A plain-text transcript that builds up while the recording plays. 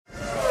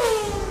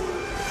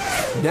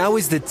Now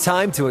is the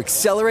time to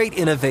accelerate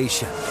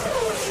innovation.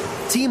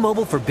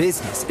 T-Mobile for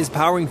Business is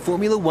powering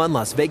Formula One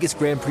Las Vegas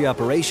Grand Prix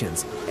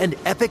operations and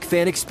epic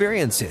fan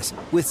experiences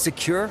with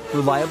secure,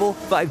 reliable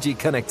 5G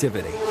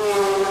connectivity.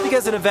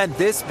 Because an event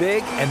this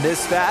big and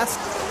this fast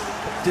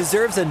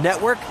deserves a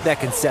network that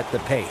can set the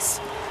pace.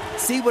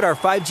 See what our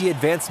 5G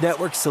advanced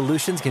network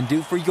solutions can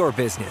do for your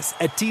business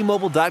at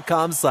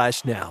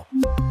T-Mobile.com/now.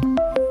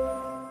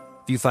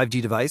 View 5G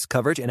device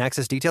coverage and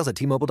access details at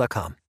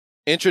T-Mobile.com.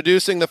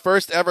 Introducing the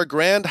first ever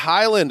Grand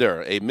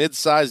Highlander, a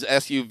mid-sized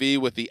SUV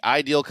with the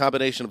ideal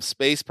combination of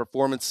space,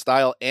 performance,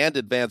 style, and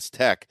advanced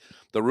tech.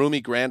 The roomy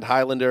Grand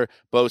Highlander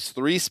boasts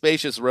 3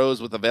 spacious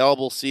rows with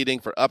available seating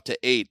for up to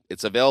 8.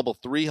 Its available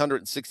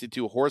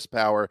 362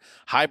 horsepower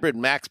hybrid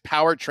max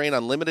powertrain,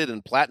 unlimited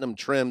and platinum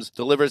trims,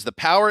 delivers the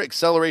power,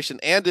 acceleration,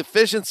 and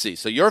efficiency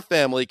so your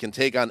family can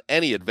take on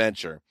any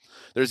adventure.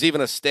 There's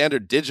even a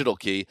standard digital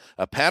key,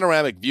 a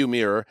panoramic view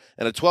mirror,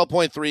 and a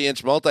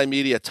 12.3-inch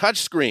multimedia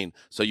touchscreen,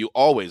 so you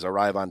always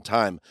arrive on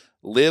time.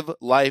 Live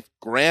life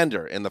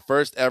grander in the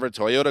first ever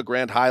Toyota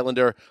Grand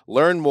Highlander.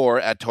 Learn more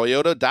at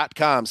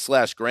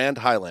toyota.com/Grand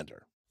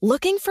Highlander.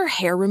 Looking for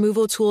hair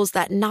removal tools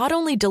that not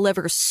only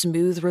deliver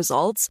smooth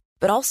results,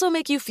 but also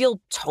make you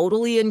feel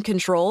totally in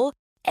control?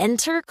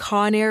 Enter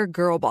Conair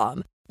Girl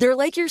Bomb. They're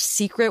like your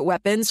secret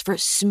weapons for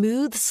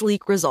smooth,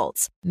 sleek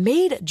results,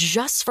 made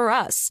just for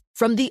us.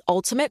 From the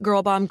ultimate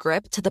Girl Bomb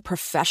grip to the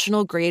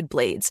professional-grade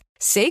blades,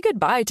 say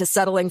goodbye to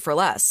settling for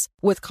less.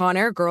 With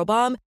Conair Girl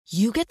Bomb,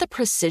 you get the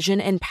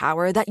precision and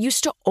power that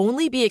used to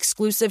only be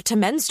exclusive to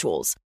men's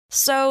tools.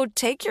 So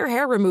take your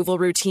hair removal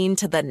routine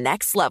to the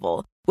next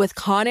level with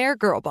Conair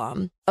Girl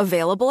Bomb.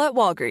 Available at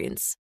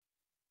Walgreens.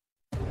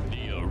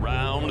 The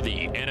Around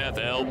the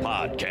NFL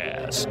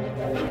podcast.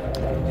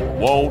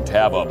 Won't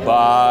have a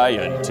bye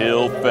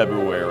until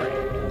February.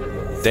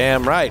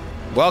 Damn right.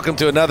 Welcome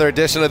to another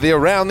edition of the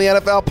Around the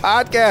NFL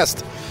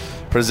podcast,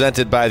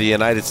 presented by the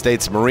United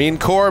States Marine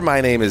Corps.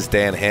 My name is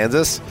Dan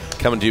Hanzus,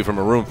 coming to you from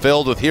a room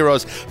filled with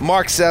heroes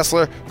Mark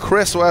Sessler,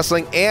 Chris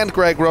Wessling, and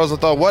Greg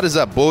Rosenthal. What is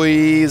up,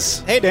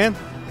 boys? Hey, Dan.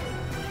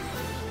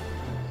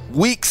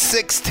 Week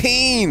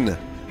 16,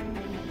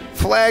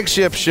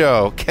 flagship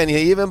show. Can you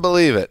even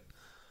believe it?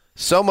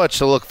 So much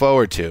to look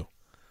forward to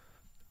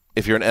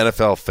if you're an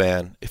NFL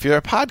fan, if you're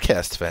a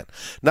podcast fan.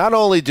 Not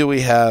only do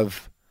we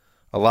have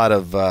a lot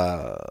of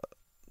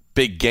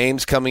big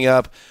games coming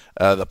up,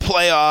 the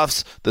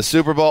playoffs, the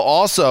Super Bowl.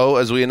 Also,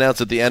 as we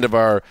announced at the end of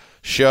our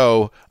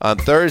show on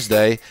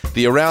Thursday,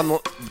 the Around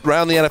the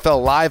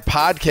NFL live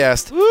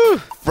podcast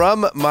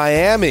from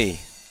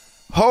Miami.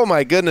 Oh,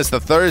 my goodness, the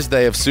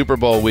Thursday of Super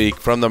Bowl week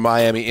from the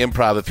Miami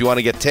Improv. If you want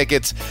to get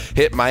tickets,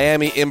 hit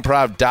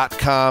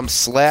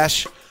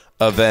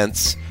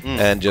miamiimprov.com/events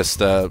and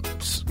just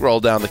scroll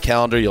down the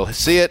calendar. You'll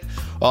see it.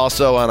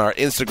 Also on our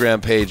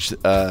Instagram page,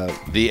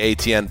 the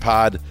ATN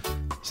Pod.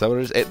 Is that what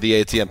it is? The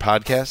ATN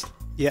Podcast?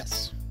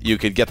 Yes. You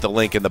could get the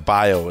link in the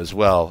bio as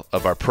well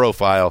of our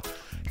profile.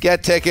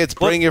 Get tickets.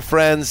 Bring your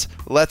friends.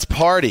 Let's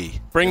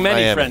party. Bring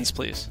many Miami. friends,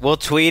 please. We'll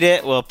tweet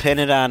it. We'll pin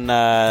it on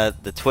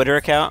the Twitter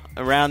account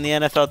Around the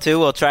NFL, too.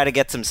 We'll try to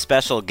get some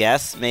special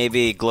guests.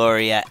 Maybe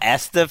Gloria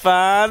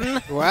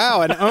Estefan.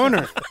 Wow, an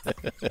owner.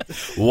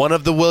 One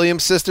of the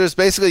Williams sisters.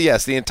 Basically,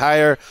 yes, the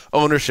entire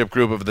ownership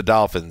group of the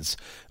Dolphins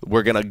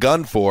we're going to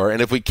gun for.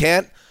 And if we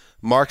can't,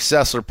 Mark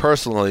Sessler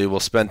personally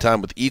will spend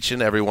time with each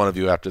and every one of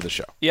you after the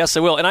show. Yes, I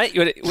will. And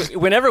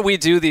whenever we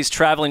do these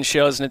traveling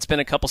shows, and it's been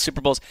a couple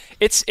Super Bowls,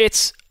 it's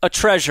a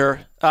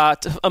treasure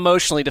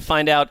emotionally to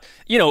find out.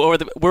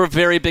 We're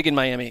very big in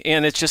Miami,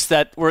 and it's just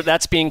that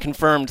that's being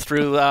confirmed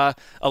through a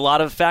lot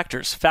of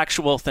factors,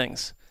 factual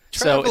things.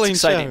 So it's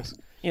exciting. Shows.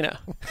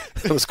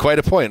 It was quite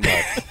a point,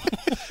 Mark.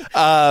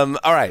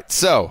 All right,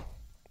 so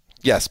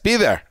yes, be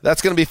there.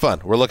 That's going to be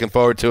fun. We're looking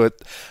forward to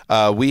it.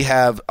 We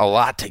have a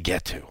lot to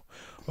get to.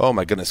 Oh,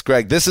 my goodness.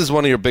 Greg, this is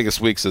one of your biggest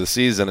weeks of the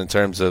season in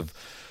terms of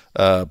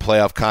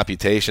playoff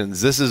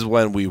computations. This is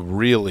when we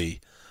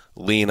really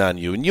lean on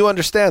you, and you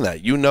understand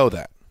that. You know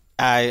that.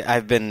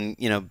 I've been,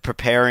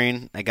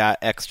 preparing. I got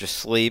extra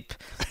sleep.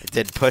 I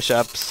did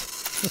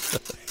push-ups.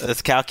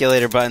 Those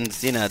calculator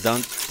buttons,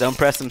 don't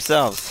press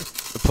themselves.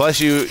 Plus,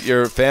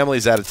 your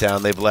family's out of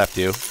town. They've left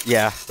you.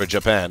 Yeah. For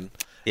Japan.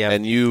 Yeah.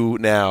 And you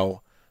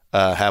now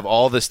have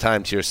all this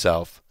time to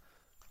yourself.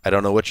 I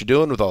don't know what you're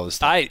doing with all this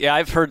time.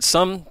 I've heard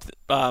some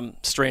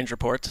strange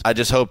reports. I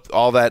just hope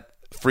all that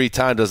free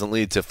time doesn't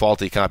lead to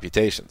faulty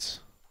computations.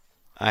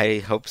 I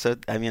hope so.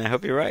 I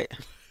hope you're right.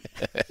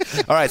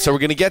 All right, so we're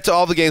going to get to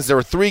all the games. There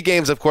were 3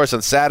 games, of course,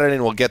 on Saturday,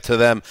 and we'll get to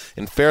them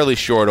in fairly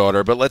short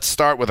order. But let's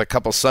start with a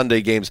couple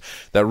Sunday games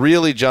that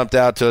really jumped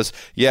out to us.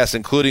 Yes,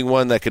 including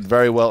one that could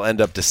very well end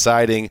up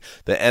deciding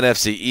the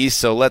NFC East.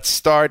 So let's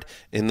start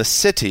in the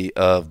city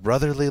of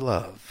brotherly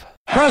love.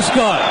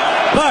 Prescott,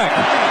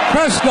 back.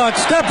 Prescott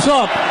steps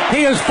up.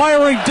 He is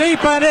firing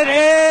deep, and it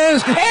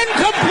is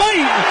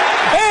incomplete.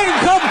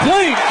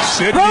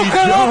 Incomplete.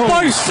 Broken up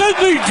by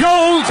Sidney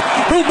Jones,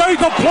 who made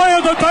the play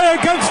of the day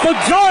against the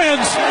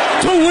Giants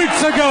 2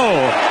 weeks ago.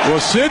 Well,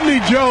 Sidney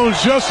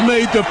Jones just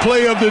made the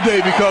play of the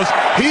day because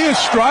he is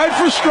stride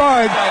for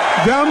stride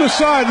down the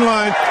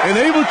sideline and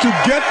able to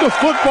get the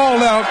football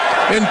out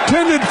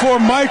intended for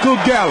Michael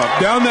Gallup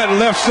down that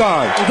left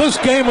side. This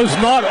game is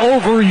not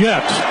over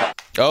yet.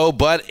 Oh,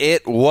 but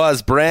it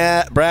was.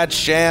 Brad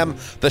Sham,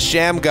 the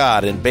Sham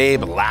God, and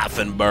Babe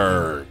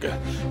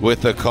Laufenberg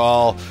with the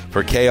call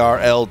for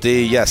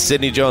KRLD. Yes,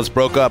 Sidney Jones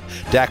broke up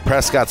Dak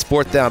Prescott's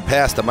fourth down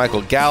pass to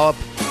Michael Gallup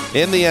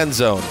in the end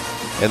zone.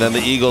 And then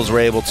the Eagles were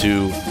able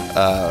to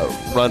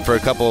run for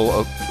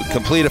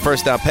complete a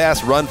first down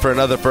pass, run for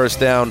another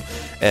first down,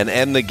 and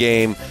end the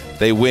game.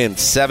 They win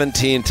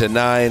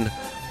 17-9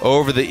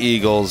 over the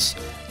Eagles.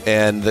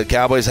 And the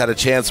Cowboys had a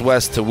chance,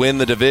 Wes, to win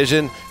the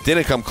division.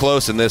 Didn't come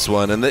close in this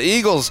one. And the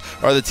Eagles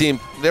are the team.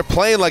 They're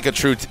playing like a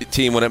true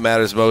team when it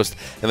matters most.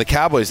 And the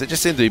Cowboys, they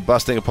just seem to be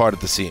busting apart at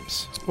the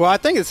seams. Well, I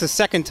think it's the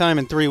second time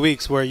in 3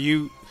 weeks where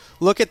you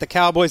look at the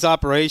Cowboys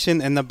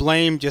operation and the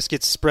blame just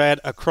gets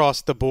spread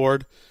across the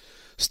board.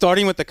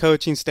 Starting with the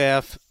coaching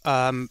staff,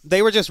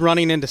 they were just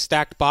running into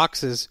stacked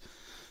boxes.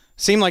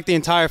 Seemed like the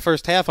entire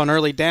first half on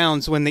early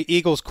downs when the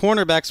Eagles'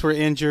 cornerbacks were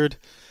injured.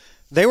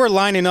 They were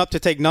lining up to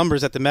take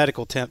numbers at the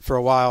medical tent for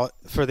a while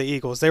for the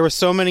Eagles. There were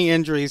so many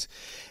injuries.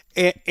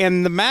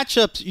 And the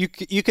matchups,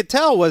 you could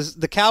tell, was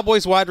the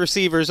Cowboys' wide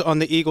receivers on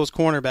the Eagles'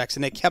 cornerbacks,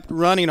 and they kept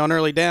running on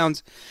early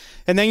downs.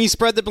 And then you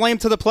spread the blame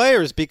to the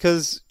players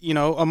because,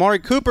 Amari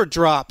Cooper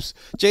drops,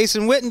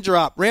 Jason Witten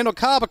dropped, Randall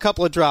Cobb a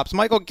couple of drops,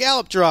 Michael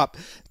Gallup dropped,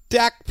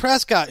 Dak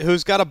Prescott,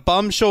 who's got a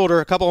bum shoulder,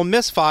 a couple of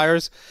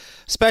misfires,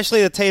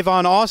 especially the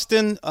Tavon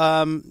Austin,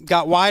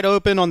 got wide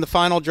open on the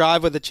final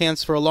drive with a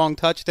chance for a long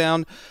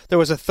touchdown. There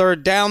was a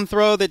third down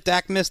throw that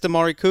Dak missed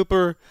Amari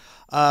Cooper.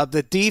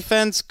 The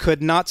defense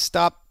could not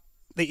stop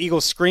the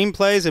Eagles' screen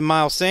plays and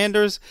Miles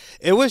Sanders.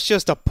 It was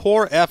just a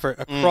poor effort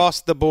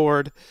across the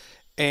board.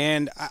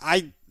 And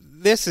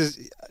this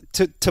is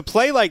to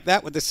play like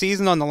that with the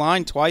season on the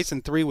line twice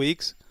in 3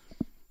 weeks,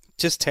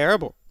 just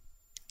terrible.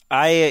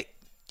 I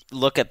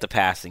look at the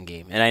passing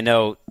game, and I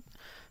know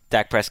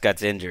Dak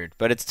Prescott's injured,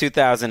 but it's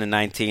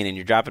 2019, and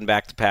you're dropping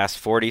back to pass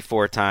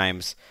 44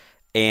 times,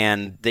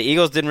 and the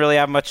Eagles didn't really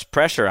have much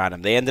pressure on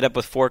him. They ended up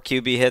with 4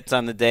 QB hits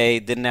on the day,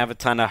 didn't have a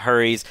ton of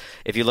hurries.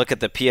 If you look at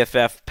the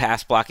PFF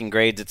pass blocking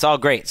grades, it's all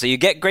great. So you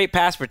get great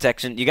pass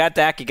protection. You got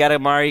Dak, you got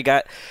Amari, you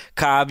got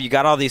Cobb, you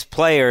got all these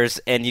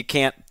players, and you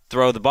can't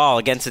throw the ball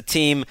against a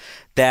team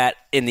that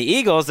in the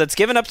Eagles that's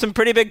given up some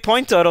pretty big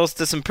point totals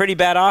to some pretty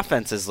bad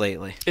offenses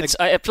lately.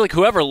 I feel like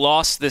whoever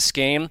lost this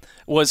game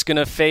was going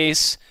to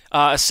face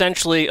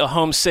essentially a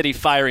home city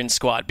firing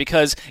squad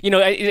because,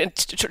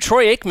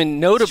 Troy Aikman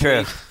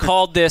notably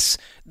called this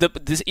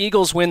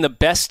Eagles win the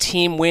best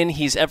team win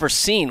he's ever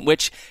seen,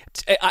 which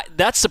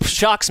that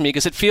shocks me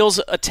because it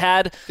feels a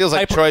tad... Feels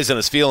like Troy's in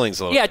his feelings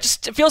a little. Yeah,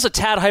 it feels a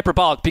tad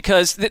hyperbolic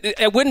because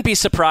I wouldn't be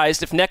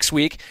surprised if next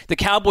week the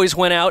Cowboys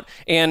went out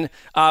and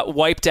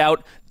wiped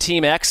out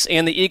Team X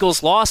and the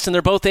Eagles lost and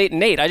they're both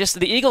 8-8.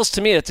 The Eagles,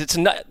 to me, it's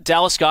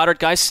Dallas Goedert,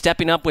 guys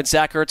stepping up when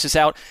Zach Ertz is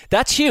out.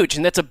 That's huge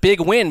and that's a big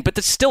win, but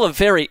that's still a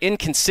very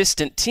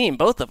inconsistent team,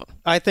 both of them.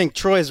 I think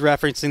Troy's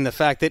referencing the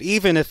fact that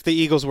even if the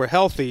Eagles were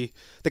healthy,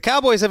 the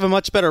Cowboys have a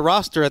much better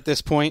roster at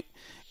this point,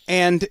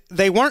 and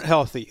they weren't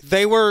healthy.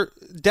 They were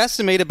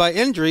decimated by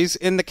injuries,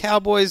 and the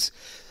Cowboys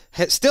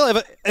still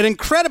have an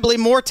incredibly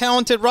more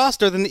talented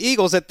roster than the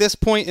Eagles at this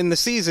point in the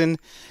season,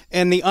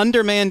 and the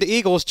undermanned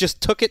Eagles just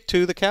took it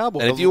to the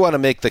Cowboys. And if you want to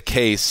make the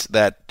case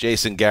that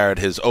Jason Garrett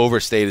has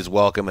overstayed his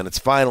welcome and it's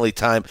finally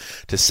time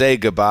to say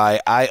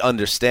goodbye, I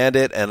understand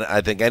it, and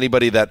I think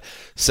anybody that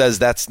says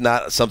that's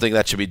not something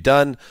that should be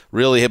done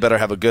really better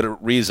have a good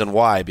reason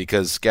why,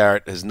 because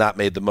Garrett has not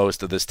made the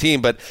most of this team.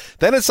 But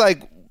then it's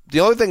like, the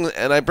only thing,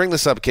 and I bring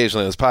this up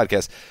occasionally on this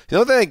podcast, the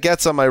only thing that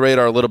gets on my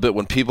radar a little bit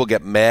when people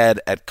get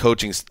mad at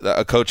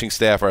a coaching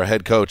staff or a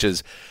head coach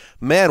is,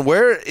 man,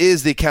 where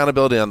is the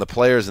accountability on the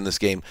players in this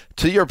game?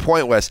 To your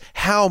point, Wes,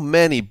 how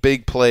many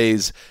big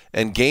plays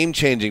and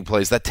game-changing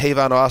plays, that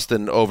Tavon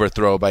Austin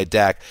overthrow by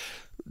Dak,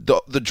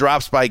 the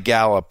drops by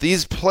Gallup,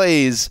 these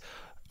plays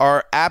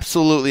are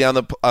absolutely on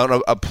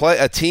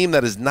a team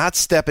that is not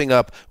stepping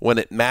up when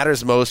it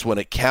matters most, when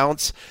it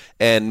counts,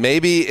 and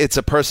maybe it's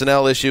a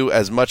personnel issue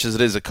as much as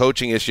it is a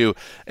coaching issue,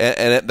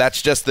 and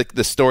that's just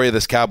the story of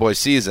this Cowboys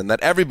season,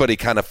 that everybody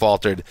kind of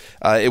faltered.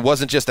 It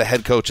wasn't just a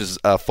head coach's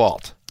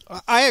fault.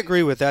 I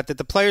agree with that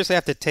the players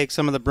have to take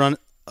some of the brunt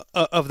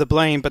of the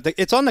blame, but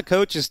it's on the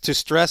coaches to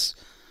stress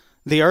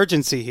the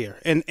urgency here.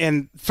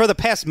 And for the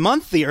past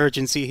month, the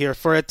urgency here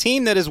for a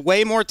team that is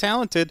way more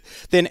talented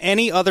than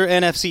any other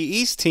NFC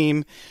East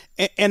team,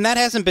 and that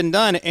hasn't been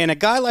done. And a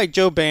guy like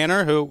Joe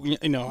Banner, who,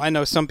 I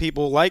know some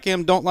people like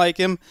him, don't like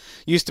him,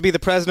 used to be the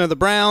president of the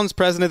Browns,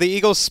 president of the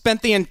Eagles,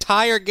 spent the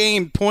entire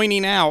game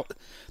pointing out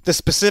the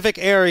specific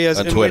areas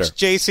on in Twitter.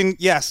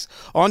 which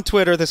on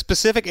Twitter, the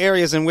specific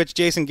areas in which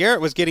Jason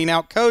Garrett was getting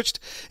out-coached,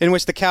 in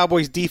which the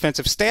Cowboys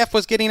defensive staff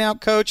was getting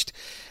out-coached.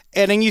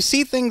 And then you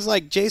see things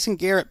like Jason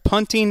Garrett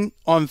punting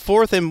on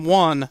 4th and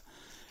 1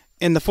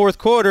 in the fourth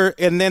quarter,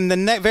 and then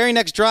the very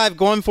next drive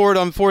going forward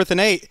on 4th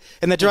and 8,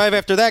 and the drive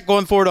after that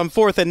going forward on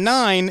 4th and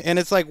 9, and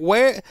it's like,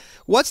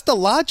 what's the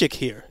logic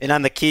here? And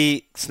on the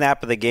key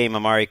snap of the game,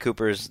 Amari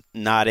Cooper's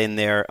not in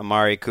there.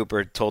 Amari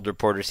Cooper told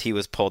reporters he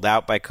was pulled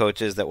out by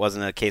coaches. That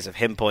wasn't a case of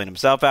him pulling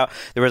himself out.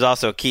 There was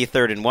also a key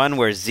 3rd and 1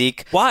 where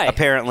Zeke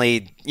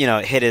apparently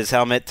hit his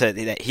helmet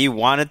that he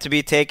wanted to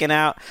be taken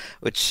out,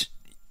 which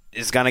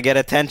is going to get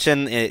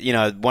attention.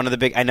 One of the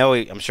big –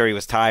 I'm sure he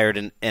was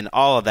tired and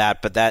all of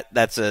that, but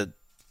that's a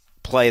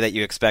play that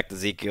you expect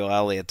Ezekiel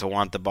Elliott to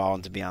want the ball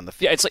and to be on the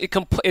field. Yeah, it's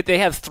like they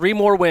have 3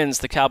 more wins,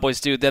 the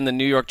Cowboys do, than the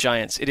New York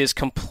Giants. It is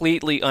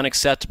completely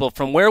unacceptable.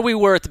 From where we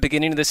were at the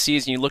beginning of the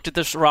season, you looked at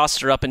this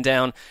roster up and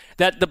down,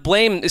 that the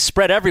blame is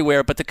spread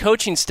everywhere, but the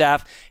coaching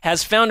staff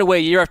has found a way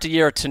year after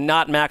year to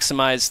not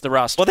maximize the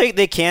roster. Well,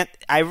 they can't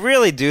 – I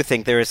really do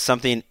think there is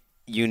something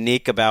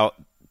unique about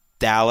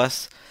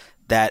Dallas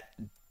that –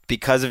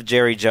 because of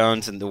Jerry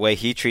Jones and the way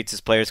he treats his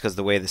players, because of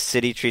the way the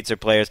city treats their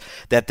players,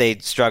 that they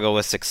struggle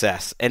with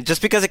success. And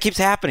just because it keeps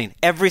happening.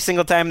 Every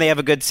single time they have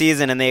a good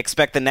season and they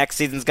expect the next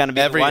season's going to be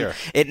every one, year.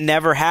 It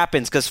never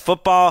happens because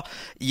football,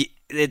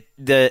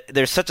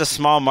 there's such a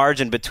small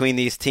margin between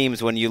these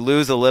teams. When you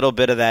lose a little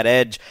bit of that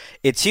edge,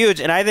 it's huge.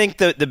 And I think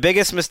the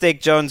biggest mistake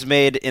Jones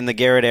made in the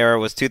Garrett era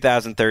was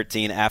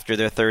 2013 after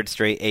their 3rd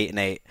straight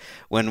 8-8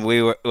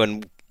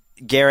 when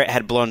Garrett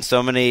had blown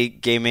so many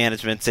game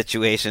management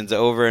situations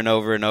over and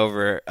over and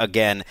over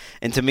again.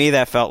 And to me,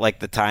 that felt like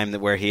the time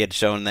where he had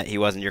shown that he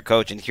wasn't your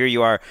coach. And here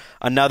you are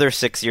another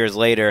 6 years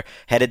later,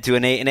 headed to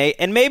an 8-8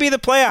 and maybe the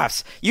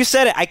playoffs. You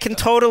said it. I can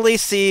totally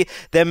see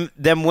them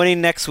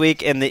winning next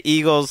week and the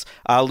Eagles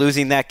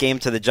losing that game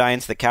to the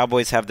Giants. The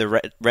Cowboys have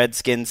the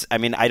Redskins. I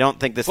mean, I don't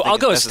think this thing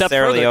is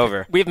necessarily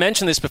over. We've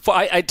mentioned this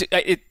before.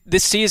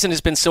 This season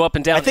has been so up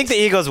and down. I think the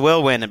Eagles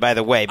will win, by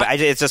the way,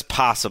 but it's just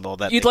possible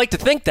that you'd like to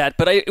think that,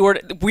 but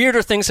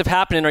weirder things have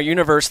happened in our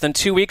universe than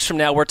 2 weeks from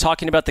now we're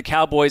talking about the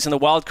Cowboys in the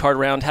wild card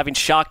round having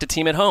shocked a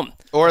team at home,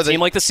 or a team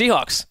like the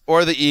Seahawks.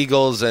 Or the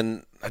Eagles,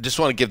 and I just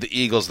want to give the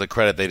Eagles the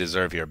credit they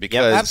deserve here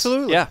because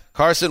absolutely. Yeah.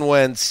 Carson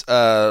Wentz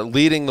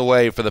leading the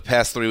way for the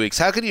past 3 weeks.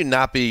 How could you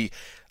not be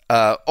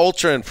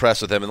ultra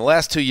impressed with him? In the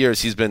last 2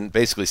 years, he's been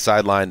basically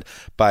sidelined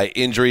by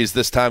injuries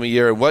this time of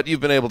year, and what you've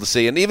been able to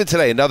see. And even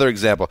today, another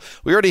example.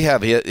 We already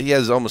have, he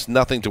has almost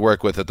nothing to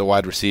work with at the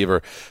wide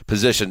receiver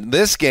position.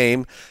 This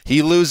game,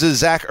 he loses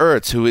Zach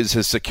Ertz, who is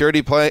his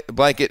security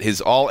blanket,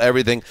 his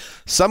everything.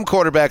 Some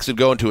quarterbacks would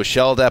go into a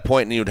shell at that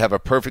point, and he would have a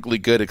perfectly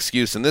good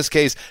excuse. In this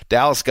case,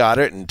 Dallas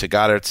Goedert, and to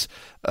Goedert's,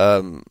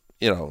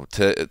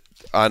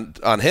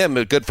 on him,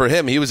 good for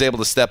him. He was able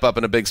to step up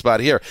in a big spot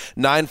here.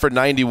 9 for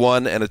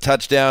 91 and a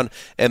touchdown,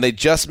 and they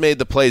just made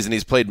the plays, and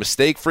he's played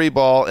mistake-free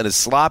ball, and as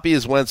sloppy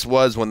as Wentz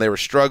was when they were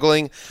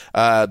struggling,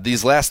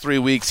 these last 3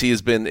 weeks he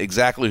has been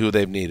exactly who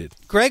they've needed.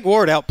 Greg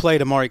Ward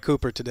outplayed Amari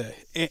Cooper today,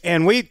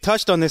 and we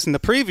touched on this in the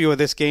preview of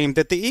this game,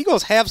 that the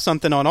Eagles have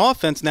something on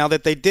offense now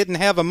that they didn't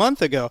have a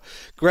month ago.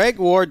 Greg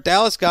Ward,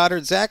 Dallas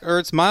Goedert, Zach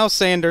Ertz, Miles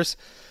Sanders.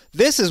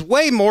 This is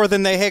way more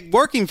than they had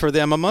working for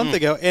them a month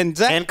ago. And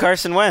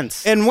Carson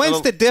Wentz. And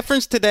Wentz, the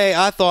difference today,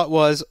 I thought,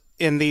 was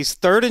in these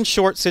 3rd and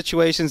short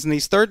situations, in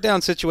these 3rd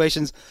down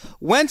situations,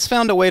 Wentz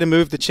found a way to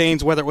move the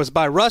chains, whether it was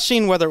by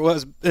rushing, whether it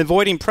was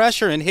avoiding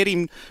pressure and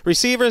hitting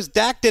receivers.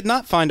 Dak did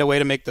not find a way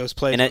to make those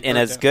plays. And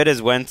as good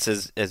as Wentz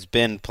has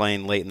been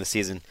playing late in the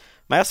season,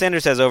 Miles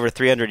Sanders has over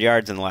 300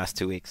 yards in the last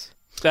 2 weeks.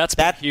 That's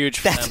huge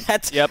for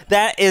them.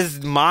 That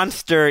is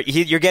monster.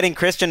 You're getting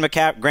Christian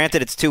McCaffrey.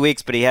 Granted, it's 2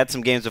 weeks, but he had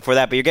some games before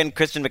that. But you're getting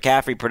Christian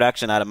McCaffrey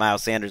production out of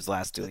Miles Sanders the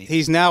last 2 weeks.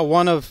 He's now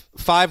one of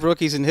 5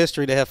 rookies in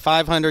history to have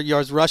 500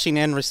 yards rushing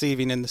and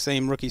receiving in the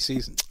same rookie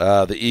season.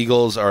 The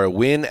Eagles are a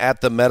win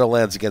at the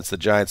Meadowlands against the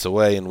Giants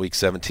away in Week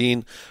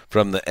 17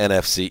 from the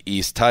NFC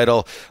East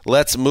title.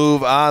 Let's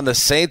move on. The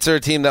Saints are a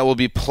team that will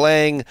be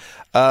playing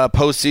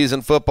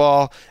postseason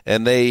football,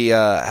 and they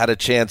had a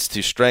chance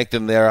to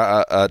strengthen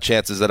their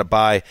chances at a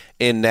bye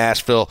in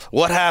Nashville.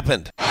 What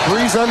happened?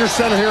 Breeze under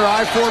center here,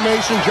 I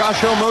formation.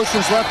 Josh Hill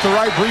motions left to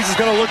right. Breeze is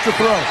going to look to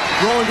throw.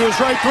 Rolling to his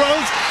right,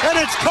 throws, and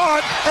it's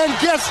caught. And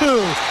guess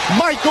who?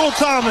 Michael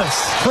Thomas.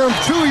 From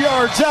 2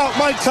 yards out,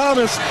 Mike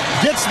Thomas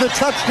gets the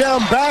touchdown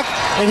back,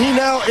 and he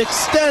now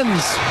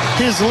extends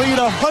his lead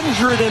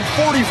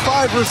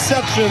 145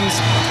 receptions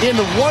in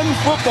one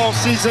football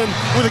season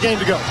with a game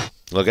to go.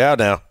 Look out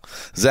now.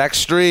 Zach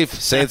Strief,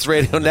 Saints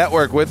Radio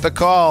Network with the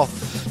call.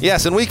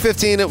 Yes, in Week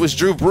 15, it was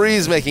Drew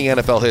Brees making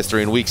NFL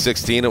history. In Week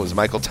 16, it was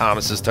Michael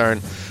Thomas's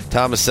turn.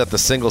 Thomas set the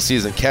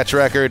single-season catch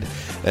record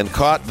and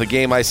caught the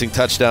game-icing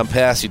touchdown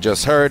pass you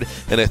just heard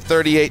in a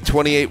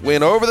 38-28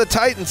 win over the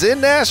Titans in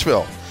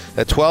Nashville.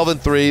 At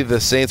 12-3, the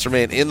Saints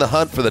remain in the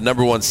hunt for the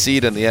number 1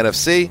 seed in the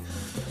NFC.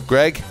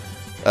 Greg,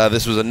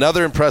 this was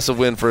another impressive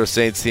win for a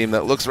Saints team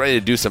that looks ready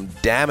to do some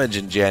damage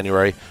in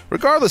January,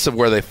 regardless of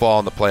where they fall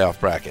in the playoff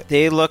bracket.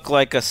 They look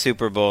like a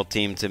Super Bowl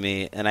team to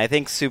me, and I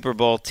think Super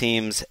Bowl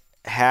teams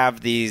have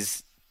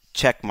these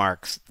check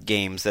marks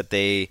games that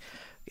they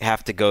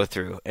have to go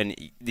through. And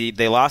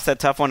they lost that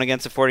tough one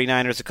against the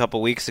 49ers a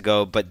couple weeks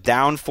ago, but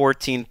down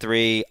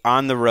 14-3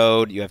 on the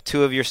road. You have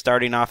two of your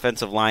starting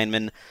offensive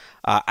linemen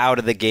out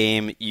of the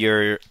game.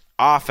 Your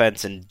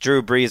offense, and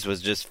Drew Brees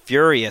was just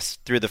furious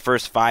through the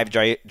first 5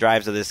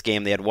 drives of this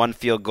game. They had 1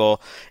 field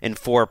goal and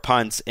 4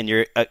 punts, and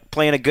you're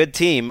playing a good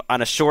team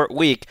on a short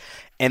week,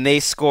 and they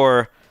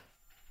score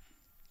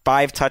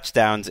 5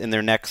 touchdowns in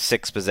their next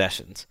 6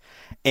 possessions.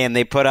 And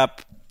they put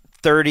up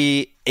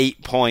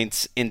 38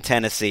 points in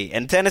Tennessee.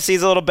 And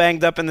Tennessee's a little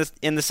banged up in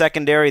the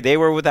secondary. They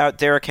were without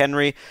Derrick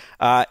Henry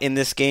in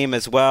this game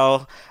as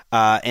well.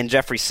 And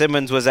Jeffrey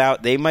Simmons was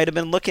out. They might have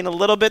been looking a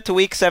little bit to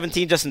Week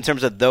 17 just in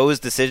terms of those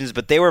decisions,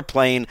 but they were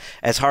playing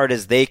as hard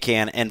as they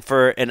can. And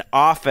for an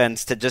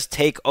offense to just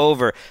take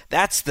over,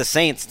 that's the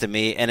Saints to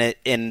me.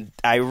 And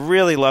I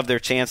really love their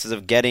chances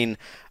of getting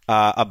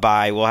a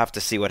bye. We'll have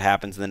to see what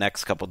happens in the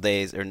next couple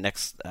days or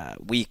next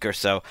week or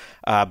so.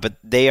 But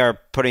they are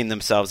putting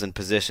themselves in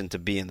position to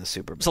be in the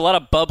Super Bowl. There's a lot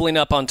of bubbling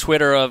up on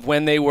Twitter of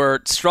when they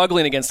were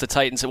struggling against the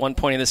Titans at one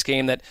point in this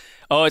game that,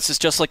 it's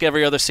just like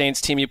every other Saints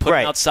team. You put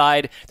them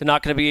outside, they're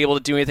not going to be able to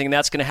do anything, and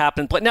that's going to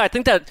happen. But no, I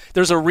think that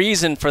there's a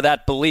reason for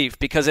that belief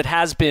because it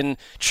has been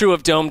true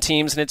of dome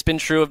teams, and it's been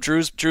true of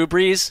Drew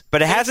Brees.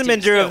 But it hasn't been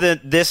true of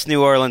this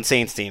New Orleans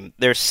Saints team.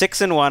 They're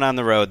 6-1 on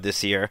the road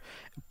this year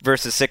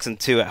versus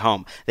 6-2 at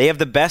home. They have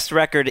the best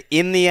record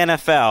in the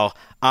NFL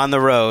on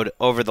the road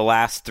over the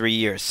last 3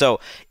 years.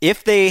 So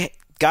if they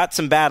got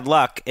some bad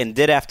luck and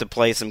did have to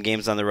play some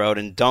games on the road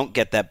and don't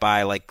get that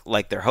bye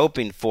like they're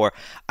hoping for,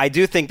 I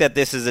do think that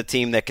this is a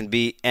team that can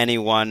beat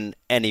anyone,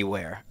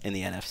 anywhere in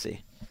the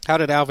NFC. How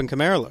did Alvin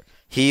Kamara look?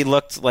 He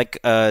looked like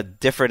a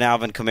different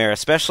Alvin Kamara,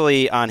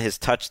 especially on his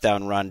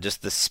touchdown run.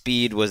 Just the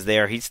speed was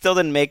there. He still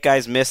didn't make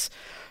guys miss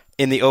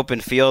in the open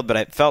field, but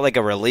it felt like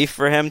a relief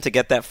for him to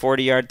get that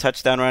 40-yard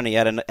touchdown run. He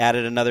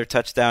added another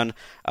touchdown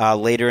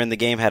later in the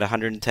game, had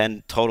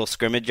 110 total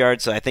scrimmage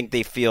yards. So I think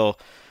they feel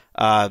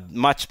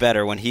much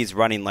better when he's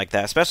running like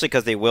that, especially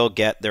because they will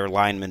get their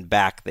linemen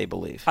back, they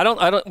believe.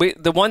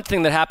 The one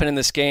thing that happened in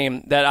this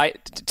game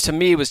that to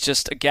me was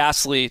just a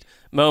ghastly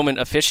moment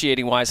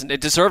officiating wise, and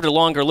it deserved a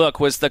longer look,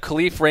 was the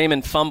Khalif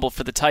Raymond fumble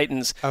for the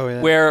Titans,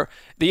 where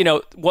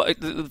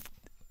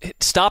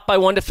stopped by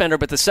one defender,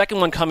 but the second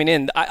one coming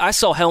in, I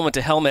saw helmet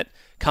to helmet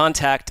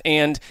contact,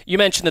 and you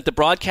mentioned that the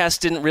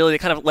broadcast didn't really, they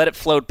kind of let it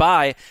float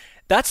by.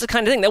 That's the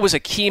kind of thing that was a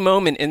key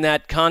moment in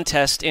that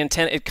contest, and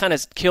it kind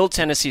of killed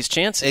Tennessee's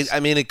chances.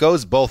 It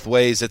goes both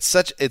ways.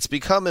 It's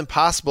become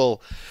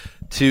impossible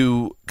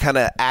to kind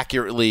of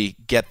accurately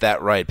get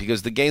that right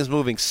because the game's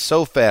moving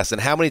so fast.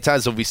 And how many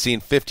times have we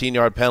seen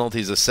 15-yard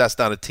penalties assessed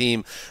on a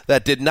team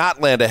that did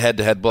not land a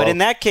head-to-head ball? But in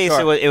that case,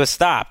 it was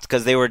stopped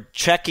because they were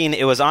checking.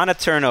 It was on a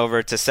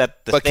turnover to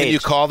set the stage. But can you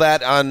call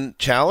that on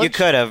challenge? You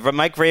could have.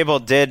 Mike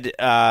Vrabel did,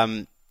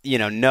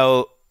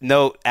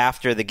 note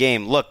after the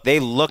game, look, they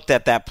looked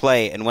at that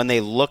play, and when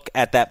they look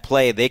at that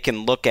play, they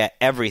can look at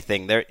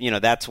everything.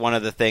 That's one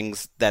of the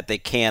things that they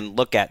can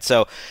look at.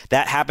 So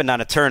that happened on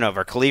a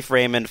turnover. Khalif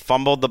Raymond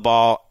fumbled the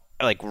ball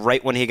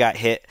right when he got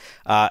hit.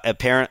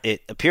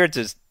 It appeared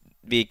to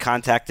be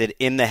contacted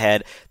in the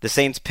head. The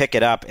Saints pick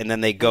it up, and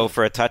then they go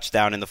for a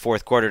touchdown in the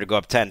fourth quarter to go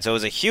up 10. So it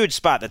was a huge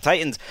spot. The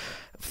Titans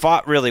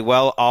fought really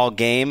well all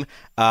game,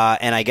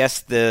 and I guess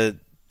the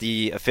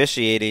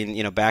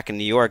officiating, back in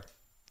New York,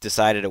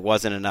 decided it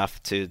wasn't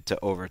enough to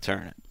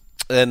overturn it.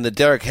 And the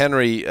Derrick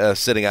Henry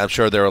sitting, I'm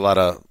sure there were a lot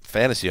of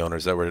fantasy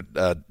owners that were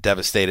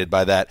devastated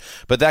by that.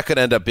 But that could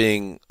end up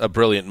being a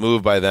brilliant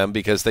move by them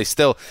because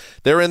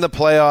they're in the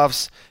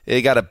playoffs.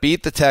 They got to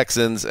beat the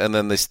Texans, and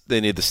then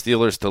they need the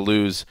Steelers to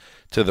lose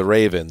to the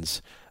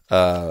Ravens,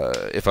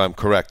 if I'm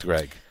correct,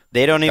 Greg.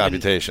 They don't even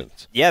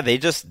computations. Yeah, they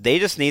just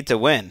need to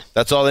win.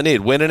 That's all they need,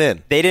 win and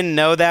in. They didn't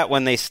know that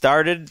when they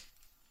started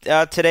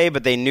today,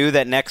 but they knew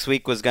that next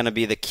week was going to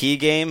be the key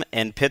game,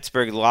 and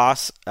Pittsburgh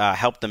loss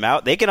helped them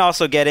out. They can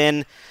also get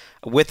in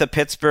with a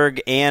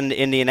Pittsburgh and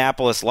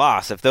Indianapolis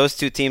loss. If those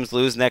two teams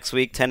lose next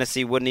week,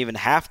 Tennessee wouldn't even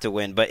have to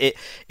win. But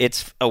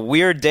it's a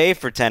weird day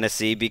for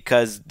Tennessee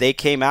because they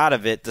came out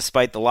of it,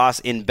 despite the loss,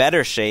 in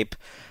better shape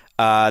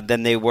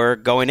than they were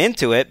going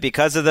into it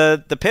because of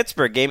the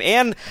Pittsburgh game,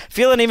 and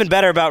feeling even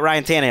better about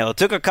Ryan Tannehill. It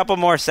took a couple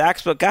more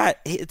sacks, but God,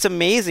 it's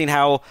amazing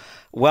how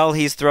well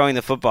he's throwing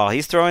the football.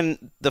 He's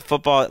throwing the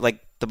football,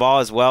 the ball,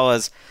 as well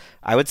as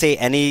I would say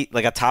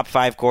a top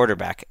 5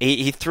 quarterback.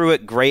 He threw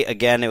it great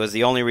again. It was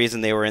the only reason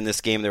they were in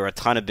this game. There were a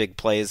ton of big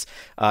plays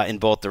in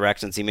both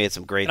directions. He made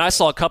some great. And I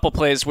saw a couple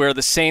plays where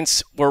the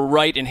Saints were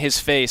right in his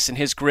face, in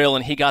his grill,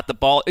 and he got the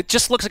ball. It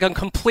just looks like a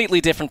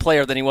completely different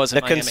player than he was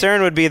in Miami. The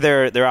concern would be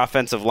their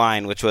offensive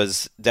line, which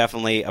was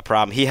definitely a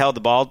problem. He held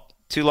the ball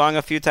too long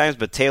a few times,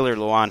 but Taylor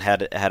Lewan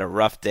had a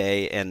rough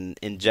day, and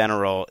in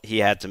general, he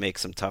had to make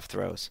some tough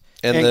throws.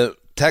 And the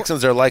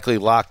Texans are likely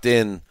locked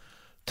in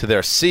to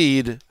their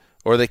seed,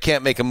 or they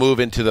can't make a move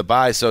into the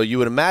bye. So you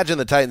would imagine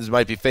the Titans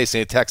might be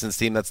facing a Texans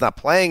team that's not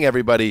playing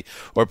everybody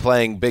or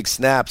playing big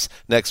snaps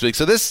next week.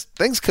 So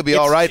things could be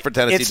all right for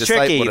Tennessee,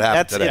 despite what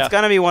happened today. It's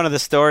going to be one of the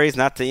stories,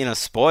 not to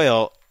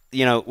spoil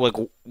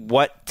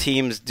what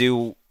teams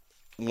do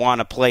want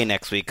to play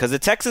next week? Because the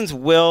Texans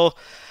will,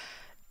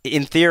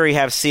 in theory,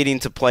 have seeding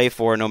to play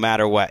for no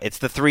matter what. It's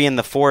the 3 and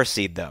the 4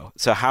 seed, though.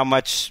 So how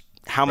much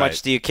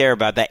do you care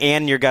about that?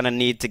 And you're going to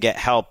need to get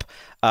help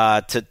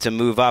to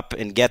move up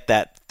and get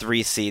that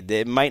 3 seed.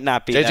 It might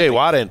not be J.J.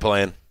 Watt ain't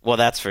playing. Well,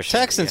 that's for sure.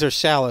 Texans are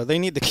shallow. They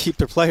need to keep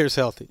their players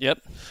healthy.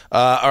 Yep.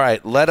 All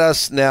right, let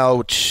us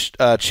now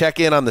check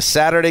in on the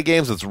Saturday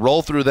games. Let's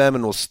roll through them,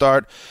 and we'll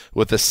start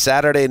with the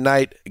Saturday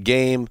night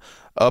game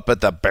up at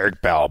the Berg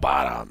Bell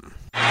Bottom.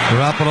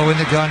 Garoppolo in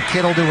the gun,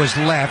 Kittle to his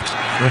left,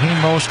 Raheem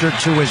Mostert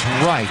to his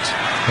right.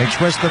 They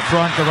twist the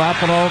front,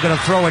 Garoppolo going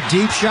to throw a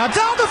deep shot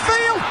down the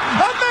field.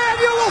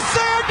 Emmanuel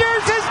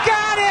Sanders has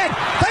got it.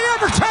 They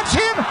ever touch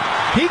him?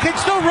 He can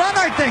still run,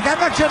 I think. I'm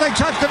not sure they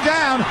touched him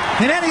down.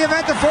 In any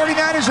event, the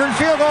 49ers are in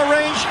field goal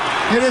range.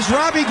 It is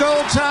Robbie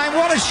Gould time.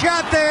 What a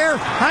shot there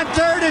on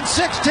 3rd and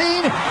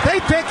 16.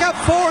 They pick up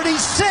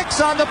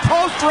 46 on the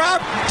post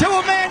route to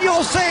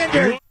Emmanuel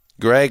Sanders.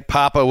 Greg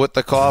Papa with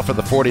the call for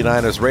the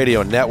 49ers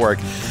radio network.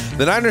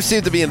 The Niners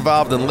seem to be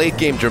involved in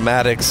late-game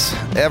dramatics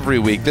every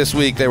week. This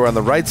week, they were on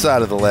the right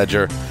side of the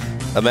ledger.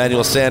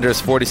 Emmanuel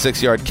Sanders'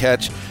 46-yard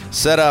catch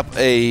set up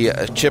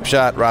a chip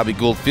shot, Robbie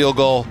Gould field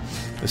goal.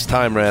 His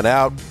time ran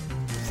out.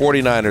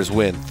 49ers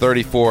win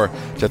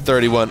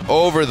 34-31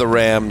 over the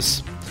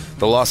Rams.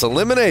 The loss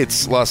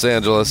eliminates Los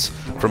Angeles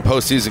from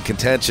postseason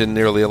contention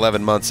nearly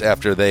 11 months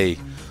after they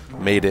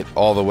made it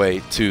all the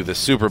way to the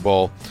Super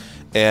Bowl.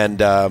 And,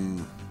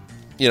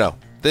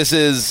 this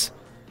is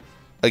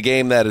a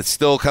game that is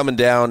still coming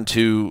down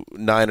to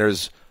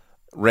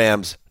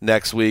Niners-Rams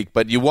next week.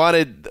 But you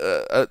wanted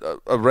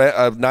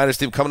a Niners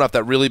team coming off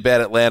that really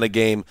bad Atlanta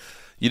game.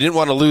 You didn't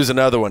want to lose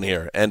another one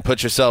here and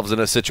put yourselves in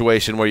a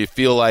situation where you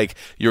feel like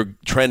you're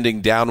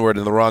trending downward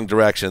in the wrong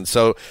direction.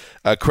 So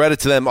credit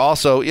to them.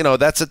 Also,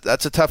 that's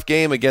a tough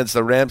game against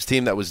the Rams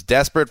team that was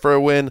desperate for a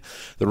win.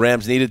 The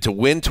Rams needed to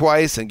win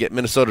twice and get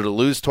Minnesota to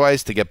lose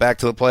twice to get back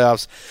to the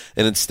playoffs,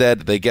 and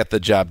instead they get the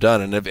job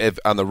done. And if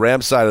on the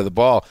Rams side of the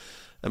ball,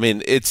 I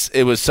mean,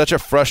 it was such a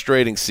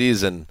frustrating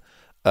season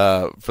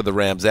for the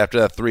Rams.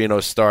 After that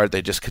 3-0 start,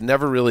 they just could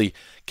never really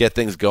get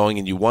things going,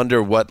 and you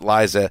wonder what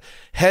lies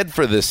ahead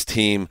for this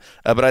team.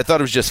 But I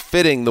thought it was just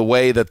fitting the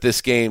way that this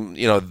game,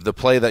 the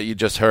play that you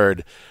just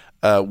heard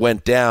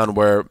went down,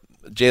 where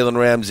Jalen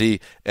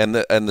Ramsey and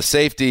the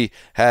safety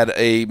had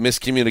a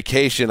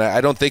miscommunication.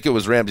 I don't think it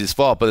was Ramsey's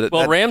fault,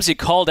 but Ramsey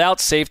called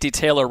out safety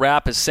Taylor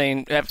Rapp as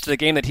saying after the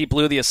game that he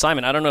blew the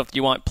assignment. I don't know if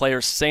you want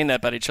players saying that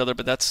about each other,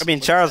 but that's. I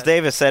mean, Charles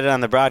Davis said it on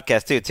the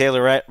broadcast too.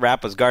 Taylor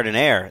Rapp was guarding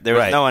air. There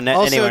was no one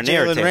anywhere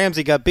near. Also, Jalen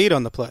Ramsey got beat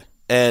on the play.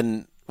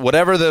 And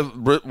whatever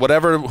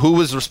who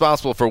was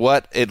responsible for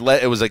what, it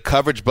was a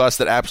coverage bust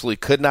that absolutely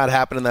could not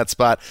happen in that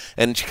spot,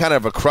 and kind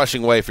of a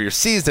crushing way for your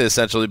season to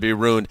essentially be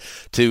ruined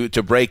to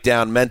break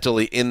down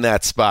mentally in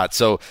that spot.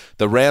 So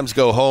the Rams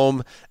go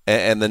home,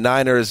 and the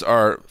Niners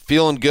are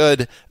feeling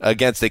good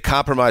against a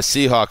compromised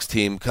Seahawks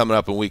team coming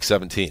up in Week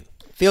 17.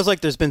 Feels like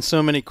there's been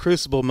so many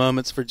crucible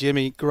moments for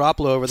Jimmy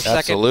Garoppolo over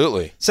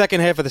the second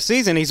half of the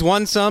season. He's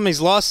won some,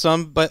 he's lost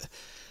some, but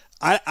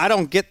I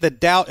don't get the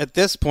doubt at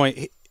this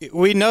point.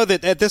 We know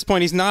that at this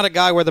point he's not a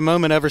guy where the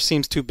moment ever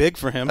seems too big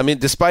for him. I mean,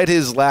 despite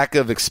his lack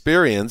of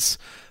experience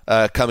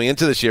coming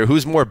into this year,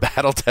 who's more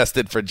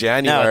battle-tested for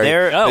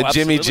January than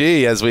Jimmy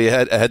G as we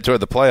head toward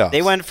the playoffs?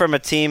 They went from a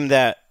team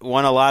that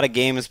won a lot of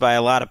games by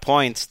a lot of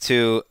points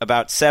to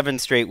about 7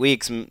 straight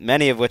weeks,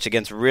 many of which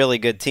against really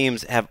good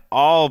teams, have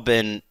all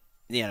been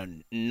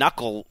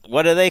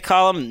what do they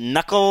call them?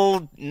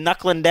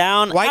 Knuckling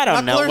down? White I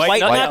don't know. White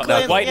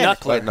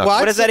knuckling.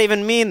 What does that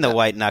even mean, the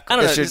white knuckle?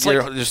 I don't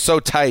know. You're so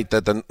tight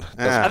that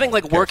I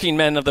think working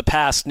men of the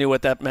past knew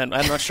what that meant.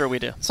 I'm not sure we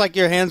do. It's like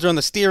your hands are on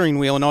the steering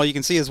wheel and all you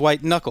can see is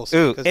white knuckles.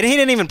 Ooh, and he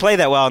didn't even play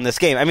that well in this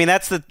game. I mean,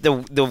 that's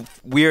the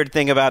weird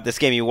thing about this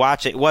game. You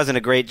watch it wasn't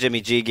a great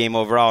Jimmy G game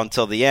overall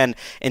until the end,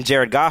 and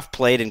Jared Goff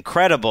played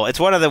incredible. It's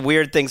one of the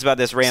weird things about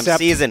this Rams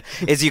season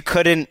is you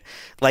couldn't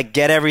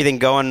get everything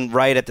going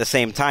right at the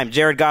same time.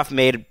 Jared Goff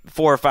made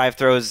 4 or 5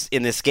 throws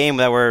in this game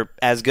that were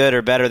as good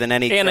or better than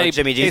any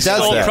Jimmy G. And a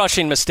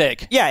soul-crushing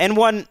mistake. Yeah, and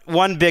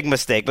one big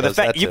mistake. But the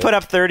fact you put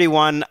up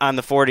 31 on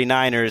the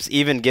 49ers,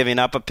 even giving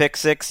up a pick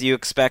 6, you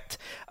expect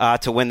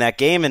to win that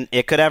game, and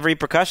it could have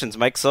repercussions.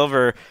 Mike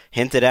Silver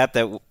hinted at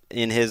that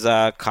in his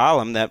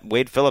column that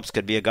Wade Phillips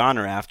could be a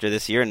goner after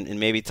this year, and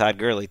maybe Todd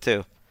Gurley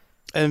too.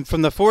 And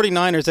from the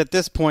 49ers at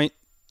this point,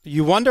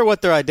 you wonder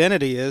what their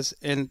identity is,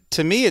 and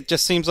to me it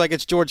just seems like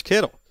it's George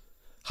Kittle.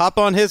 Hop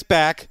on his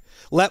back,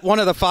 let one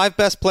of the 5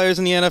 best players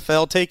in the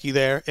NFL take you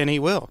there, and he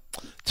will.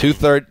 2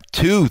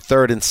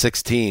 3rd and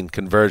 16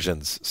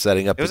 conversions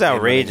setting up. It was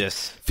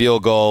outrageous.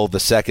 Field goal,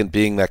 the second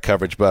being that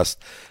coverage bust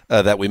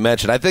that we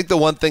mentioned. I think the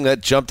one thing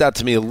that jumped out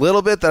to me a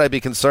little bit that I'd be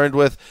concerned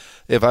with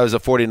if I was a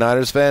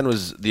 49ers fan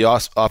was the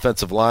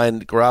offensive line.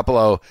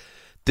 Garoppolo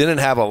didn't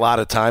have a lot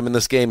of time in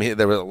this game.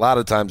 There were a lot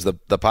of times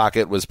the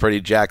pocket was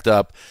pretty jacked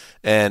up,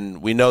 and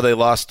we know they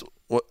lost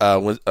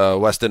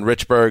Weston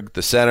Richburg,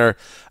 the center,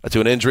 to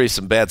an injury,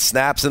 some bad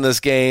snaps in this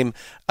game.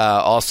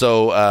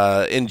 Also,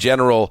 in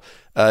general,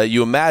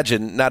 you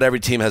imagine not every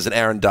team has an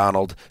Aaron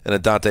Donald and a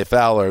Dante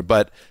Fowler,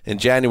 but in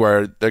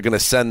January they're going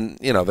to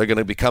they're going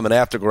to be coming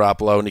after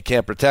Garoppolo, and you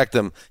can't protect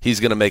him. He's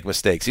going to make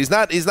mistakes. He's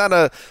not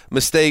a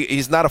mistake.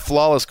 He's not a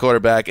flawless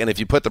quarterback, and if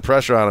you put the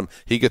pressure on him,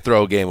 he could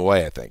throw a game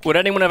away, I think. Would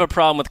anyone have a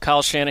problem with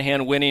Kyle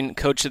Shanahan winning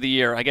Coach of the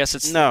Year? I guess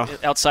it's no.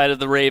 Outside of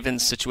the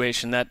Ravens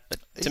situation. That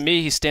to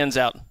me, he stands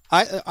out.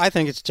 I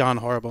think it's John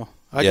Harbaugh.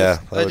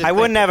 I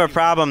wouldn't have a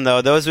problem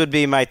though. Those would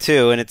be my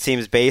two, and it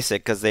seems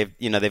basic because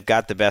they've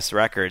got the best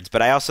records.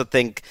 But I also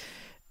think,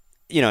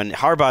 in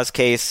Harbaugh's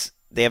case,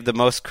 they have the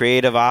most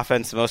creative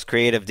offense, the most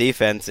creative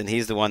defense, and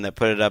he's the one that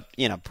put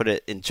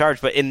it in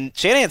charge. But in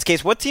Shanahan's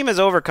case, what team has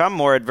overcome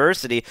more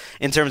adversity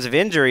in terms of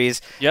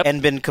injuries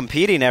and been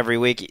competing every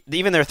week?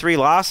 Even their 3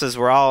 losses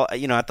were all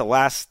at the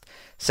last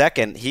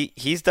second.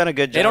 He's done a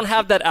good job. They don't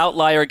have that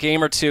outlier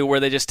game or two where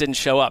they just didn't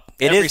show up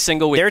every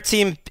single week. Their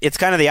team, it's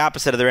kind of the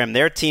opposite of the Rams.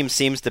 Their team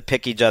seems to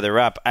pick each other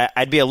up.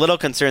 I'd be a little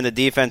concerned the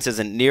defense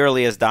isn't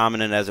nearly as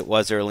dominant as it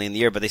was early in the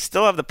year, but they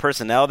still have the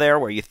personnel there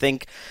where you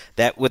think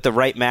that with the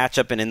right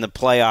matchup and in the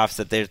playoffs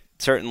that they're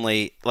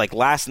certainly, like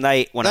last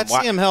night when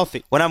I'm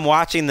healthy. When I'm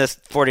watching this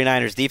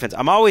 49ers defense,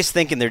 I'm always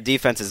thinking their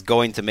defense is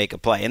going to make a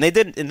play, and they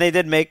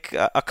did make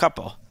a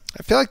couple.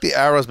 I feel like the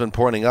arrow's been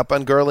pointing up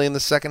on Gurley in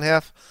the second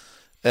half.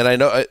 And I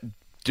know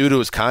due to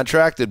his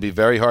contract, it'd be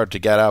very hard to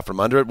get out from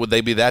under it. Would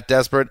they be that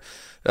desperate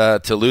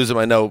to lose him?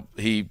 I know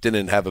he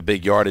didn't have a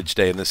big yardage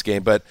day in this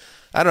game, but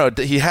I don't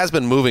know. He has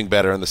been moving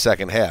better in the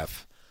second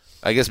half.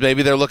 I guess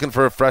maybe they're looking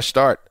for a fresh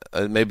start.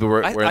 Maybe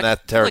we're in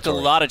that territory. I feel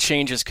like a lot of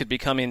changes could be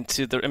coming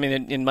to the. I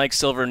mean, and Mike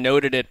Silver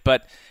noted it,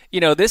 but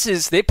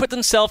they put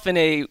themselves in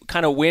a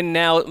kind of win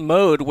now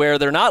mode where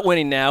they're not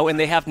winning now, and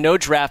they have no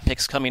draft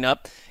picks coming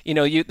up.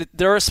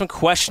 There are some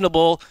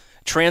questionable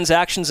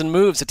transactions and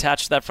moves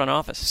attached to that front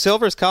office.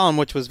 Silver's column,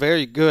 which was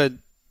very good,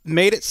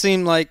 made it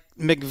seem like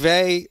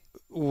McVay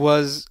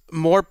was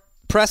more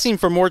pressing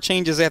for more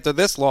changes after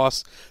this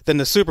loss than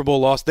the Super Bowl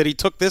loss, that he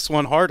took this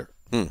one harder.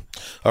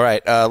 All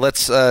right,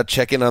 let's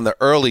check in on the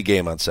early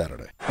game on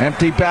Saturday.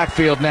 Empty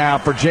backfield now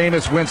for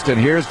Jameis Winston.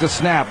 Here's the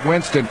snap.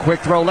 Winston, quick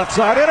throw left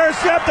side,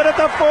 intercepted at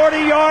the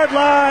 40-yard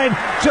line.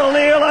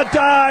 Jaleel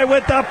Addae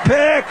with the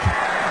pick.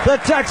 The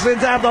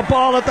Texans have the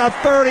ball at the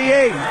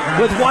 38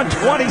 with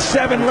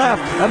 1:27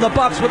 left, and the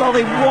Bucs with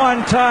only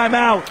one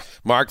timeout.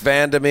 Mark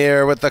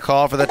Vandermeer with the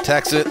call for the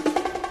Texans.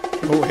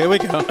 Oh, here we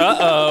go.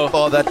 Uh-oh.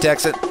 For the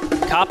Texans.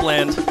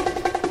 Copland.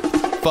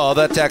 For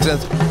the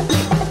Texans.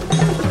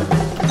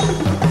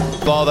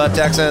 For the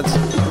Texans.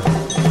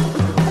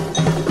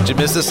 Did you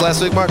miss this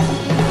last week, Mark?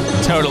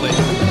 Totally.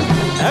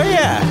 Oh,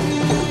 yeah.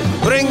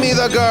 Bring me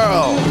the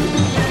girl.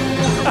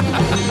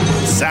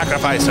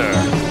 Sacrifice her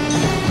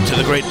to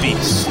the great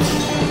beast.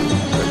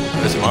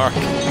 There's Mark.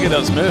 Look at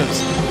those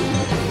moves.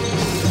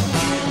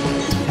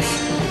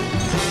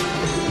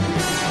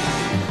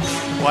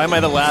 Why am I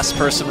the last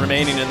person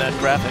remaining in that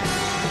graphic?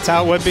 That's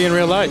how it would be in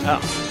real life. Oh.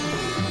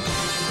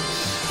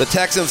 The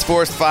Texans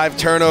forced 5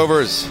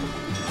 turnovers.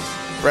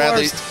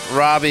 Bradley,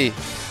 Robbie.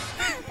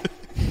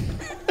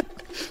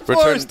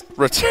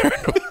 Return.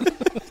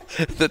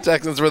 The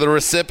Texans were the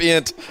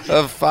recipient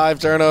of 5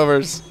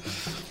 turnovers.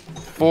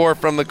 4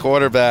 from the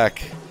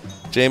quarterback,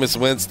 Jameis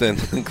Winston,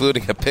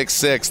 including a pick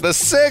 6. The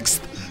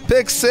 6th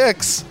pick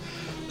 6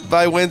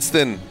 by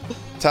Winston,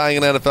 tying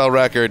an NFL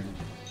record.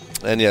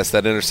 And yes,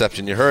 that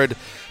interception you heard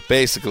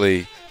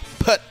basically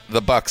put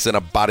the Bucs in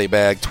a body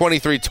bag.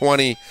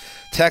 23-20.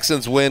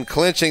 Texans win,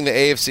 clinching the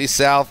AFC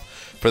South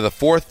for the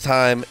 4th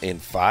time in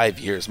 5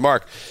 years.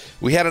 Mark,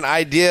 we had an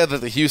idea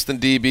that the Houston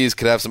DBs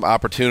could have some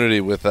opportunity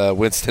with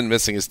Winston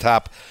missing his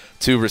top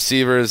 2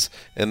 receivers,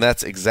 and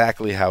that's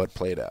exactly how it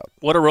played out.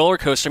 What a roller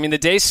coaster. I mean, the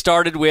day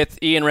started with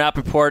Ian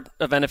Rappaport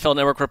of NFL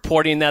Network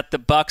reporting that the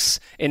Bucs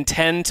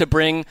intend to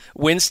bring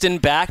Winston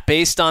back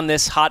based on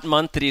this hot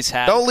month that he's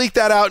had. Don't leak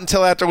that out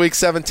until after week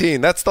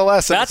 17. That's the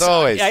lesson, as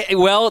always.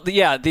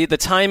 The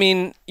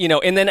timing,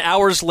 and then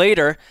hours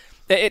later,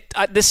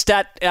 this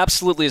stat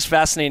absolutely is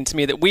fascinating to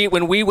me that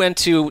when we went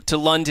to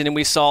London and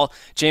we saw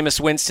Jameis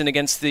Winston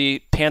against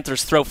the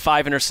Panthers throw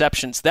 5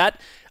 interceptions,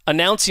 that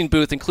announcing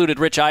booth included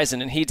Rich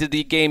Eisen, and he did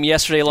the game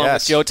yesterday along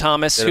with Joe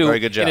Thomas, who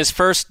in his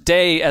first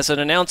day as an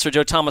announcer,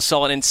 Joe Thomas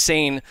saw an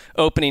insane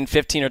opening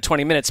 15 or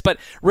 20 minutes. But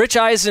Rich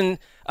Eisen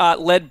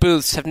led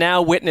booths have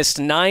now witnessed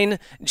 9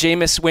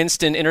 Jameis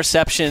Winston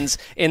interceptions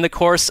in the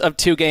course of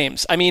 2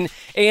 games. I mean,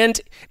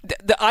 and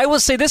I will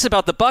say this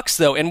about the Bucs,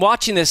 though. In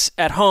watching this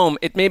at home,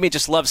 it made me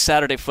just love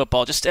Saturday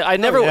football. This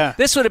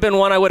would have been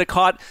one I would have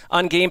caught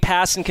on Game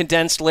Pass and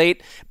condensed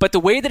late. But the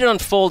way that it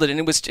unfolded,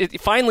 and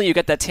finally you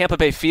got that Tampa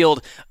Bay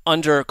field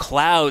under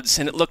clouds,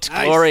 and it looked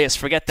glorious.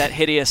 Forget that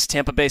hideous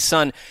Tampa Bay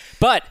sun.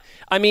 But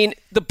I mean,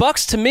 the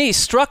Bucs to me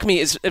struck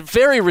me as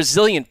very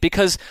resilient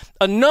because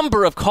a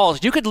number of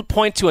calls, you could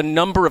point to a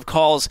number of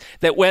calls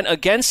that went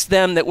against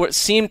them that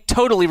seemed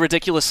totally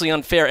ridiculously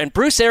unfair. And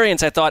Bruce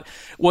Arians, I thought,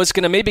 was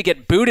going to maybe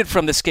get booted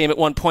from this game at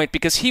one point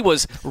because he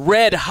was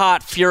red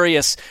hot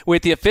furious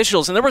with the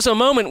officials. And there was a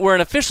moment where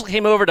an official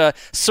came over to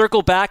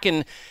circle back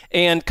and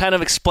kind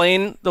of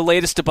explain the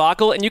latest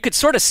debacle. And you could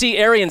sort of see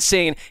Arians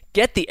saying,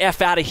 get the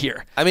F out of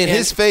here. I mean,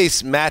 his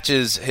face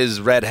matches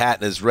his red hat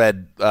and his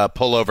red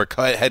pullover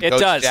head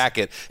coach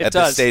jacket at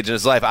this stage in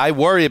his life. I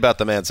worry about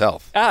the man's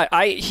health.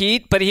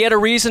 But he had a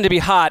reason to be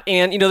hot.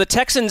 And, the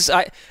Texans,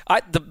 the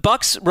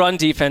Bucs run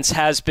defense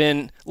has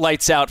been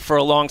lights out for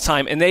a long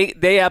time, and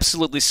they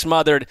absolutely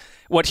smothered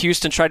what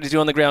Houston tried to do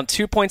on the ground.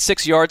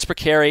 2.6 yards per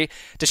carry.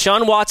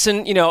 Deshaun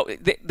Watson,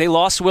 they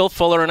lost Will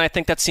Fuller, and I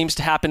think that seems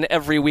to happen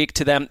every week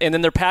to them. And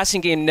then their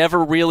passing game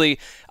never really,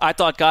 I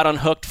thought, got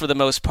unhooked for the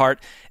most part.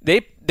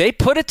 They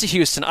put it to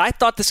Houston. I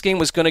thought this game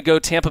was going to go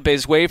Tampa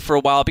Bay's way for a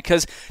while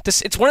because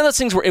it's one of those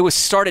things where it was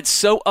started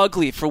so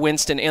ugly for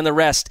Winston and the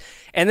rest,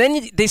 and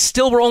then they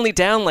still were only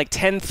down like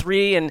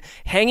 10-3 and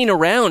hanging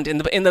around.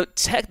 And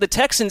the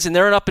Texans, and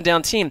they're an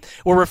up-and-down team,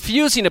 were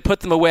refusing to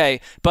put them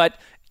away. But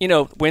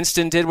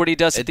Winston did what he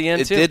does at the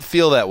end, too. It did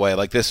feel that way.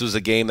 Like this was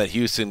a game that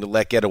Houston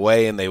let get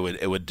away, and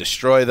it would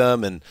destroy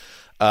them. And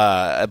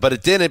but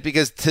it didn't,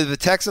 because to the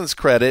Texans'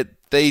 credit,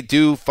 they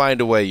do find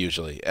a way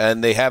usually,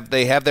 and they have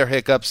their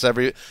hiccups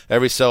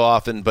every so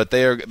often. But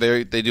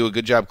they do a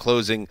good job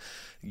closing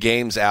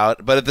games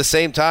out. But at the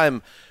same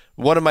time,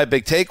 one of my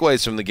big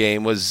takeaways from the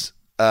game was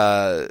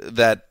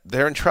that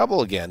they're in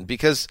trouble again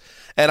because.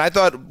 And I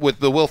thought with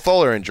the Will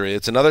Fuller injury,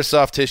 it's another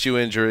soft tissue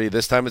injury.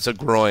 This time it's a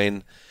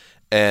groin.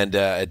 And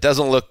it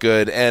doesn't look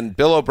good. And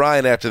Bill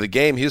O'Brien, after the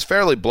game, he was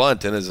fairly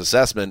blunt in his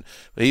assessment.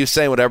 He was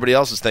saying what everybody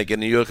else is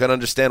thinking, and you can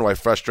understand why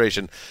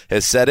frustration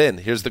has set in.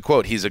 Here's the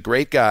quote. He's a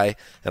great guy,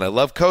 and I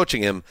love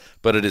coaching him,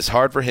 but it is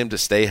hard for him to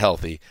stay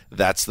healthy.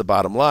 That's the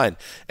bottom line.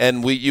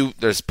 And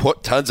there's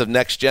tons of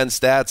next-gen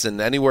stats,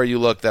 and anywhere you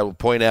look that will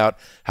point out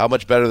how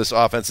much better this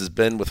offense has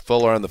been with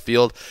Fuller on the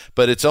field.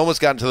 But it's almost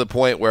gotten to the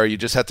point where you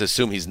just have to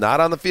assume he's not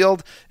on the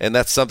field, and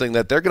that's something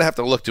that they're going to have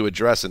to look to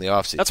address in the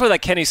offseason. That's why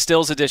that Kenny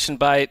Stills edition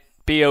by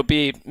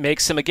B.O.B.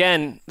 makes him,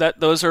 again,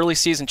 those early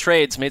season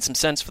trades made some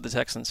sense for the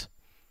Texans.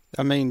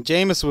 I mean,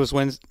 Jameis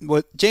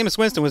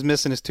Winston was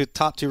missing his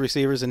top two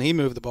receivers, and he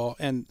moved the ball.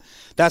 And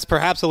that's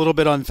perhaps a little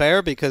bit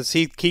unfair because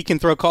he can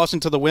throw caution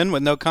to the wind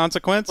with no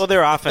consequence. Well,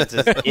 their offense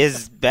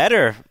is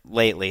better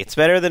lately. It's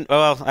better than –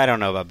 well, I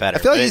don't know about better.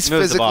 I feel like it's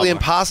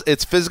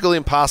physically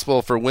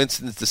impossible for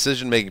Winston's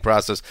decision-making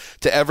process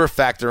to ever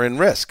factor in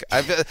risk.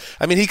 I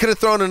mean, he could have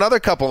thrown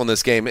another couple in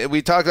this game.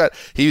 We talked about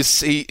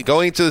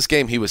going into this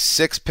game, he was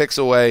 6 picks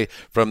away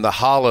from the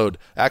hollowed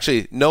 –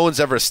 actually, no one's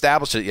ever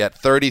established it yet,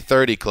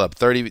 30-30 club,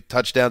 30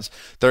 touchdowns,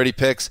 30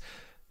 picks.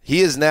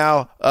 He is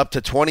now up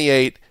to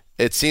 28.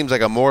 It seems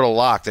like a mortal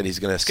lock that he's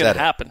going to set it. It's going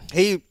to happen.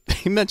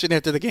 He mentioned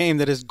after the game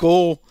that his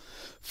goal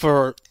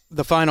for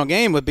the final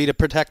game would be to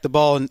protect the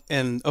ball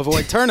and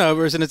avoid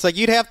turnovers, and it's like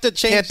you'd have to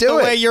change the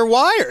way you're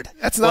wired.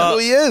 That's not who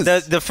he is.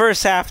 The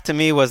first half, to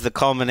me, was the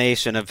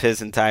culmination of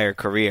his entire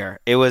career.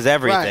 It was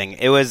everything.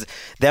 Right. It was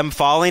them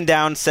falling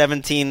down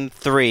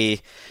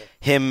 17-3,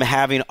 him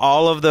having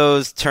all of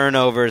those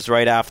turnovers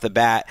right off the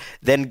bat,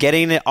 then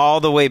getting it all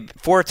the way,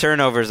 4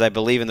 turnovers, I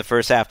believe, in the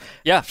first half.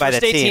 Yeah, by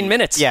first the 18 team.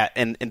 minutes. Yeah,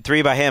 and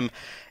 3 by him.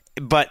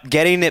 But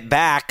getting it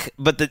back,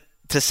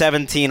 to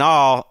 17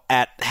 all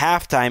at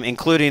halftime,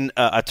 including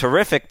a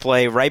terrific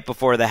play right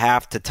before the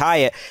half to tie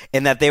it,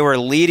 in that they were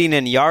leading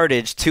in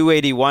yardage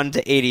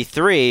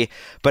 281-83,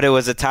 but it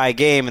was a tie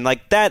game. And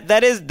like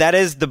that is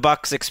the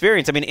Bucs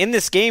experience. I mean, in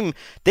this game,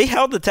 they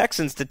held the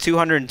Texans to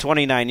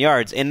 229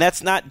 yards, and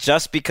that's not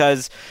just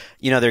because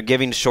they're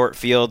giving short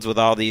fields with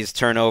all these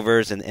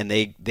turnovers and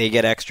they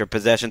get extra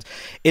possessions.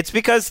 It's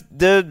because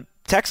the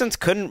Texans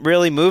couldn't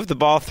really move the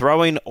ball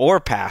throwing or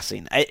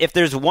passing. If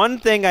there's one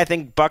thing I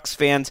think Bucs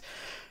fans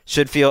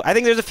should feel, I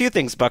think there's a few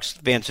things Bucs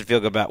fans should feel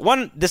good about.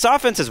 One, this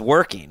offense is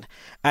working.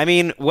 I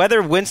mean,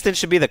 whether Winston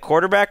should be the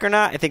quarterback or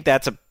not, I think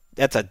that's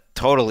a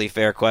totally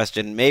fair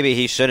question. Maybe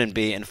he shouldn't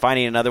be, and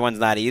finding another one's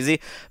not easy.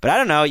 But I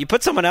don't know. You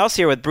put someone else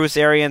here with Bruce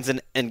Arians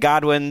and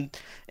Godwin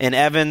and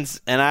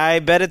Evans, and I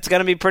bet it's going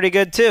to be pretty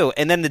good too.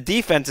 And then the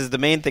defense is the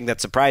main thing that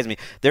surprised me.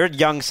 Their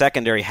young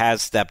secondary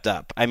has stepped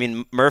up. I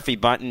mean, Murphy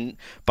Bunting,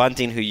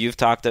 who you've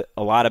talked a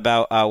lot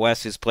about,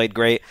 Wes, who's played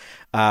great.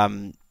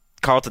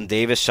 Carlton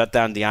Davis shut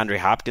down DeAndre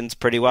Hopkins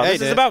pretty well.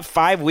 This is about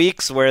 5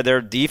 weeks where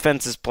their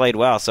defense has played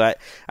well. So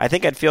I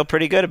think I'd feel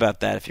pretty good about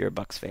that if you're a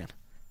Bucs fan.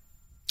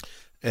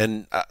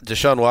 And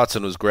Deshaun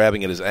Watson was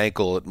grabbing at his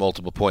ankle at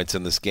multiple points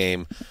in this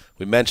game.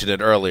 We mentioned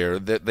it earlier.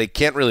 They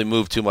can't really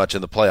move too much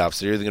in the playoffs.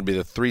 They're either going to be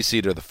the 3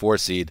 seed or the 4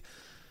 seed.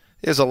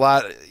 There's a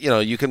lot,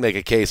 you can make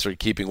a case for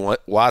keeping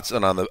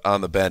Watson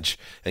on the bench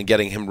and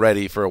getting him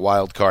ready for a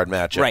wild card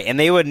matchup. Right, and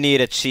they would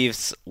need a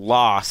Chiefs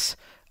loss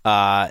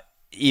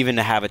even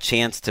to have a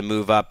chance to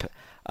move up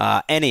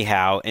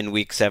anyhow in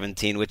Week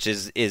 17, which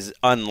is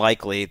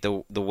unlikely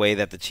the way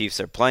that the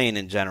Chiefs are playing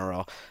in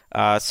general.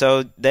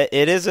 So that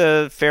it is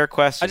a fair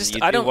question.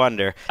 I do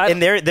wonder. And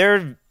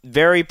they're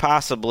very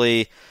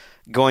possibly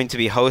going to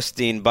be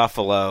hosting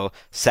Buffalo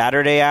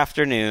Saturday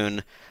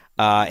afternoon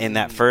in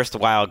that first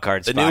wild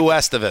card spot. The new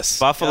Westivus.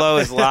 Buffalo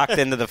is locked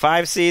into the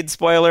 5 seed,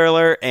 spoiler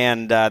alert,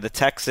 and the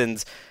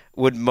Texans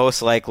would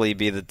most likely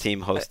be the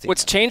team hosting.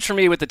 What's changed for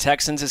me with the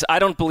Texans is I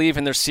don't believe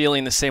in their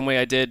ceiling the same way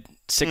I did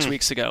 6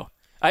 weeks ago.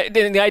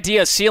 The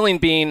idea, ceiling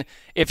being,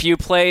 if you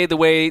play the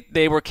way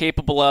they were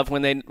capable of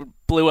when they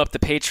blew up the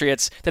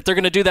Patriots, that they're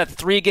going to do that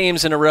 3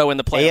 games in a row in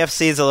the playoffs.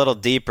 AFC is a little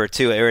deeper,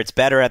 too, or it's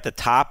better at the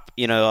top.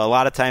 A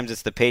lot of times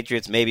it's the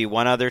Patriots, maybe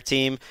one other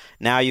team.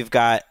 Now you've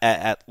got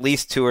at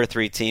least 2 or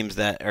 3 teams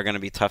that are going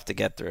to be tough to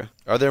get through.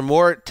 Are there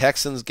more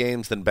Texans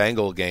games than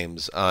Bengal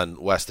games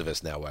on West of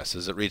us now, Wes?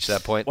 Has it reached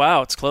that point?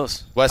 Wow, it's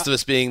close. West of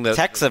us being the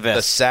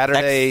Texavis.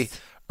 Saturday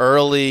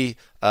early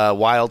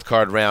wild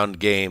card round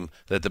game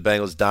that the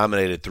Bengals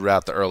dominated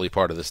throughout the early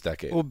part of this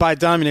decade. Well, by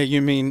dominate,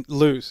 you mean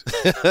lose.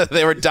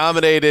 They were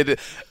dominated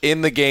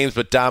in the games,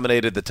 but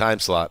dominated the time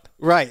slot.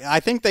 Right. I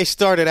think they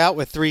started out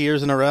with 3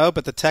 years in a row,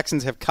 but the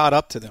Texans have caught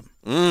up to them.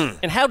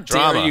 And how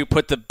dare you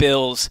put the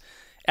Bills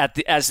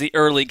as the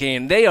early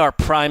game? They are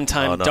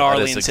primetime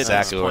darlings. That's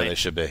exactly where they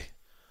should be.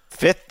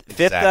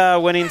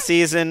 Fifth winning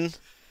season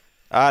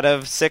out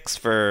of 6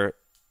 for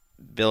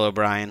Bill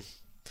O'Brien.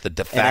 The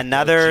de facto and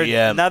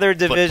GM another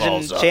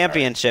division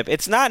championship.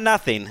 It's not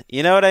nothing.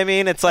 You know what I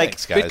mean? It's like,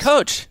 thanks, guys. Good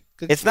coach.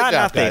 It's not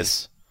nothing.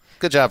 Guys.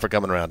 Good job for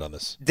coming around on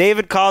this.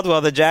 David Caldwell,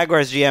 the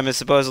Jaguars GM, is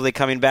supposedly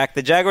coming back.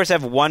 The Jaguars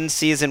have 1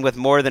 season with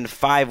more than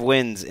 5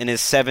 wins in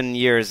his 7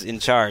 years in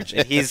charge,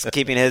 and he's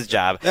keeping his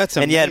job. That's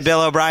amazing. And yet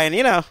Bill O'Brien,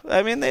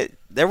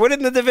 they're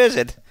winning the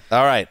division.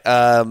 All right.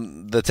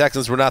 The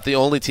Texans were not the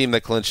only team that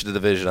clinched the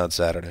division on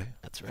Saturday.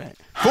 That's right.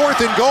 4th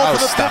and goal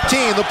for the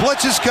 15. The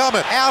blitz is coming.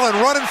 Allen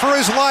running for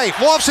his life.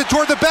 Lofts it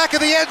toward the back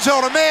of the end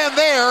zone. A man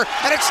there,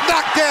 and it's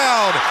knocked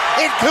down.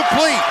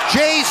 Incomplete.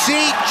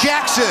 J.C.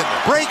 Jackson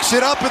breaks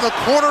it up in the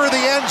corner of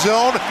the end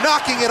zone,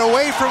 knocking it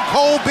away from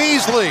Cole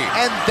Beasley.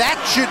 And that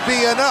should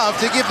be enough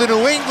to give the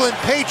New England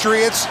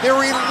Patriots their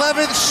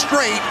 11th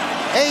straight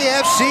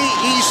AFC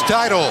East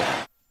title.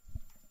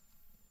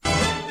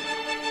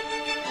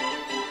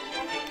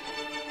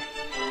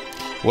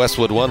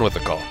 Westwood won with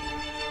the call.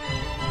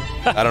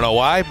 I don't know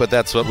why, but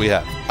that's what we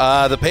have.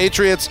 The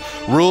Patriots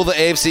rule the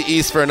AFC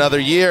East for another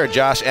year.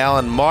 Josh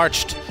Allen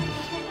marched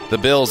the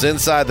Bills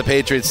inside the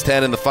Patriots'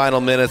 10 in the final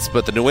minutes,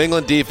 but the New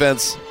England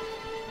defense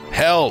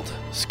held,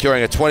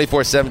 securing a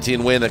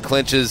 24-17 win that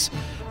clinches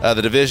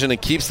the division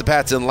and keeps the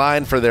Pats in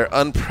line for their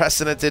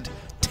unprecedented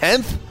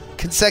 10th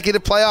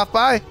consecutive playoff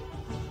bye.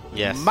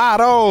 Yes.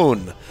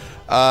 Maroon.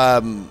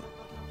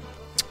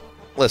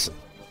 Listen,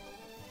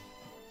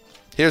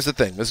 here's the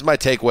thing. This is my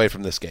takeaway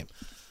from this game.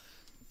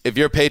 If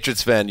you're a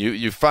Patriots fan,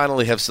 you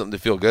finally have something to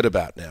feel good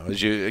about now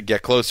as you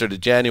get closer to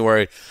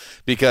January,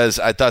 because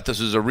I thought this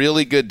was a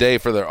really good day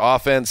for their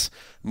offense,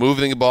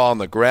 moving the ball on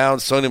the ground.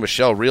 Sony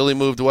Michel really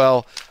moved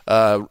well,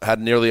 had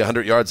nearly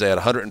 100 yards. They had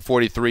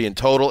 143 in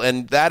total,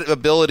 and that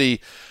ability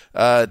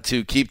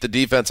to keep the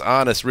defense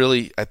honest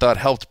really, I thought,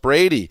 helped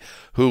Brady,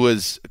 who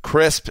was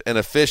crisp and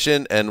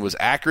efficient and was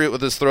accurate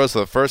with his throws for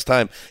the first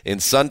time in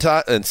some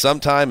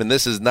time, and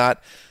this is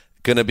not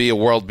going to be a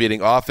world-beating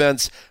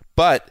offense.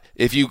 But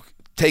if you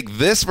take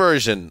this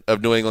version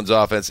of New England's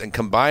offense and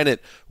combine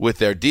it with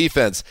their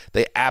defense,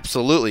 they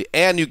absolutely,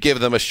 and you give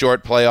them a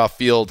short playoff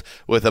field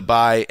with a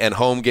bye and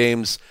home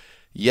games,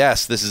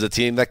 yes, this is a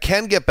team that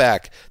can get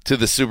back to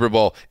the Super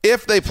Bowl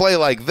if they play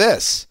like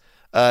this.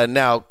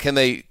 Now, can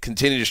they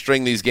continue to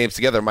string these games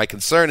together? My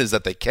concern is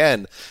that they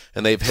can,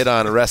 and they've hit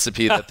on a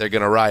recipe that they're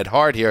going to ride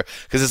hard here,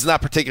 because it's not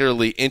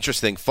particularly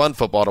interesting, fun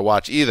football to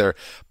watch either.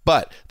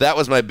 But that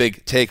was my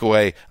big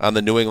takeaway on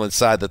the New England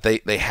side, that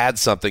they had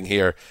something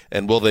here,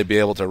 and will they be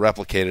able to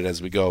replicate it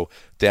as we go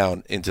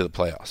down into the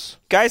playoffs?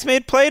 Guys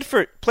made plays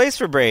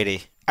for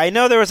Brady. I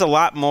know there was a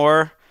lot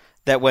more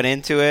that went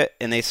into it,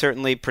 and they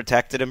certainly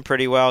protected him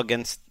pretty well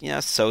against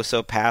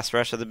so-so pass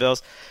rush of the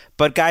Bills.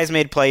 But guys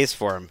made plays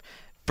for him.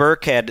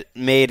 Burkhead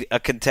made a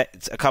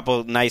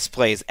couple nice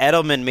plays.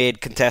 Edelman made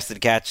contested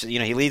catch.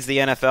 He leads the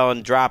NFL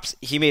in drops.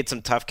 He made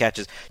some tough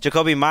catches.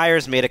 Jacoby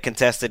Myers made a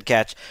contested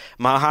catch.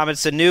 Mohamed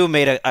Sanu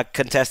made a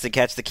contested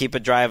catch to keep a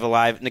drive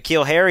alive.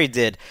 N'Keal Harry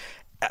did.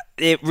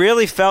 It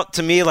really felt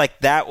to me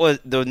like that was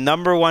the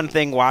number one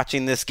thing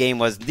watching this game,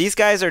 was these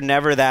guys are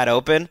never that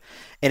open.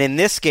 And in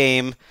this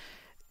game,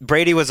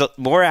 Brady was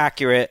more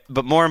accurate,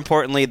 but more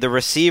importantly, the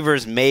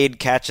receivers made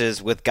catches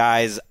with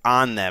guys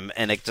on them,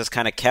 and it just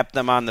kind of kept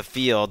them on the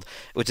field,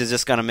 which is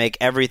just going to make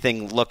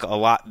everything look a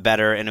lot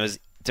better. And it was,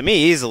 to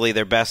me, easily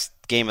their best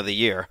game of the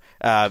year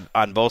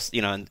on both,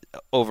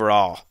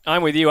 overall.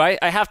 I'm with you. I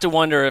have to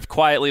wonder if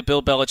quietly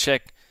Bill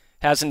Belichick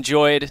has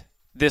enjoyed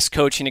this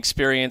coaching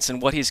experience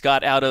and what he's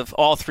got out of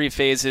all 3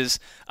 phases.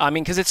 I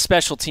mean, because it's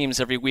special teams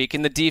every week,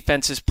 and the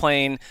defense is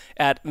playing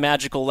at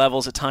magical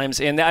levels at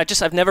times. And I'm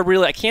trying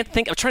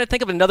to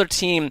think of another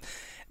team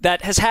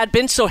that has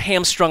been so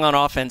hamstrung on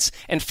offense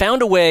and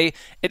found a way,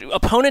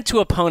 opponent to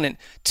opponent,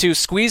 to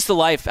squeeze the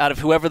life out of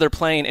whoever they're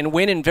playing and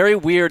win in very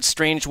weird,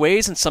 strange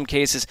ways in some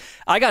cases.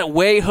 I got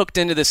way hooked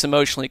into this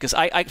emotionally because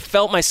I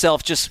felt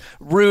myself just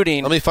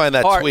rooting. Let me find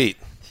that tweet.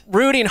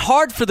 rooting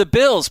hard for the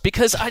Bills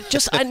because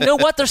I know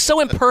what, they're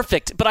so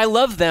imperfect, but I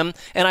love them,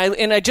 and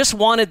I just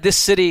wanted this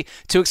city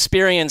to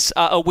experience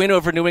a win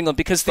over New England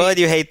because But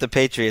you hate the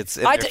Patriots.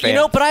 But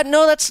I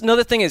know that's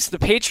another thing is the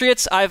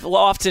Patriots I've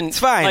often it's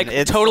fine.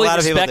 Totally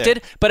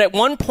respected, but at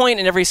one point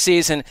in every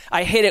season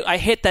I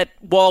hit that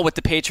wall with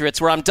the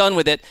Patriots where I'm done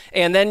with it,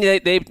 and then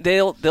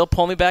they'll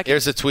pull me back.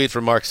 Here's a tweet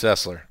from Mark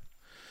Sessler.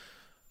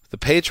 The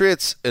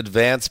Patriots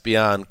advance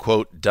beyond,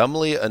 quote,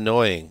 dumbly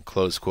annoying,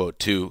 close quote,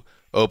 to,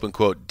 open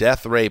quote,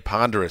 death ray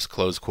ponderous,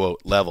 close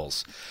quote,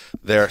 levels.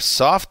 Their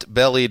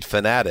soft-bellied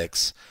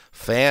fanatics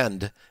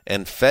fanned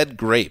and fed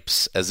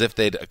grapes as if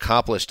they'd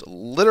accomplished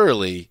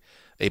literally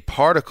a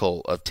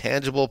particle of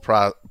tangible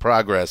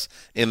progress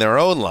in their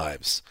own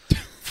lives.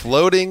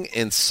 Floating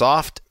in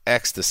soft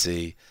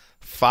ecstasy,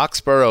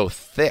 Foxborough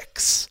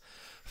Thicks,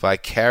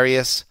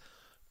 vicarious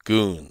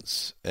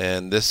goons.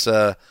 And this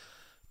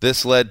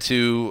led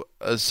to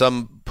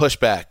some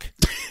pushback.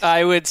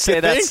 I would say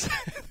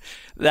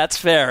that's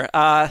fair.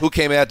 Who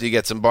came out? Did you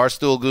get some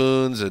Barstool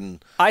goons?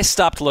 And I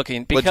stopped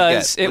looking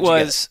because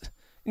it's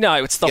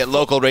the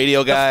local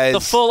radio guys.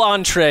 The full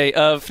entree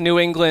of New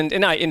England,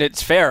 and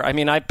it's fair. I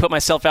mean, I put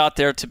myself out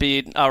there to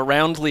be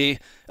roundly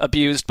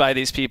abused by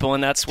these people,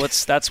 and that's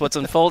what's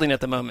unfolding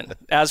at the moment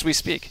as we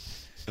speak.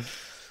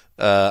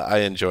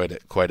 I enjoyed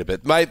it quite a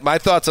bit. My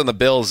thoughts on the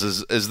Bills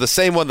is the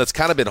same one that's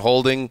kind of been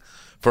holding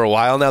for a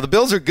while now. The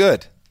Bills are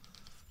good.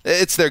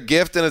 It's their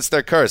gift and it's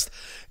their curse.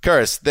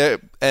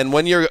 And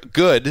when you're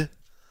good,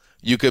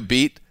 you could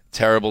beat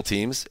terrible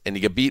teams and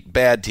you could beat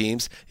bad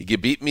teams. You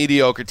could beat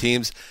mediocre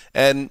teams.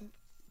 And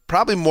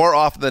probably more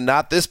often than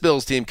not, this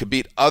Bills team could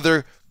beat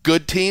other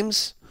good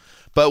teams.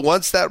 But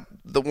once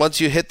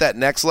you hit that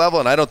next level,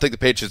 and I don't think the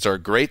Patriots are a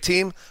great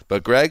team,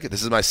 but Greg,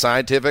 this is my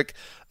scientific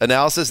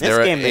analysis.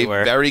 They're a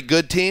very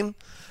good team.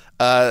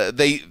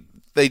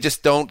 They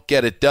just don't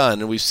get it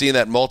done, and we've seen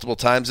that multiple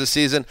times this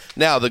season.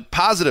 Now, the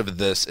positive of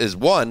this is,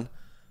 one,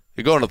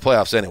 you're going to the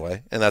playoffs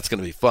anyway, and that's going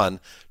to be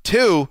fun.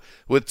 Two,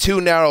 with 2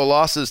 narrow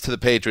losses to the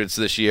Patriots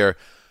this year,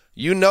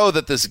 you know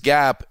that this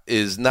gap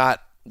is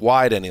not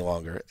wide any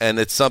longer, and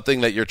it's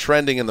something that you're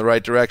trending in the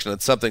right direction.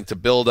 It's something to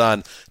build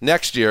on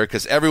next year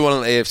because everyone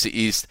in the AFC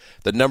East,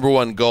 the number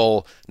one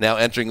goal now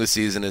entering the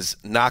season is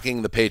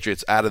knocking the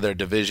Patriots out of their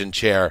division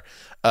chair.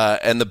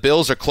 And the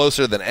Bills are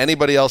closer than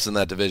anybody else in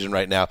that division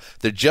right now.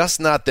 They're just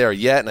not there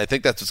yet, and I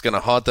think that's what's going to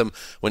haunt them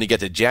when you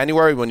get to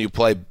January, when you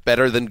play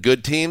better than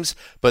good teams.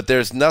 But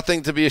there's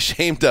nothing to be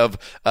ashamed of.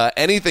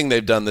 Anything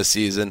they've done this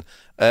season,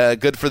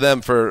 good for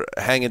them for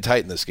hanging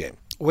tight in this game.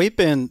 We've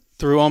been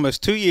through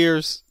almost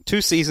 2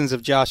 seasons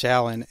of Josh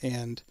Allen,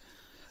 and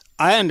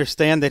I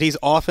understand that he's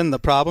often the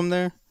problem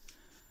there.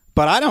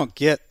 But I don't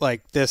get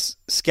this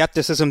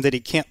skepticism that he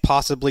can't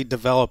possibly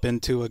develop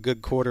into a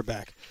good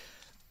quarterback.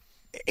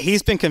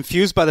 He's been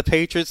confused by the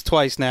Patriots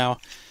twice now,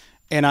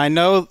 and I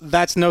know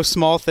that's no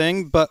small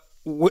thing, but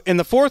in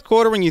the fourth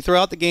quarter when you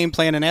throw out the game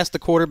plan and ask the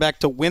quarterback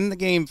to win the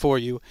game for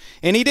you,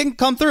 and he didn't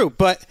come through,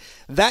 but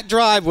that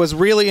drive was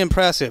really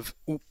impressive.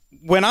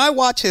 When I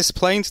watch his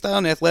playing style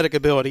and athletic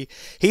ability,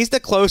 he's the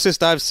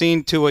closest I've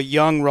seen to a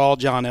young, raw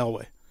John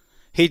Elway.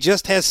 He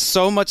just has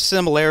so much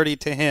similarity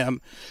to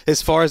him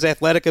as far as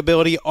athletic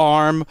ability,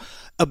 arm,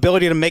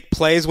 ability to make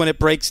plays when it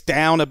breaks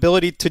down,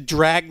 ability to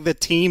drag the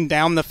team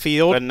down the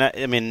field. But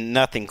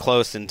nothing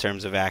close in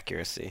terms of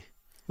accuracy.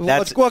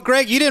 Well,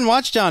 Greg, you didn't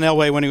watch John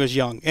Elway when he was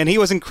young, and he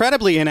was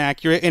incredibly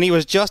inaccurate, and he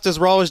was just as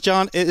raw as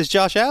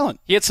Josh Allen.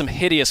 He had some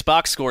hideous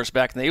box scores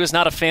back then. He was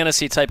not a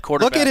fantasy-type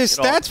quarterback. Look at his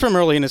stats from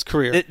early in his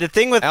career. The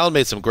thing with Allen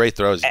made some great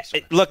throws.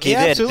 Look, he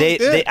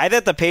did. I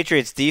thought the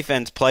Patriots'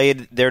 defense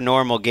played their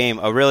normal game,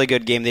 a really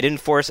good game. They didn't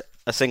force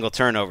a single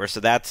turnover, so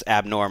that's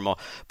abnormal.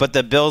 But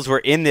the Bills were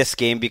in this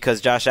game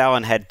because Josh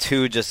Allen had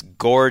 2 just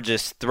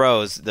gorgeous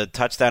throws. The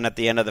touchdown at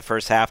the end of the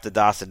first half to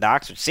Dawson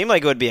Knox, which seemed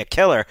like it would be a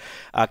killer,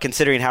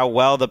 considering how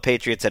well the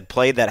Patriots had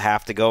played that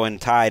half to go in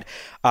tied.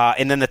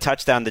 And then the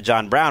touchdown to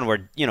John Brown,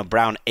 where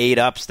Brown ate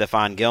up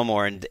Stephon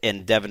Gilmore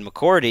and Devin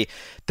McCourty.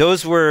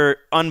 Those were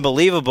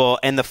unbelievable,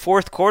 and the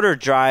fourth quarter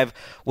drive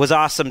was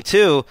awesome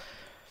too.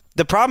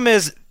 The problem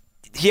is,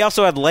 he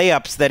also had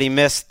layups that he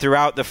missed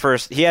throughout the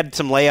first. He had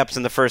some layups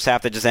in the first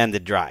half that just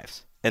ended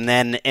drives,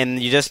 and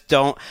you just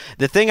don't.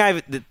 The thing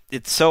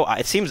it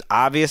seems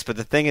obvious, but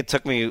the thing it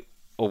took me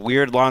a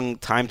weird long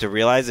time to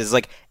realize is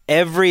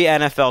every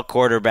NFL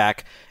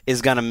quarterback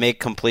is going to make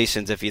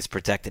completions if he's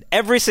protected.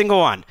 Every single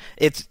one.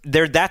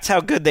 That's how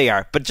good they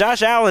are. But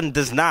Josh Allen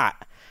does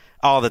not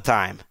all the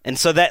time, and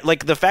so that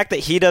the fact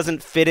that he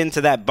doesn't fit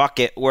into that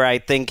bucket where I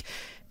think,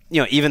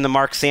 even the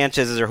Mark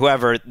Sanchez's or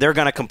whoever, they're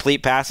going to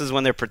complete passes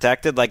when they're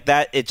protected like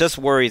that. It just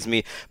worries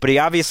me. But he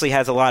obviously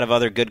has a lot of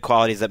other good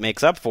qualities that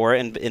makes up for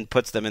it and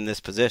puts them in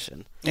this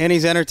position. And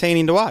he's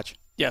entertaining to watch.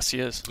 Yes, he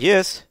is. He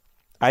is.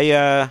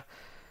 I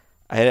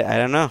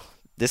don't know.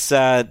 This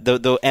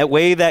the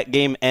way that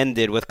game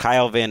ended with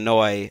Kyle Van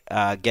Noy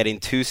getting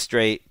 2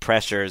 straight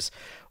pressures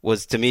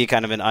was, to me,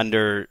 kind of an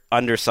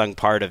undersung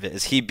part of it.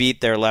 Is he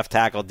beat their left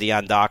tackle,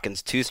 Deion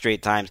Dawkins, 2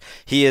 straight times.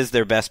 He is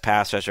their best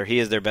pass rusher. He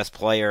is their best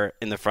player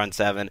in the front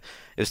 7.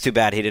 was too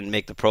bad he didn't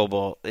make the Pro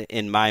Bowl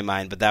in my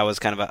mind, but that was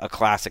kind of a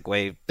classic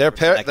way. Their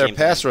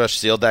pass rush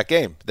sealed that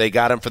game. They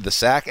got him for the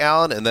sack,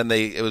 Allen, and then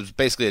it was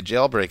basically a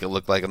jailbreak, it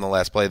looked like, in the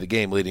last play of the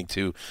game, leading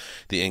to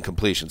the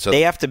incompletion. So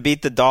they have to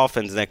beat the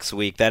Dolphins next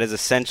week. That is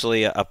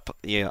essentially a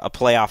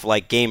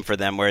playoff-like game for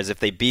them, whereas if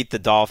they beat the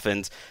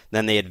Dolphins,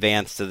 then they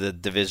advance to the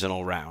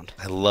divisional round.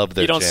 I love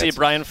their You don't chances. see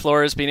Brian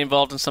Flores being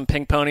involved in some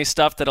ping pony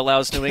stuff that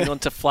allows New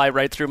England to fly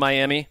right through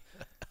Miami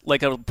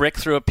like a brick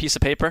through a piece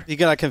of paper? You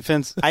got to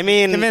convince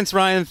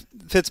Ryan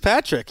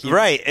Fitzpatrick.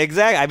 Right,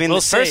 exactly. I mean,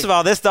 first of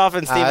all, this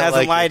Dolphins team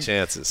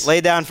hasn't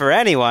laid down for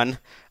anyone.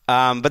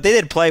 But they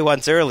did play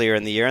once earlier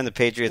in the year, and the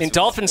Patriots and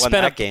Dolphins won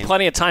spent that game.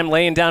 plenty of time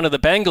laying down to the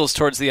Bengals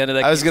towards the end of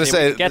that game. I was going to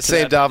say, the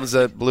same Dolphins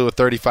that blew a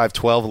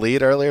 35-12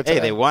 lead earlier today.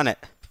 Hey, they won it.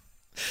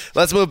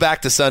 Let's move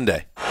back to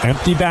Sunday.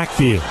 Empty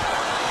backfield.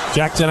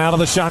 Jackson out of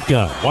the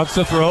shotgun. Wants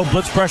to throw.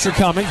 Blitz pressure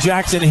coming.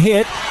 Jackson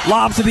hit.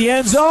 Lobs to the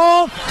end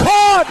zone.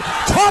 Caught!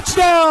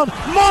 Touchdown!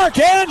 Mark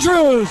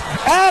Andrews!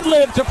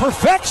 Ad-lib to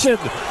perfection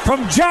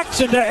from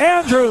Jackson to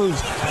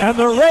Andrews. And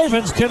the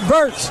Ravens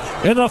converts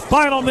in the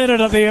final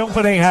minute of the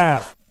opening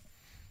half.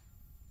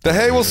 The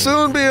hay will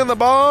soon be in the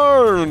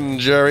barn.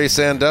 Jerry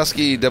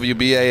Sandusky,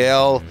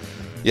 WBAL.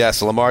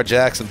 Yes, Lamar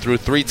Jackson threw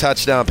 3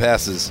 touchdown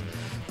passes.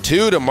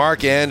 2 to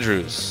Mark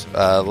Andrews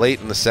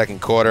late in the second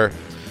quarter.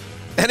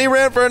 And he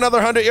ran for another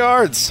 100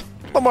 yards.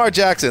 Lamar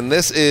Jackson,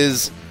 this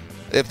is,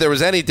 if there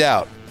was any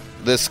doubt,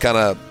 this kind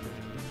of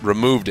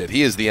removed it.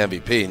 He is the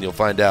MVP, and you'll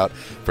find out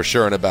for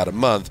sure in about a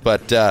month.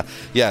 But,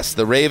 yes,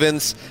 the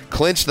Ravens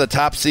clinched the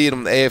top seed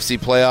in the AFC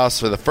playoffs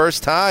for the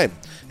first time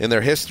in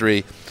their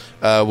history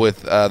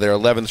with their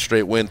 11th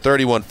straight win,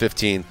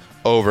 31-15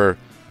 over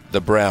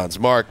the Browns.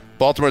 Mark,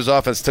 Baltimore's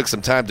offense took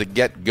some time to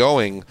get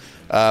going,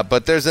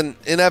 but there's an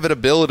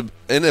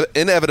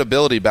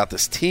inevitability about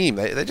this team.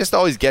 They just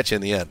always get you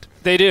in the end.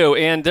 They do,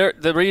 and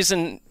the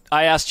reason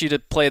I asked you to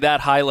play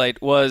that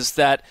highlight was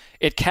that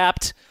it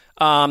capped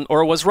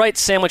or was right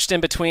sandwiched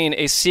in between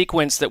a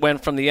sequence that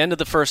went from the end of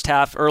the first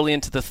half early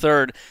into the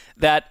third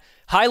that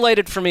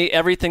highlighted for me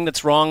everything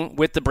that's wrong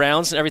with the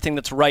Browns and everything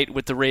that's right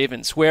with the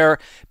Ravens, where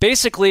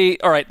basically,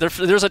 all right,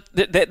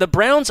 the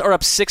Browns are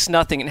up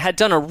 6-0 and had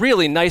done a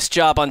really nice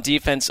job on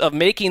defense of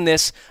making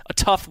this a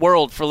tough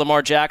world for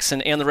Lamar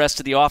Jackson and the rest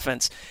of the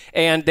offense.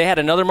 And they had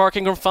another Mark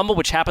Ingram fumble,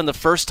 which happened the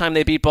first time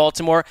they beat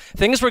Baltimore.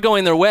 Things were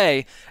going their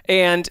way,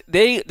 and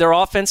their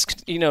offense,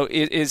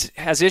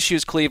 has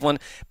issues, Cleveland.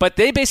 But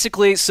they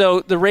basically, so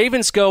the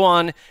Ravens go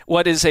on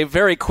what is a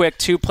very quick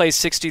 2-play,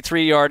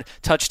 63-yard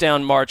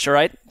touchdown march. All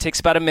right,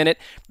 takes about a minute.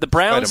 The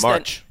Browns quite a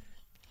march.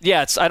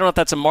 I don't know if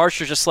that's a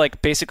march or just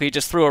like basically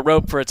just threw a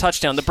rope for a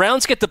touchdown. The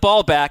Browns get the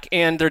ball back,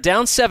 and they're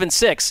down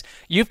 7-6.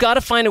 You've got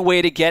to find a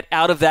way to get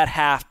out of that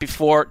half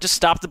before, just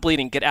stop the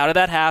bleeding, get out of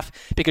that half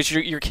because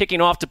you're kicking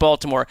off to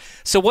Baltimore.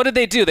 So what did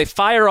they do? They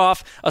fire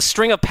off a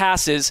string of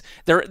passes.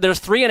 They're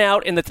 3 and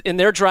out, and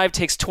their drive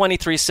takes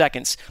 23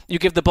 seconds. You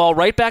give the ball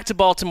right back to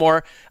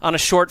Baltimore on a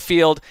short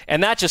field,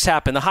 and that just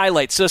happened, the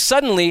highlight. So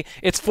suddenly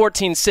it's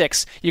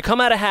 14-6. You come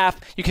out of half,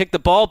 you kick the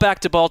ball back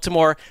to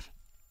Baltimore.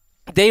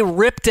 They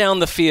rip down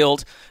the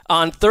field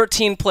on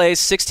 13 plays,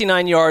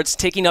 69 yards,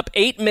 taking up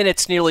 8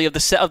 minutes nearly of the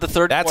third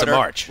quarter. That's a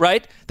march.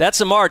 Right?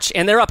 That's a march.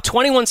 And they're up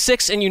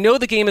 21-6, and you know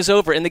the game is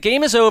over. And the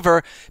game is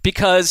over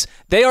because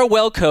they are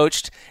well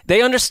coached.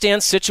 They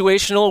understand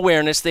situational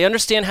awareness. They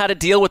understand how to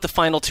deal with the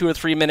final 2 or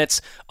 3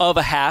 minutes of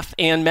a half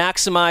and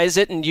maximize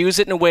it and use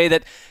it in a way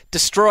that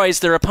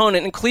destroys their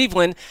opponent. And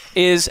Cleveland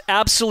is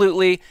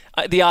absolutely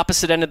the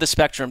opposite end of the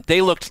spectrum.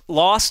 They looked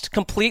lost,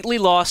 completely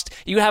lost.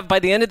 You have, by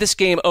the end of this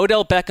game,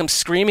 Odell Beckham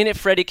screaming at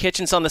Freddie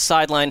Kitchens on the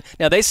sideline.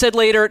 Now, they said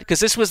later, because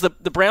this was the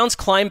Browns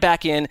climbed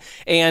back in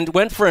and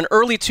went for an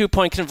early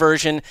 2-point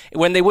conversion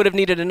when they would have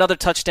needed another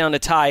touchdown to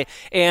tie.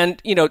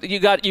 And, you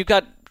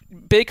got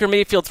Baker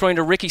Mayfield throwing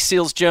to Ricky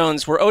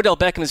Seals-Jones, where Odell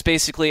Beckham is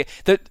basically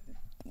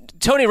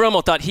Tony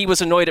Romo thought he was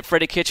annoyed at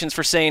Freddie Kitchens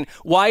for saying,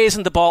 why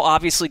isn't the ball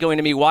obviously going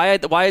to me? Why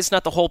is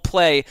not the whole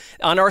play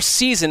on our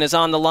season is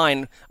on the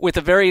line with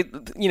a very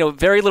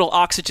little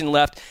oxygen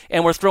left,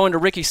 and we're throwing to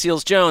Ricky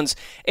Seals-Jones.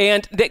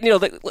 And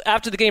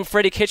after the game,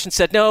 Freddie Kitchens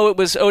said, no, it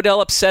was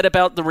Odell upset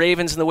about the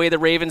Ravens and the way the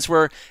Ravens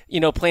were,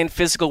 playing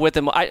physical with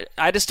him.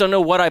 I just don't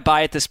know what I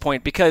buy at this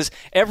point, because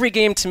every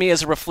game to me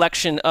is a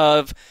reflection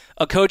of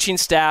a coaching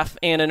staff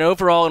and an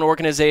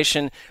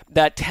organization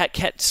that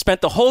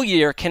spent the whole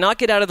year, cannot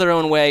get out of their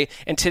own way,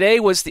 and today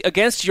was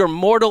against your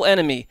mortal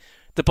enemy,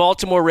 the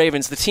Baltimore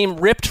Ravens, the team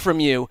ripped from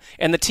you,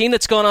 and the team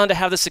that's gone on to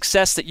have the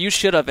success that you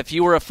should have if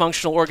you were a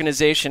functional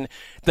organization.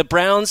 The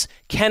Browns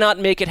cannot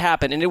make it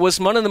happen, and it was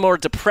one of the more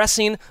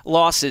depressing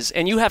losses,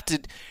 and you have to...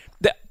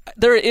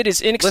 it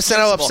is inexcusable. Listen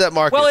how upset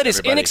Mark is. Well, it is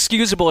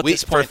inexcusable at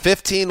this point. For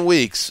 15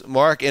 weeks,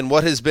 Mark, in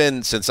what has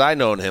been, since I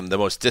known him, the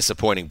most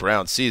disappointing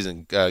Browns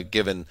season,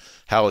 given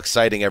how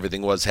exciting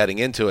everything was heading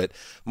into it,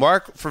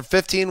 Mark, for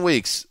 15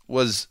 weeks,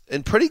 was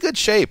in pretty good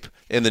shape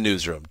in the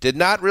newsroom. Did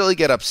not really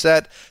get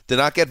upset, did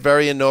not get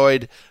very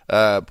annoyed,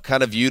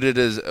 kind of viewed it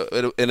as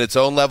in its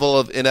own level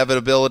of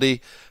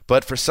inevitability.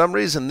 But for some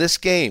reason, this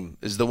game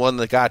is the one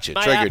that got you,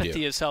 My triggered apathy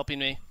you. is helping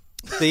me.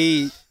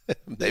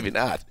 Maybe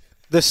not.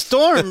 The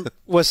storm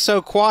was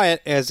so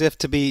quiet as if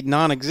to be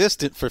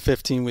non-existent for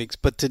 15 weeks,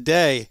 but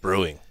today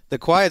brewing. The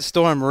quiet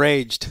storm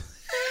raged.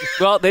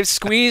 Well, they've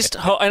squeezed,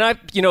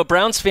 and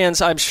Browns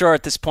fans, I'm sure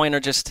at this point are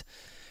just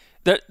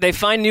they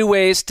find new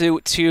ways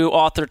to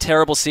author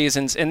terrible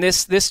seasons, and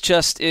this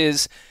just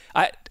is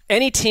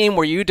any team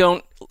where you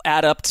don't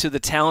add up to the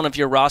talent of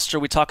your roster.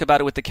 We talk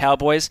about it with the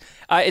Cowboys.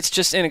 It's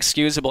just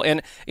inexcusable.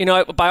 And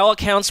by all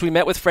accounts, we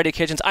met with Freddie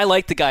Kitchens. I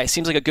like the guy.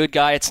 Seems like a good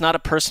guy. It's not a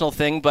personal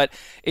thing, but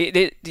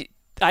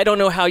I don't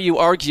know how you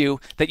argue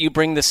that you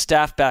bring the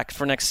staff back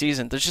for next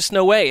season. There's just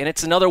no way. And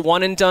it's another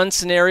one-and-done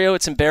scenario.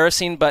 It's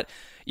embarrassing, but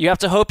you have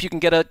to hope you can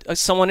get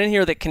someone in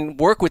here that can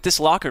work with this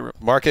locker room.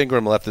 Mark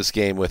Ingram left this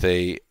game with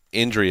a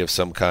injury of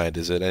some kind.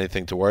 Is it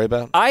anything to worry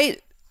about?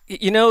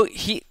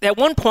 He at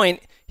one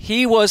point,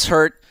 he was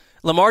hurt.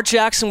 Lamar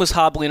Jackson was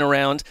hobbling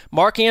around.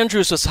 Mark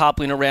Andrews was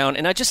hobbling around,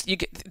 and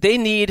they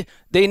need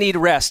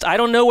rest. I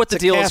don't know what the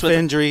deal is with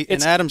injury,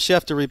 and Adam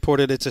Schefter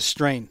reported it's a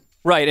strain.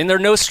 Right, and there are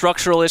no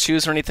structural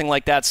issues or anything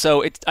like that.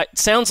 So it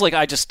sounds like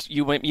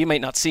you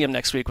might not see him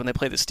next week when they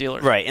play the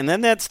Steelers. Right, and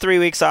then that's 3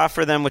 weeks off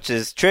for them, which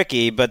is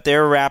tricky. But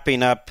they're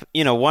wrapping up,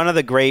 one of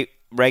the great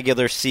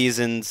regular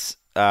seasons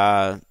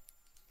of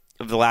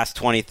the last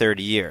 20,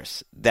 30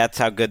 years. That's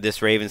how good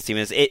this Ravens team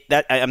is.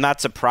 I'm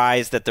not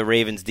surprised that the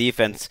Ravens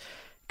defense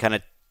kind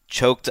of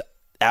choked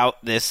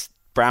out this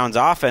Browns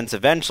offense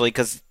eventually,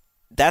 because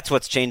that's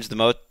what's changed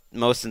the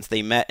most since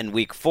they met in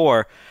Week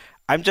 4.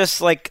 I'm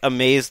just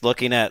amazed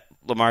looking at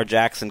Lamar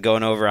Jackson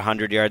going over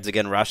 100 yards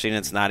again rushing.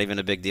 It's not even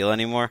a big deal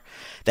anymore.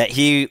 That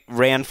he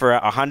ran for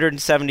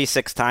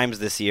 176 times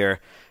this year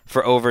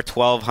for over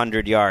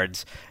 1,200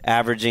 yards,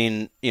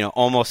 averaging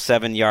almost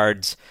 7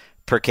 yards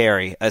per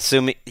carry.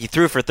 Assuming he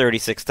threw for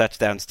 36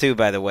 touchdowns too,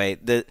 by the way.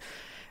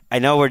 I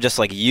know we're just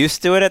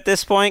used to it at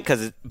this point,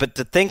 but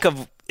to think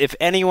of if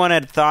anyone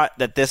had thought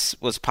that this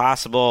was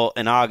possible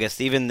in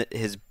August, even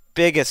his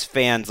biggest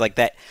fans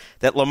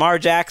that Lamar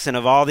Jackson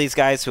of all these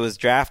guys who was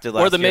drafted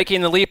last year, or the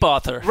Making the Leap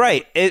author,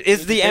 right,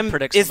 is the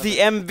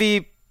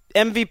MVP,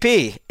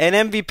 an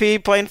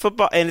MVP playing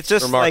football, and it's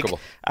just remarkable.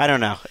 I don't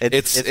know,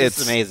 it's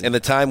amazing. In the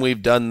time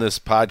we've done this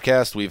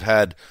podcast, we've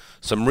had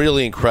some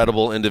really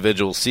incredible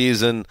individual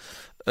seasons.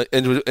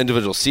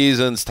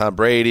 Tom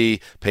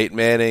Brady, Peyton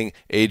Manning,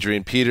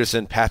 Adrian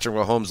Peterson, Patrick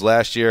Mahomes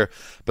last year.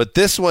 But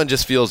this one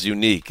just feels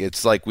unique.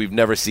 It's like we've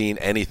never seen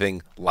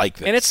anything like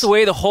this. And it's the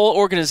way the whole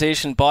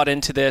organization bought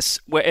into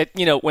this.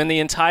 When the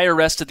entire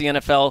rest of the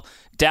NFL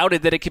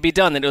doubted that it could be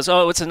done. That it was,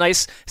 it's a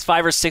nice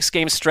 5 or 6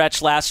 game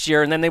stretch last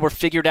year, and then they were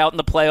figured out in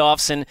the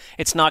playoffs, and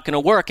it's not going to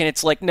work. And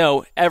it's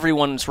no,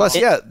 everyone's wrong.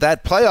 Plus,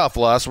 that playoff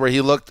loss where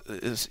he looked,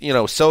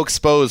 so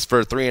exposed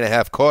for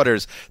 3.5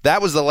 quarters.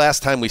 That was the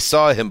last time we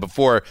saw him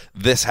before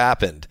this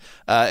happened.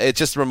 It's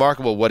just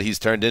remarkable what he's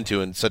turned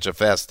into in such a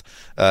fast,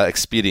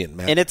 expedient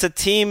manner. And it's a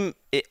team.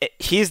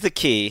 He's the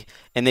key,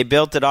 and they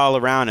built it all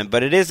around him.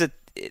 But it is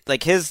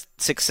his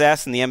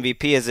success in the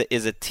MVP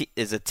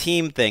is a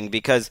team thing,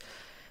 because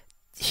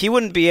he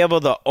wouldn't be able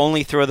to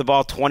only throw the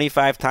ball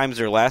 25 times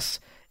or less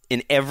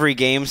in every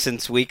game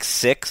since week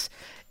 6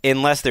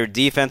 unless their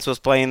defense was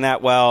playing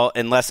that well,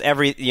 unless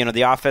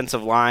the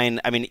offensive line,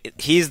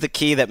 he's the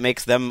key that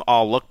makes them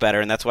all look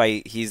better, and that's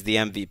why he's the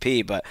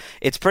MVP. But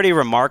it's pretty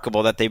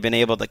remarkable that they've been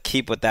able to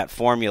keep with that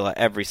formula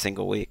every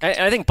single week.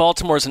 I think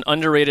Baltimore is an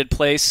underrated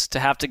place to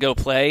have to go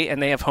play,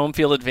 and they have home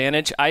field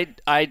advantage.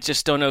 I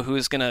just don't know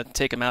who's going to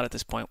take them out at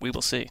this point. We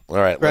will see. All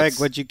right, Greg,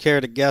 would you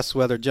care to guess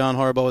whether John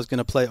Harbaugh is going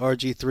to play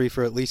RG3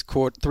 for at least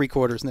 3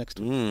 quarters next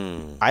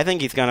week? I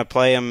think he's going to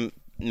play him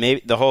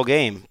maybe the whole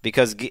game,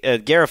 because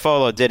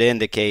Garofalo did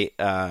indicate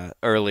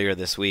earlier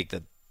this week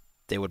that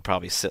they would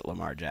probably sit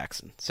Lamar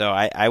Jackson. So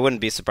I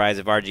wouldn't be surprised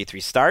if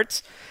RG3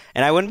 starts,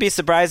 and I wouldn't be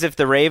surprised if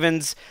the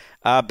Ravens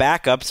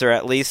backups are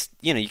at least,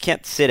 you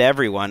can't sit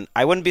everyone.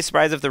 I wouldn't be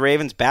surprised if the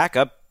Ravens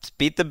backups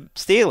beat the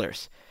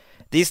Steelers.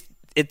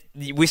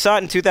 We saw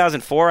it in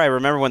 2004. I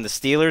remember when the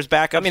Steelers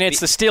backups.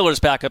 It's the Steelers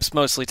backups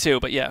mostly too,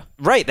 but yeah.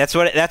 Right. That's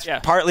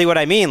partly what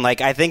I mean.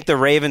 I think the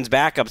Ravens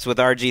backups with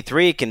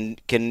RG3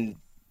 can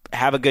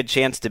have a good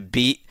chance to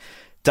beat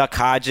Duck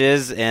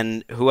Hodges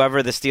and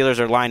whoever the Steelers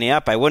are lining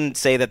up. I wouldn't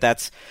say that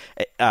that's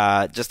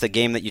just a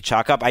game that you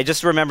chalk up. I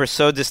just remember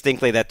so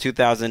distinctly that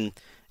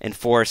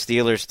 2004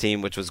 Steelers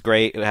team, which was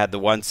great. It had the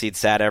 1 seed,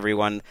 sat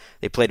everyone.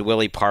 They played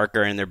Willie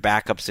Parker, and their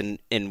backups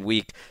in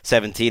Week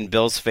 17.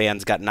 Bills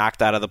fans got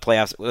knocked out of the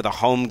playoffs with a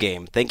home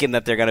game, thinking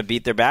that they're going to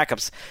beat their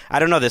backups. I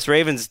don't know. This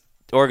Ravens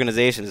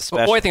organization is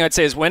special. The only thing I'd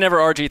say is whenever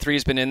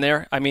RG3's been in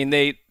there,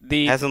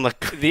 hasn't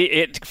looked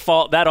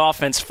that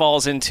offense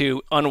falls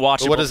into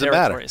unwatchable what does it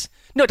territories.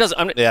 Matter? No, it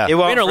doesn't. It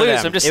won't win or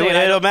lose. I'm just saying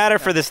it'll matter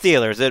for the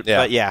Steelers.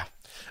 But yeah.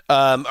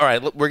 All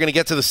right, we're going to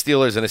get to the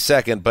Steelers in a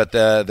second, but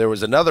there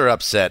was another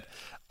upset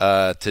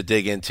to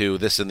dig into.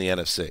 This in the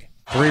NFC.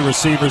 3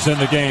 receivers in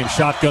the game.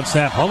 Shotgun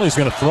snap. Hundley's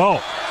going to throw.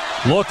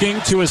 Looking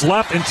to his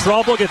left in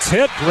trouble, gets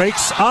hit,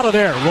 breaks out of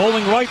there.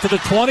 Rolling right to the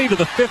 20, to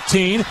the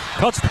 15,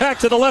 cuts back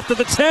to the left to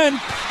the 10.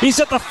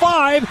 He's at the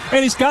 5,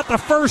 and he's got the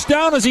first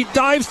down as he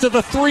dives to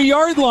the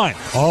 3-yard line.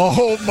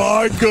 Oh,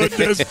 my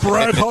goodness.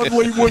 Brett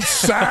Hundley was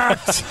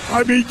sacked.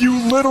 I mean,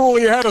 you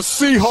literally had a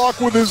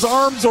Seahawk with his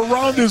arms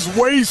around his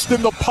waist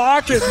in the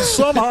pocket, and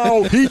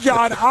somehow he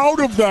got out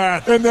of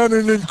that. And then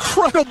an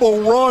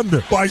incredible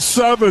run by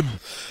 7.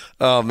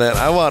 Oh, man,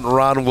 I want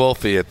Ron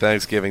Wolfe at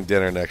Thanksgiving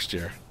dinner next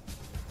year.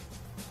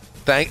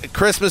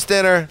 Christmas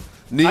dinner,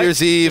 New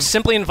Year's Eve.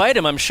 Simply invite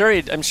him. I'm sure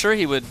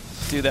he would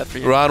do that for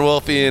you. Ron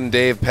Wolfe and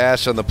Dave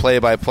Pasch on the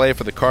play-by-play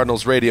for the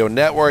Cardinals Radio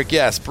Network.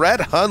 Yes, Brett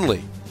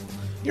Hundley.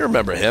 You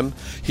remember him.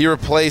 He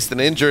replaced an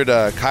injured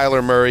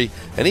Kyler Murray,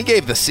 and he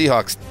gave the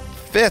Seahawks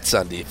fits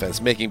on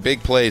defense, making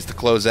big plays to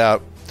close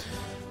out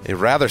a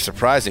rather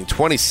surprising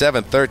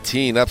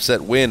 27-13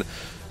 upset win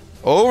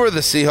over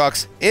the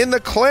Seahawks in the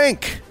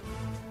clink.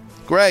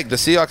 Greg, the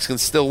Seahawks can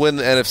still win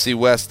the NFC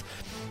West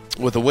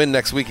with a win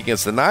next week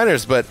against the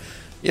Niners, but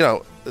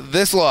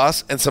this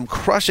loss and some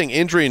crushing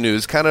injury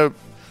news kind of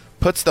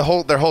puts their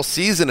whole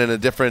season in a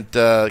different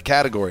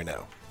category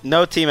now.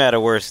 No team had a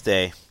worse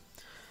day.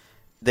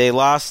 They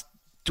lost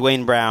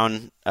Dwayne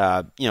Brown,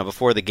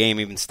 before the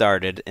game even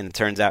started, and it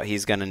turns out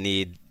he's going to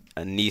need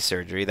a knee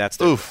surgery. That's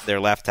their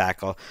left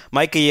tackle.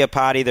 Micah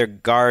Iupati, their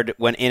guard,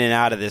 went in and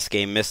out of this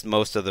game, missed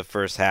most of the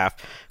first half.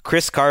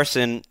 Chris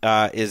Carson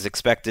is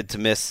expected to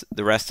miss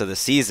the rest of the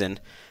season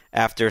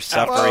after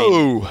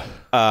suffering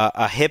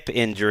a hip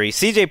injury.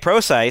 CJ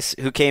Prosise,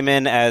 who came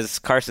in as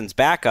Carson's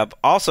backup,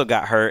 also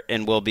got hurt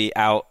and will be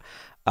out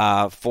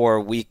for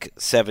Week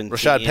 17.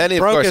 Rashad Penny,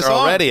 of course, are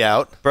already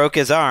out. Broke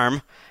his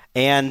arm.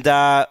 And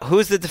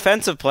who's the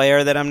defensive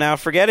player that I'm now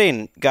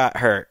forgetting got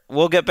hurt?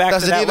 We'll get back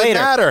to that later. Doesn't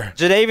even matter.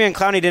 Jadeveon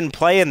Clowney didn't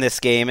play in this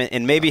game,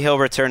 and maybe he'll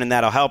return and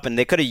that'll help. And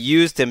they could have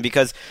used him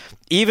because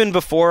even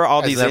before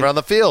all these on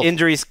the field.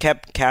 Injuries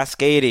kept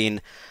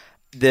cascading,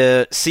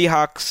 the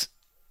Seahawks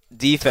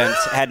defense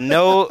had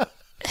no...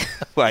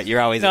 What,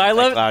 you're always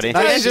Clowney?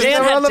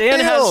 Dan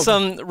has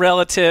some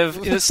relative.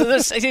 He's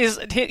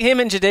him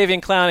and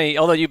Jadeveon Clowney,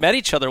 although you met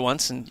each other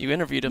once and you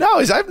interviewed him. No,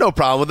 I have no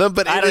problem with him,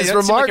 but it is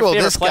remarkable.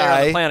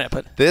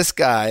 This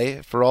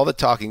guy, for all the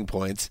talking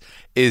points,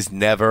 is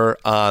never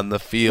on the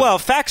field. Well,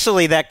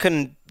 factually,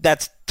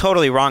 that's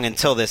totally wrong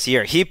until this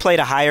year. He played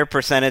a higher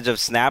percentage of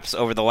snaps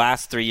over the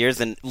last 3 years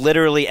than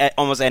literally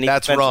almost any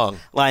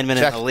lineman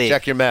in the league.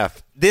 Check your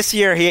math. This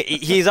year,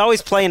 he's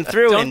always playing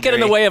through Don't get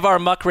in the way of our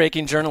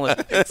muckraking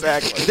journalism.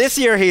 Exactly. This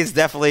year, he's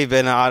definitely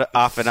been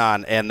off and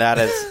on, and that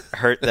has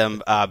hurt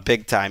them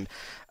big time.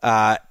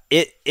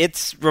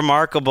 It's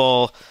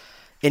remarkable,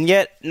 and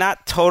yet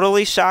not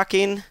totally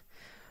shocking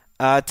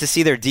to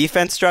see their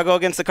defense struggle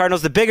against the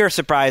Cardinals. The bigger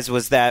surprise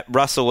was that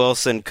Russell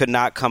Wilson could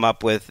not come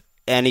up with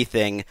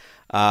anything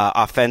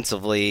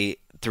offensively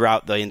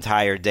throughout the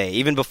entire day.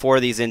 Even before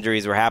these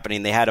injuries were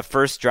happening, they had a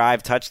first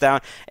drive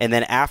touchdown, and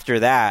then after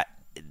that,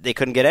 they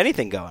couldn't get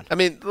anything going. I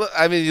mean,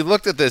 you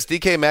looked at this.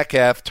 DK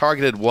Metcalf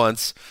targeted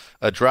once,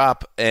 a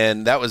drop,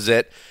 and that was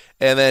it.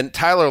 And then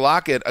Tyler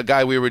Lockett, a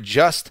guy we were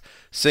just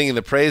singing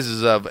the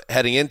praises of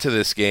heading into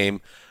this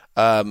game,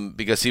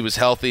 because he was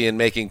healthy and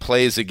making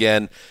plays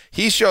again.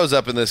 He shows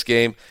up in this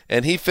game,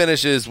 and he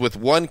finishes with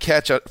one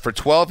catch for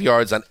 12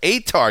 yards on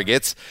 8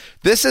 targets.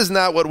 This is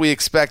not what we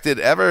expected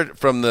ever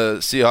from the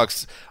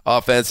Seahawks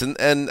offense,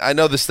 and I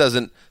know this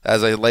doesn't,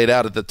 as I laid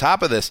out at the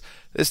top of this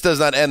does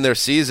not end their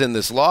season,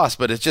 this loss,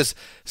 but it's just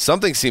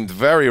something seemed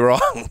very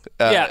wrong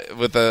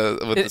with the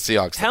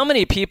Seahawks. How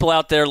many people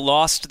out there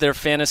lost their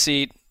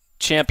fantasy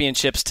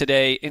championships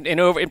today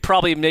and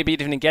probably maybe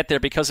didn't get there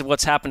because of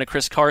what's happened to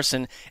Chris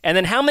Carson? And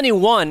then how many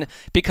won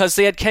because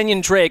they had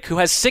Kenyon Drake, who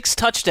has 6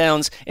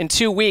 touchdowns in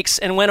 2 weeks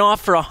and went off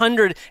for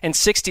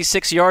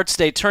 166 yards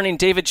today, turning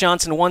David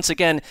Johnson once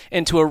again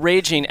into a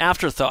raging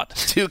afterthought.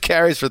 2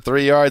 carries for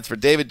 3 yards for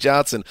David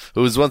Johnson,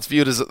 who was once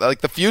viewed as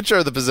like the future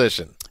of the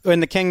position. And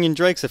the Kenyon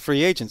Drake's a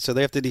free agent, so they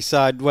have to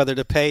decide whether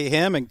to pay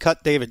him and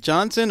cut David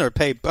Johnson or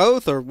pay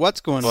both, or what's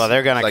going on. Well,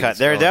 they're going to cut.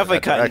 They're definitely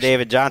cutting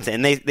David Johnson.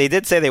 And they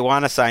did say they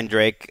want to sign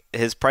Drake.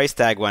 His price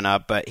tag went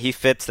up, but he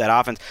fits that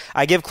offense.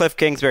 I give Cliff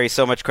Kingsbury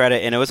so much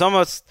credit, and it was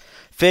almost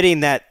fitting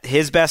that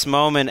his best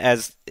moment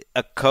as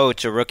a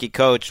rookie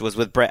coach, was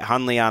with Brett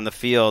Hundley on the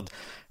field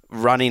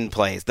running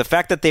plays. The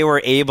fact that they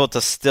were able to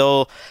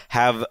still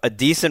have a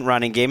decent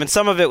running game, and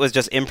some of it was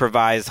just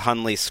improvised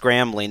Hundley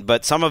scrambling,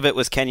 but some of it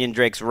was Kenyon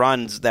Drake's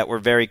runs that were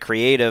very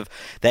creative,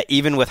 that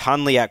even with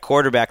Hundley at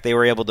quarterback, they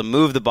were able to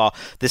move the ball.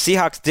 The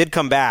Seahawks did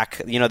come back.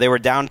 They were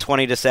down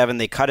 20-7.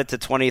 They cut it to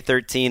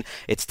 20-13.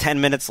 It's 10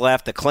 minutes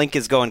left. The clink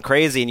is going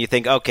crazy, and you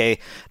think, okay,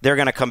 they're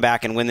going to come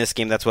back and win this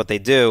game. That's what they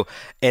do.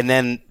 And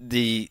then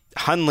the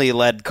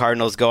Hundley-led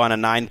Cardinals go on a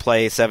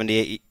 9-play,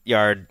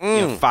 78-yard,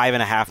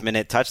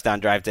 5.5-minute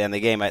touchdown drive to end the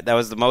game. That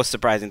was the most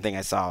surprising thing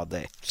I saw all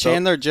day.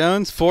 Chandler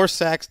Jones, 4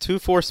 sacks, 2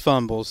 forced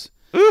fumbles.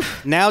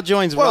 Now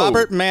joins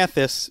Robert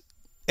Mathis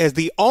as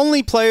the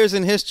only players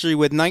in history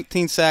with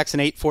 19 sacks and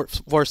 8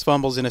 forced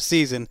fumbles in a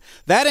season.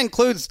 That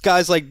includes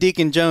guys like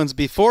Deacon Jones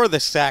before the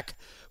sack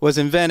was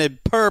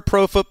invented per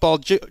Pro Football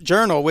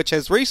Journal, which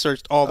has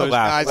researched all those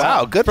guys.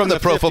 Wow, good from the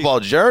Pro 50s. Football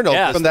Journal.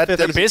 Yeah, from that,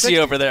 they're busy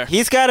over there.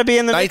 He's got to be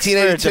in the mix for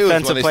 1982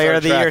 Defensive Player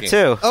of the Year,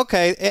 too.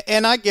 Okay,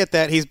 and I get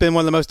that. He's been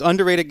one of the most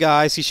underrated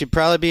guys. He should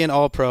probably be an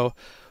All-Pro.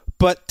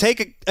 But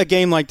take a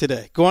game like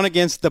today, going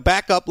against the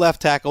backup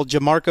left tackle,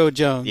 Jamarco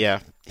Jones. Yeah.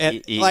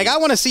 And I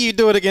want to see you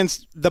do it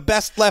against the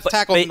best left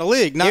tackle in the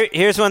league.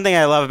 Here's one thing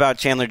I love about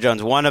Chandler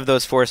Jones. One of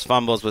those forced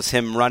fumbles was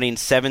him running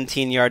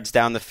 17 yards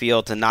down the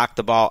field to knock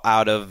the ball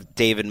out of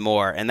David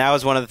Moore. And that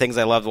was one of the things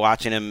I loved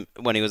watching him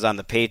when he was on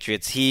the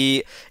Patriots.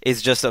 He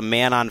is just a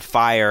man on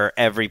fire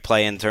every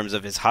play in terms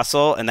of his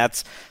hustle, and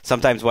that's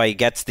sometimes why he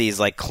gets these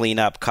like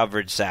clean-up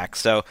coverage sacks.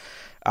 So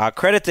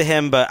credit to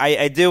him, but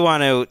I do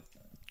want to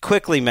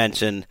quickly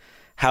mention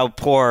how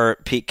poor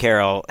Pete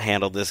Carroll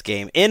handled this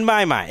game. In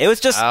my mind, it was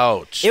just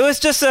ouch. It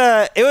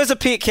was a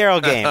Pete Carroll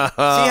game.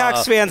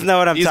 Seahawks fans know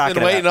what I'm talking about. He's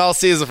been waiting all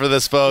season for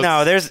this, folks.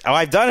 No,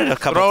 I've done it a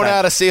couple Thrown times.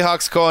 out of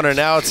Seahawks corner.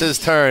 Now it's his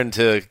turn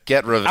to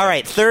get revenge. All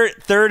right,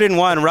 third and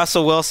 1.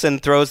 Russell Wilson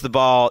throws the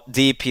ball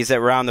deep. He's at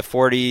around the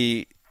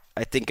 40.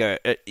 I think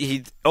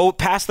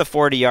past the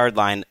 40-yard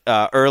line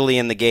early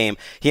in the game.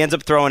 He ends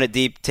up throwing it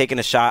deep, taking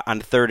a shot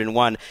on 3rd and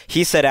 1.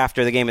 He said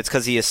after the game it's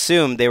because he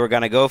assumed they were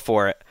going to go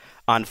for it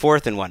on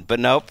 4th and 1. But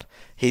nope.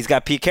 He's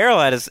got Pete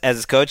Carroll as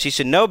his coach. He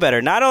should know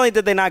better. Not only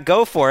did they not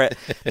go for it,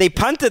 they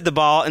punted the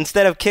ball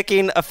instead of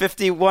attempting a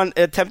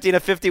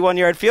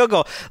 51-yard field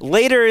goal.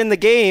 Later in the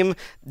game,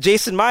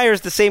 Jason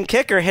Myers, the same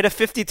kicker, hit a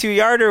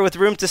 52-yarder with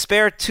room to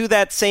spare to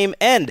that same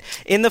end.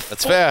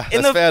 That's fair.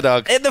 That's fair,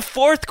 Doug. In the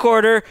fourth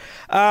quarter,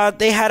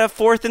 they had a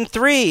 4th and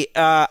 3,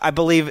 I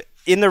believe,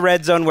 in the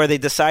red zone where they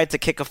decide to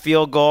kick a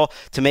field goal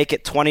to make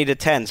it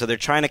 20-10. So they're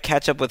trying to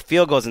catch up with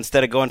field goals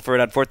instead of going for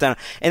it on 4th down.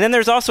 And then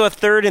there's also a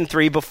 3rd and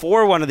 3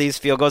 before one of these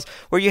field goals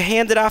where you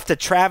hand it off to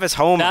Travis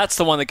Homer. That's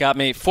the one that got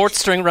me.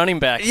 4th-string running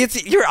back.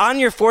 You're on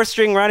your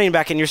 4th-string running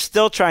back, and you're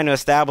still trying to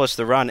establish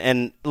the run.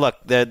 And look,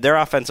 their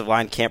offensive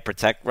line can't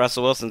protect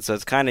Russell Wilson, so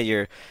it's kind of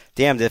your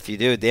damned if you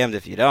do, damned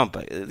if you don't.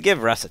 But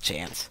give Russ a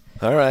chance.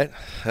 All right.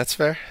 That's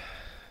fair.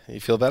 You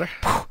feel better?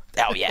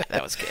 Oh, yeah,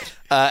 that was good.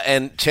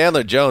 And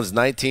Chandler Jones,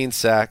 19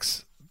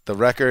 sacks. The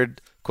record,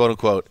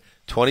 quote-unquote,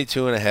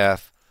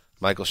 22.5.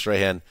 Michael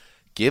Strahan,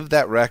 give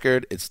that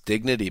record its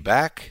dignity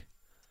back.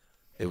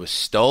 It was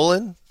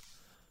stolen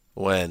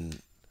when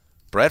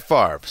Brett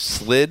Favre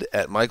slid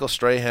at Michael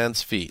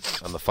Strahan's feet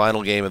on the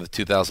final game of the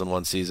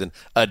 2001 season.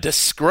 A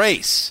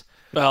disgrace.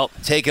 Well,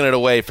 taking it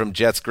away from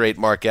Jets great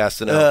Mark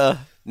Gastineau.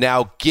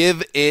 Now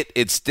give it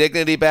its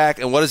dignity back.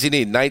 And what does he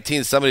need?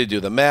 19, somebody do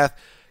the math.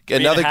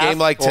 Another game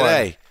like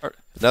today.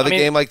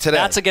 Game like today.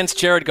 That's against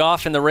Jared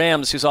Goff and the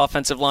Rams, whose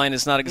offensive line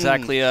is not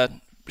exactly a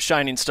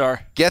shining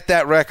star. Get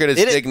that record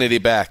its dignity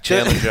back,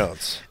 Chandler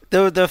Jones.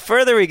 The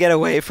further we get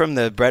away from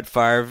the Brett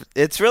Favre,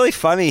 it's really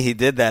funny he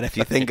did that if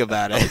you think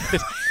about it.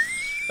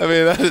 I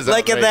mean, that is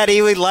like outrageous. that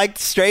he liked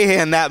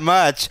Strahan that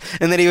much,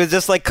 and that he was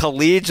just like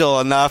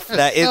collegial enough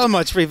that so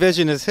much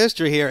revisionist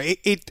history here.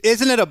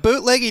 Isn't it a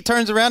bootleg? He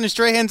turns around and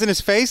Strahan's in his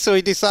face, so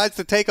he decides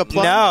to take a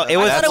plunge. No, it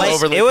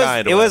was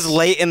was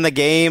late in the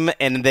game,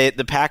 and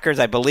the Packers,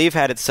 I believe,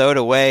 had it sewed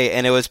away,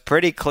 and it was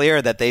pretty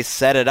clear that they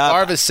set it up.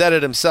 Favre said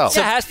it himself.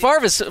 Yeah,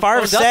 Favre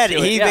said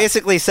he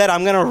basically said,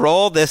 "I'm going to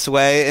roll this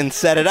way and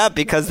set it up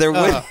because there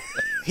would."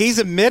 He's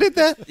admitted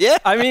that. Yeah,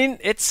 I mean,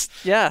 it's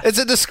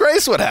a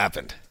disgrace what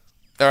happened.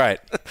 All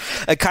right,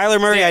 Kyler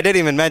Murray. I didn't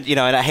even mention, in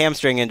a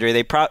hamstring injury.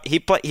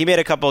 He made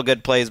a couple of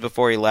good plays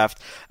before he left,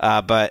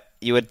 but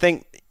you would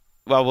think.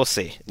 Well, we'll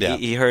see. Yeah.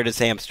 He hurt his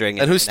hamstring.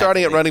 And who's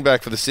starting at running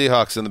back for the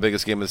Seahawks in the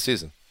biggest game of the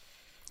season?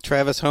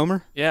 Travis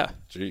Homer. Yeah.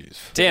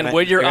 Jeez. Dan,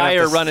 would your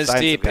ire run as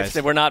deep if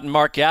they were not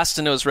Mark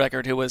Gastineau's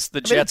record, who was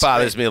the Jets? It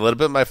bothers me a little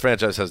bit. My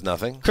franchise has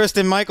nothing.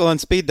 Kristen Michael on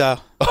speed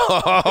dial.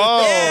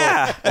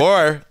 Yeah.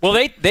 Or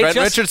they Trent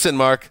Richardson,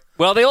 Mark.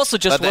 Well, they also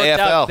just Let the worked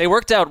AFL. out. They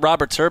worked out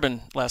Robert Turbin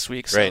last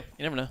week. So Great.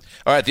 You never know.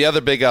 All right, the other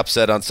big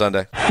upset on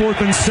Sunday.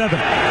 4th and 7.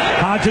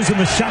 Hodges in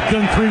the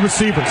shotgun, 3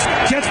 receivers.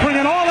 Jets bring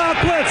an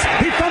all-out blitz.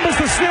 He fumbles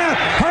the snap,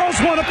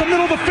 hurls one up the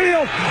middle of the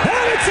field,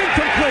 and it's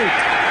incomplete.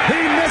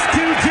 He missed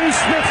Juju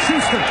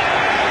Smith-Schuster.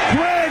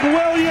 Greg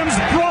Williams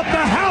brought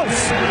the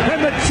house,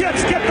 and the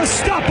Jets get the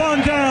stop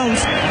on downs,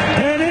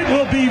 and it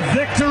will be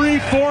victory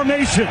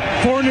formation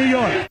for New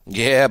York.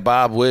 Yeah,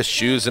 Bob Wish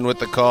choosing with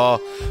the call.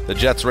 The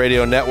Jets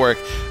Radio Network.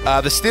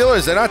 The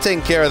Steelers, they're not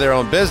taking care of their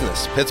own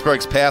business.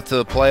 Pittsburgh's path to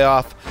the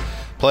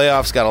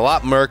playoffs got a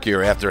lot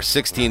murkier after a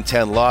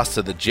 16-10 loss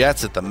to the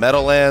Jets at the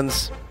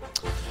Meadowlands.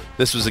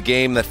 This was a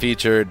game that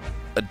featured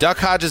a Duck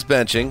Hodges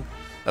benching,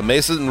 a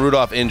Mason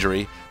Rudolph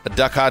injury, a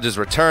Duck Hodges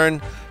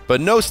return, but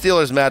no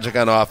Steelers magic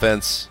on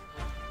offense.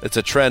 It's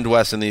a trend,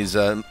 Wes, in these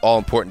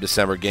all-important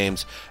December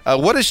games.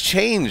 What has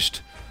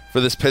changed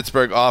for this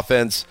Pittsburgh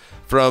offense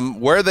from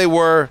where they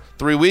were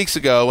 3 weeks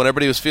ago when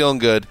everybody was feeling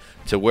good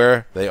to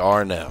where they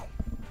are now?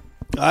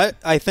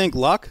 I think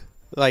luck.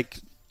 Like,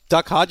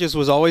 Duck Hodges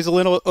was always a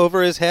little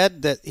over his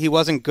head that he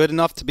wasn't good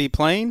enough to be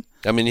playing.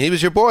 I mean, he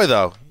was your boy,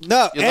 though.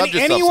 No,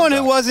 anyone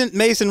who wasn't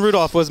Mason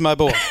Rudolph was my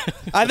boy.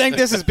 I think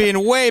this is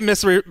being way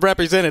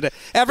misrepresented.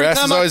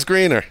 Grass is always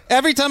greener.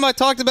 Every time I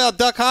talked about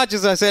Duck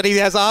Hodges, I said he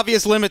has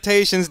obvious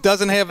limitations,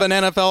 doesn't have an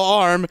NFL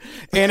arm,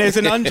 and is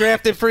an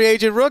undrafted free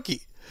agent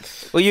rookie.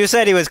 Well, you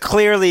said he was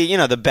clearly,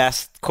 the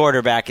best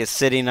quarterback is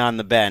sitting on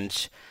the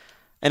bench.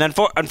 And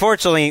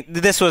unfortunately,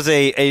 this was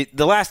the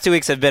last 2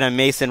 weeks have been a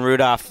Mason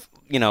Rudolph,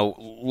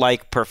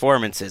 like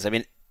performances. I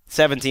mean,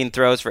 17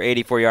 throws for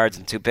 84 yards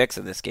and 2 picks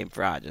in this game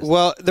for Hodges.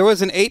 Well, there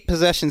was an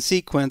 8-possession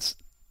sequence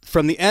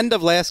from the end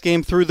of last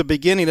game through the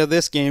beginning of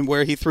this game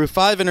where he threw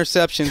 5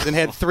 interceptions and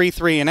had 3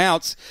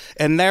 3-and-outs,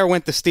 and there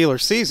went the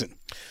Steelers' season.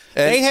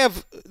 They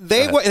have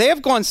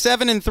gone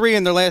 7-3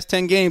 in their last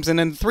 10 games, and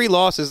in 3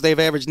 losses, they've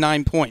averaged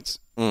 9 points.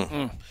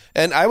 Mm.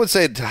 And I would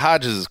say to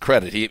Hodges'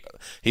 credit,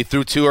 he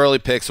threw 2 early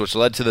picks, which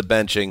led to the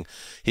benching.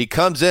 He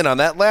comes in on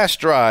that last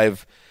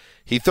drive.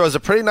 He throws a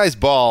pretty nice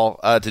ball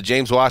to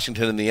James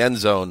Washington in the end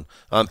zone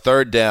on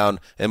 3rd down,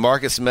 and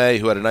Marcus May,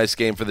 who had a nice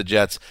game for the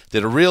Jets,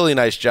 did a really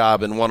nice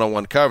job in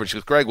one-on-one coverage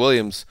because Greg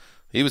Williams,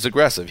 he was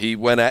aggressive. He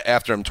went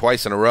after him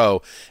twice in a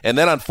row. And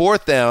then on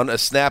 4th down, a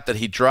snap that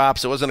he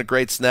drops. It wasn't a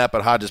great snap,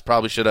 but Hodges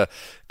probably should have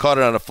caught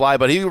it on a fly.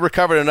 But he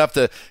recovered enough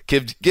to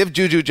give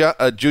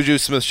Juju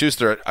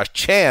Smith-Schuster a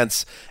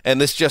chance, and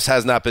this just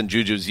has not been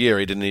Juju's year.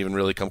 He didn't even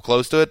really come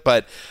close to it.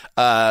 But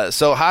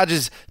so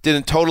Hodges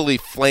didn't totally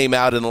flame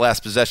out in the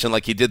last possession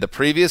like he did the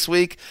previous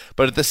week.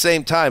 But at the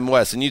same time,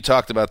 Wes, and you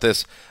talked about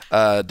this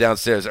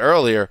downstairs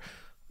earlier,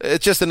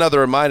 it's just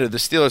another reminder the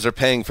Steelers are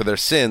paying for their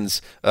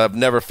sins of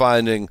never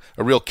finding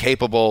a real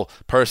capable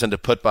person to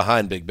put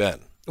behind Big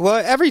Ben.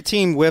 Well, every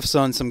team whiffs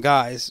on some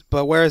guys,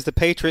 but whereas the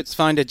Patriots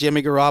find a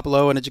Jimmy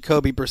Garoppolo and a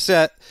Jacoby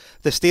Brissett,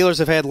 the Steelers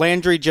have had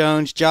Landry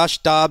Jones, Josh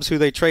Dobbs, who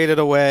they traded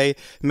away,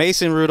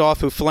 Mason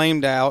Rudolph, who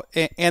flamed out,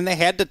 and they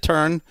had to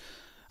turn.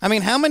 I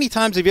mean, how many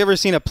times have you ever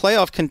seen a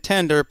playoff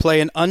contender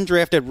play an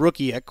undrafted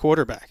rookie at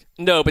quarterback?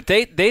 No, but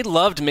they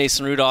loved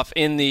Mason Rudolph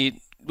in the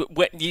 –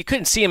 you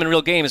couldn't see him in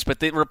real games, but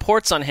the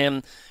reports on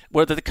him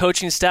were that the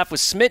coaching staff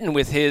was smitten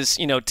with his,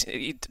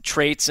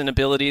 traits and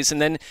abilities,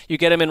 and then you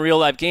get him in real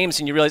life games,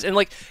 and you realize, and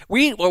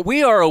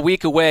we are a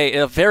week away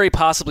of very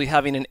possibly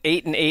having an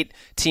 8-8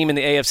 team in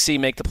the AFC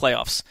make the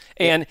playoffs,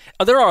 and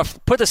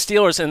put the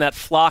Steelers in that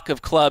flock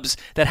of clubs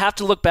that have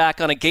to look back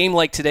on a game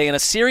like today and a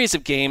series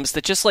of games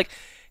that just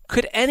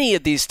could any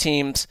of these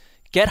teams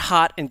get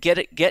hot and get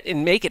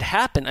and make it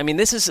happen? I mean,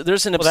 there's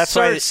an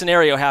absurd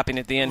scenario happening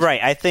at the end,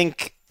 right? I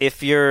think.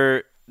 If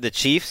you're the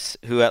Chiefs,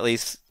 who at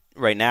least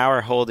right now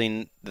are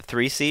holding the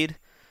 3 seed,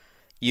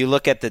 you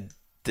look at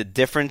the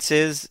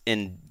differences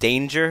in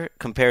danger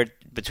compared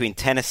between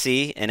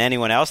Tennessee and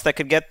anyone else that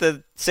could get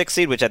the 6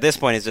 seed, which at this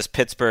point is just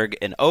Pittsburgh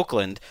and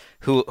Oakland,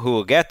 who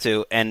we'll get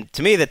to. And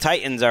to me, the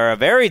Titans are a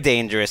very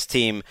dangerous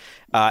team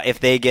if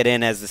they get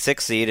in as the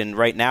 6 seed, and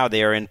right now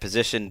they are in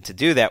position to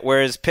do that,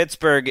 whereas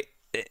Pittsburgh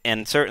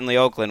and certainly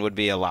Oakland would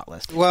be a lot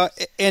less. Well,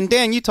 and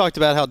Dan, you talked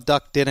about how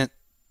Duck didn't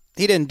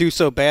do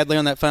so badly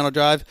on that final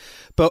drive,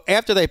 but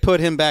after they put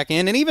him back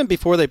in, and even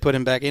before they put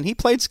him back in, he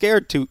played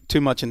scared too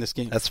much in this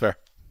game. That's fair.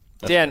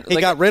 Dan, he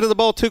got rid of the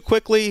ball too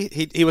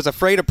quickly. He was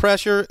afraid of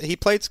pressure. He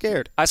played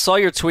scared. I saw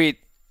your tweet,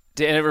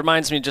 and it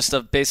reminds me just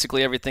of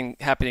basically everything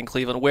happening in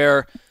Cleveland,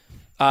 where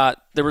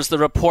there was the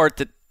report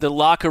that the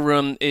locker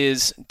room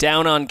is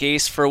down on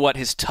Gase for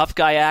his tough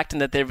guy act,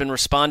 and that they've been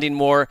responding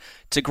more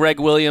to Greg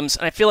Williams.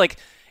 And I feel like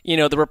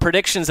there were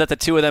predictions that the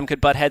two of them could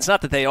butt heads.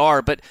 Not that they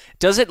are, but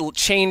does it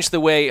change the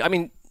way? I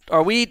mean,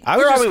 are we? I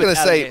was just going to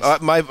say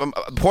my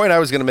point I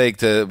was going to make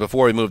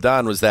before we moved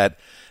on was that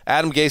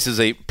Adam Gase is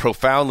a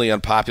profoundly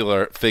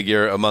unpopular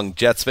figure among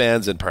Jets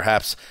fans and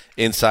perhaps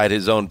inside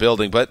his own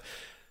building. But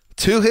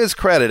to his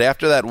credit,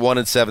 after that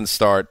 1-7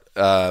 start,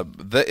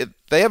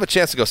 they have a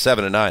chance to go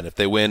 7-9 if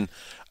they win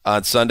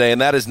on Sunday,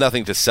 and that is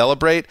nothing to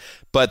celebrate.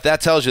 But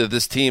that tells you that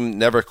this team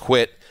never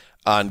quit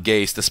on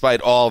Gase, despite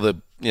all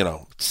the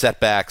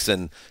setbacks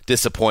and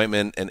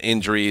disappointment and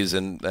injuries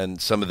and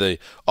some of the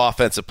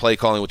offensive play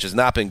calling, which has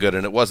not been good,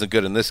 and it wasn't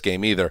good in this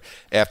game either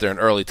after an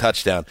early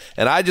touchdown.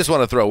 And I just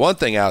want to throw one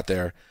thing out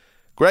there.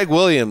 Greg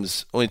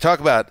Williams, when you talk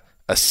about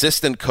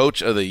assistant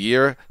coach of the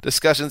year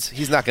discussions,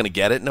 he's not going to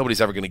get it. Nobody's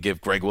ever going to give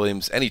Greg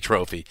Williams any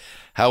trophy.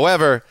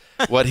 However,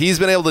 what he's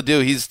been able to do,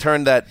 he's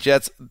turned that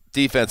Jets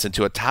defense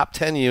into a top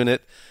 10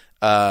 unit,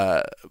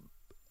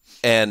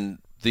 and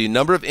the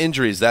number of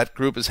injuries that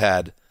group has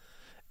had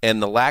and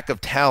the lack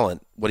of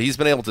talent, what he's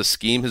been able to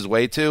scheme his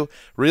way to,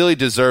 really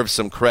deserves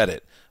some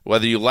credit.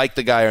 Whether you like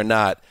the guy or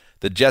not,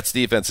 the Jets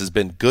defense has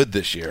been good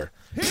this year.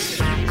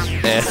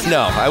 And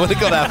no, I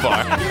wouldn't go that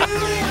far.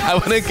 I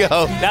wouldn't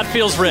go. That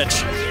feels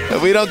rich.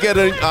 We don't get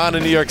on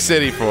in New York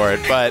City for it,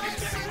 but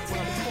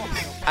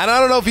and I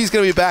don't know if he's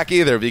going to be back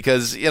either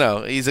because,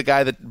 he's a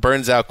guy that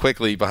burns out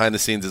quickly behind the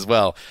scenes as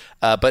well.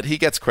 But he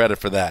gets credit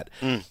for that.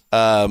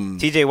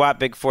 TJ Watt,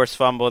 big forced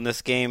fumble in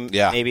this game.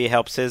 Yeah. Maybe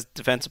helps his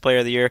Defensive Player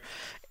of the Year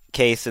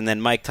case. And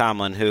then Mike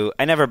Tomlin, who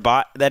I never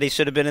bought that he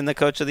should have been in the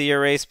Coach of the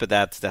Year race, but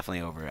that's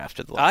definitely over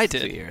after the last 2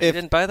 years. You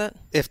didn't buy that?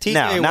 If TJ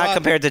No, Watt, not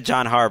compared to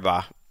John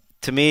Harbaugh.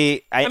 to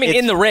me, I mean,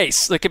 in the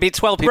race, there could be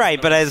 12 people.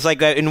 Right, but it's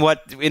like in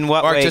what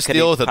Mark, way? just could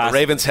deal he with it. The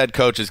Ravens head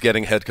coach is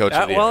getting head coach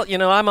of the year.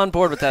 Well, I'm on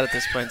board with that at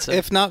this point. So.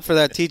 If not for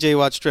that T.J.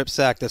 Watt strip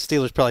sack, the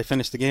Steelers probably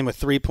finished the game with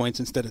 3 points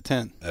instead of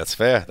 10. That's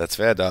fair. That's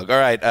fair, Doug. All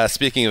right,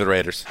 speaking of the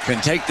Raiders.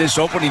 Can take this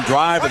opening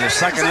drive in the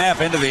second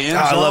half into the end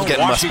zone. I love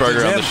getting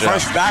Musburger on the show.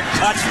 Fresh back,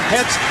 cuts,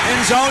 hits,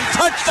 end zone,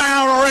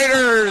 touchdown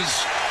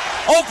Raiders!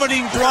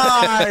 Opening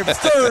drive,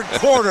 third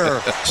quarter,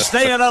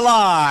 staying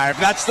alive.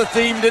 That's the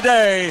theme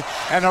today.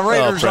 And the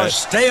Raiders are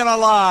staying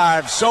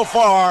alive so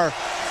far.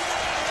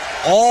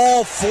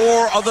 All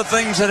four of the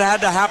things that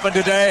had to happen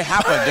today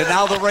happened. And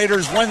now the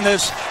Raiders win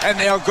this, and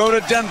they'll go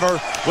to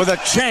Denver with a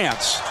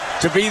chance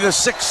to be the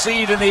 6th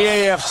seed in the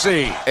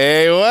AFC.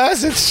 Hey,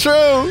 Wes, it's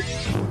true.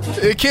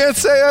 You can't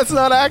say that's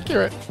not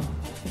accurate.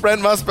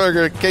 Brent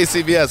Musburger,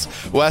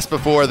 KCBS. Wes,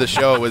 before the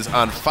show, was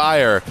on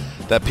fire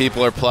that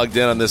people are plugged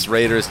in on this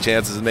Raiders'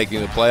 chances of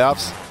making the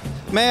playoffs.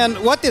 Man,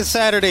 what did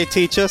Saturday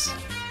teach us?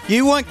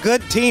 You want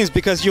good teams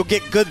because you'll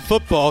get good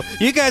football.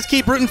 You guys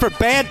keep rooting for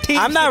bad teams.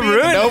 I'm not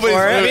rooting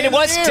for it. I mean, it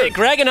was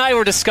Greg and I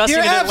were discussing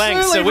it at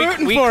length, so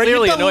we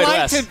clearly annoyed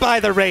Wes. You're delighted by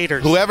the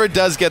Raiders. Whoever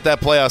does get that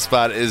playoff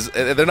spot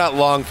they're not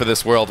long for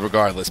this world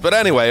regardless. But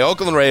anyway,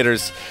 Oakland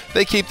Raiders,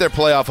 they keep their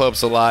playoff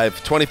hopes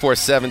alive.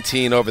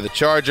 24-17 over the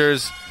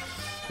Chargers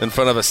in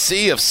front of a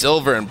sea of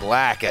silver and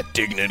black at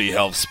Dignity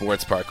Health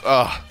Sports Park.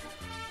 Oh,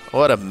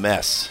 what a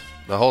mess.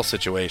 The whole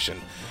situation.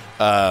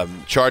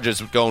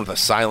 Chargers going with a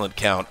silent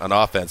count on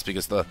offense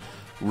because the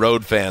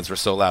road fans were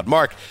so loud.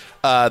 Mark,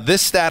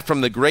 this stat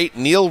from the great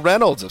Neil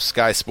Reynolds of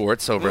Sky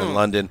Sports over in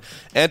London.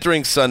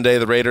 Entering Sunday,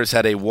 the Raiders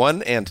had a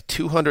 1 in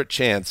 200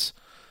 chance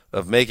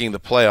of making the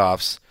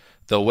playoffs.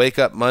 They'll wake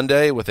up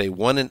Monday with a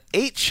 1 in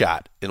 8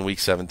 shot in Week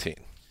 17.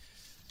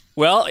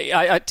 Well,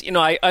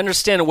 I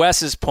understand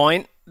Wes's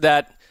point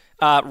that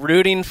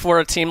rooting for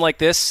a team like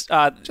this.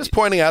 Just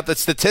pointing out that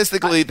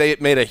statistically they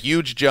made a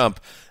huge jump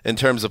in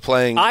terms of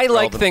playing. I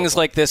like things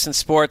like this in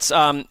sports.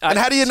 And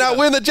how do you not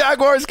win the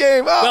Jaguars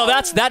game? Oh.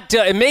 Well,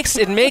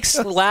 it makes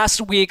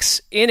last week's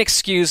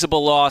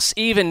inexcusable loss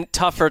even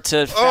tougher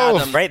to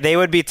fathom. Right, they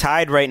would be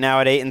tied right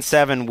now at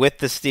 8-7 with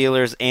the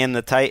Steelers and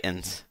the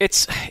Titans.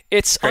 It's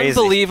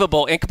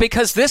unbelievable, and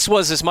because this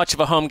was as much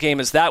of a home game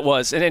as that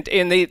was, and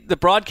the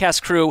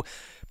broadcast crew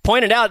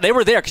pointed out they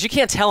were there because you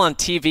can't tell on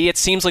TV. It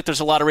seems like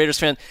there's a lot of Raiders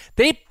fans.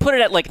 They put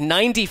it at like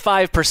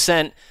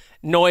 95%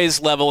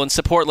 noise level and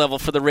support level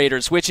for the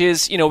Raiders, which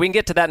is, we can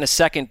get to that in a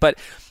second. But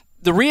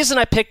the reason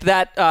I picked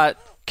that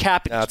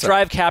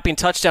drive capping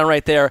touchdown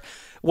right there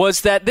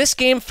was that this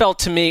game felt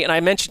to me, and I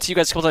mentioned to you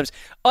guys a couple times,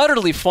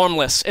 utterly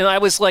formless. And I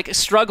was like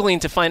struggling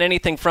to find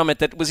anything from it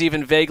that was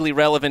even vaguely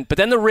relevant. But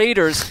then the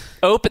Raiders,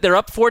 they're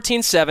up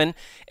 14-7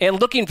 and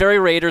looking very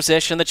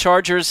Raiders-ish, and the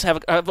Chargers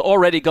have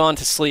already gone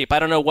to sleep. I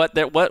don't know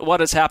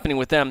what is happening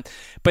with them.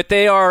 But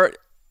they are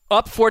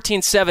up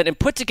 14-7 and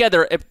put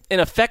together an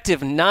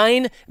effective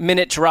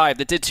 9-minute drive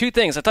that did two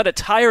things. I thought it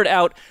tired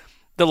out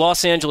the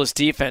Los Angeles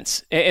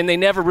defense, and they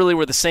never really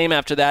were the same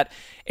after that,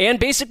 and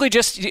basically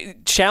just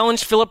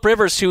challenged Phillip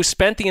Rivers, who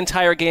spent the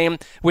entire game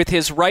with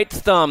his right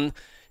thumb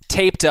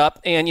taped up,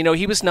 and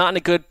he was not in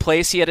a good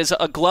place. He had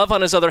a glove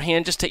on his other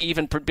hand just to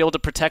even be able to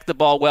protect the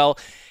ball well.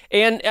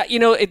 And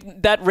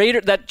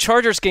that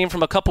Chargers game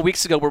from a couple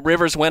weeks ago where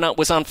Rivers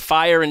was on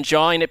fire and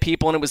jawing at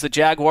people, and it was the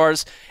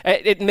Jaguars.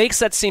 It makes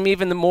that seem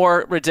even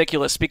more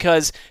ridiculous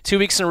because 2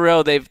 weeks in a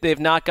row they've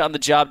not gotten the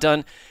job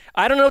done.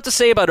 I don't know what to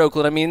say about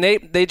Oakland. I mean,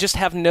 they just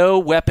have no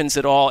weapons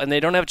at all, and they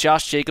don't have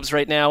Josh Jacobs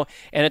right now.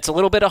 And it's a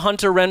little bit of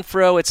Hunter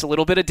Renfrow. It's a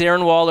little bit of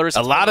Darren Waller.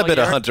 A lot of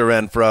Hunter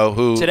Renfrow,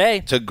 who, today,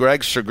 to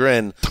Greg's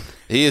chagrin,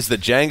 he is the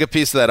Jenga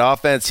piece of that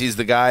offense. He's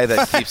the guy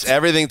that keeps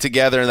everything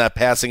together in that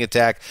passing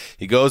attack.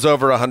 He goes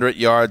over 100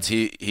 yards.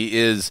 He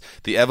is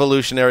the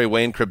evolutionary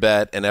Wayne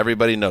Chrebet, and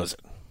everybody knows it.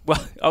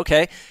 Well,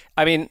 okay.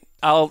 I mean,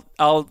 I'll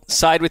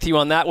side with you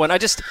on that one.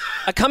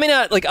 Coming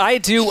out like I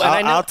do.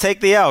 And I'll take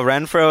the L.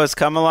 Renfrow has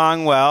come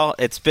along well.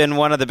 It's been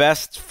one of the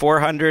best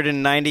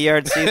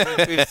 490-yard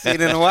seasons we've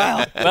seen in a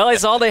while. Well,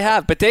 it's all they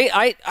have. But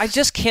I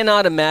just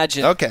cannot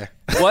imagine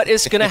what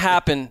is going to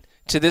happen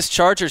to this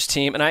Chargers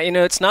team. And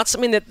it's not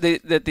something that the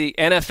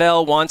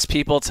NFL wants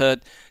people to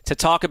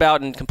talk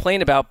about and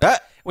complain about.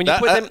 But when you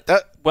put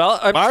them,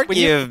 Mark,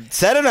 you've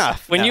said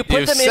enough. When you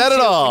put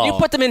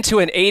them into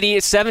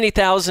an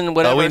 70,000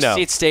 whatever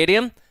seat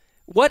stadium.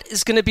 What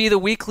is going to be the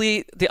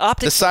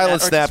optics? The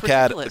silent snap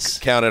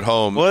count at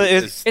home. Well,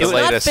 it's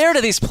not fair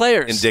to these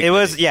players.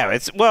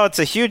 It's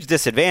a huge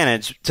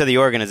disadvantage to the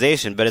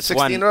organization, but it's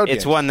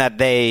one that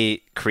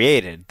they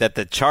created, that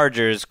the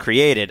Chargers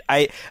created.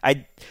 I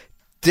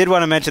did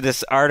want to mention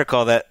this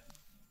article that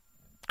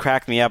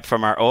cracked me up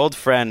from our old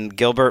friend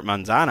Gilbert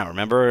Manzano.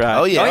 Remember?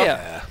 Oh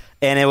yeah.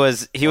 And he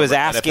was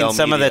asking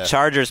some of the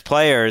Chargers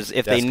players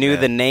if they knew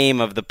the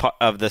name of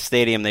the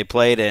stadium they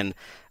played in.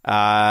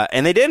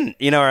 And they didn't,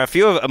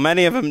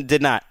 many of them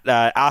did not.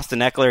 Austin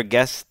Eckler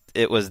guessed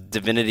it was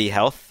Divinity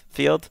Health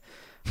Field.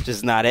 which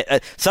is not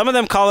it. Some of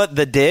them call it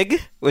the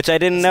Dig, which I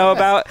didn't know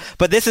about.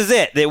 But this is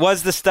it. It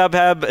was the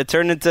StubHub. It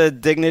turned into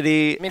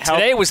Dignity. I mean,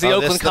 today was the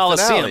Oakland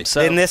Coliseum.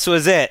 So. And this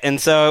was it. And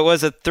so it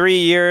was a 3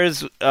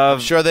 years of... I'm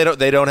sure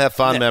they don't have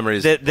fond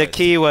memories. The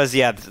key was,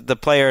 the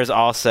players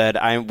all said,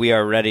 we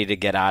are ready to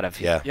get out of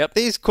here. Yeah. Yep.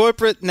 These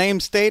corporate name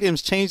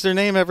stadiums change their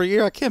name every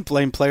year. I can't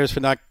blame players for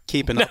not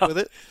keeping up with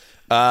it.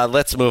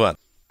 Let's move on.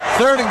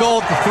 3rd and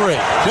goal at the 3.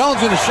 Jones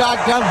in the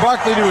shotgun,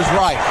 Barkley to his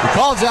right. He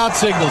calls out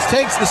signals,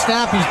 takes the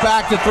snap, he's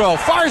back to throw.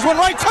 Fires one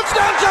right,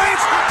 touchdown Giants,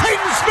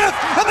 Peyton Smith,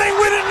 and they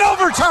win it in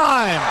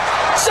overtime.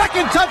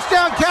 2nd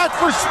touchdown catch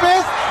for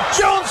Smith,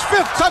 Jones'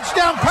 5th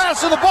touchdown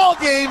pass of the ball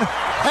game,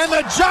 and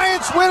the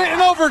Giants win it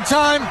in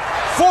overtime,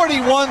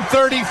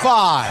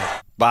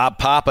 41-35. Bob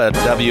Papa,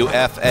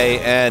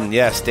 WFAN.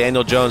 Yes,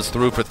 Daniel Jones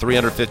threw for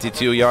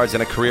 352 yards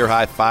and a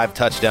career-high 5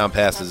 touchdown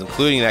passes,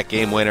 including that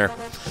game winner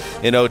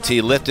in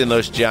OT, lifting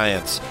those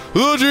Giants.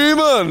 The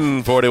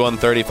G-Man,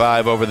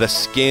 41-35 over the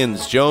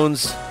Skins.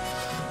 Jones,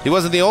 he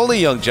wasn't the only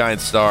young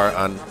Giant star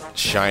on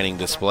shining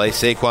display.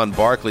 Saquon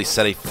Barkley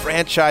set a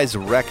franchise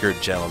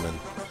record, gentlemen.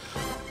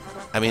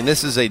 I mean,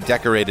 this is a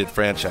decorated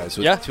franchise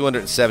with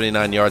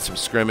 279 yards from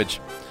scrimmage,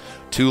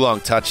 2 long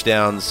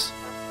touchdowns.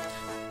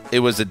 It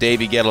was a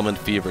Davey Gettleman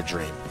fever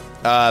dream.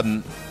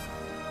 And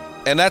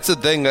that's the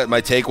thing, that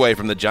my takeaway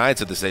from the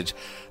Giants at this stage,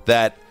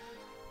 that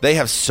they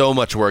have so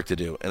much work to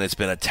do. And it's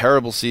been a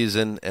terrible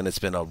season, and it's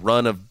been a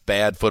run of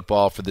bad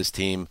football for this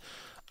team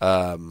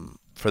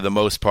for the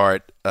most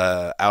part,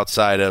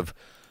 outside of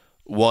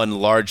one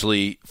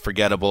largely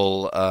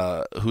forgettable,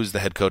 who's the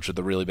head coach with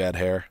the really bad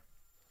hair?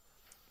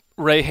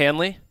 Ray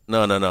Hanley?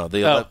 No.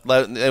 They went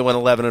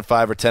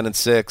 11-5 or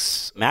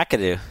 10-6.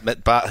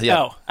 McAdoo.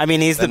 Yeah. I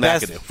mean, he's the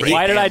best.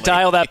 Why did I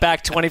dial that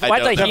back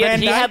 25?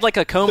 He had like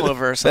a comb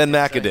over or something.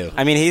 Ben McAdoo.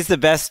 I mean, he's the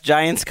best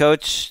Giants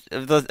coach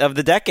of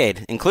the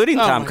decade, including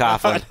Tom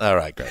Coughlin. All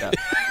right, great.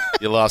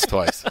 You lost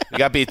twice. You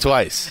got beat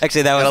twice.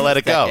 Actually, that was let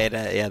it go.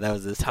 That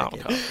was this Tom.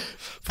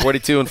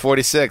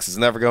 42-46 is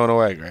never going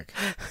away, Greg.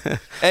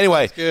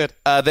 Anyway, good.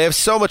 They have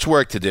so much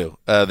work to do,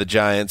 the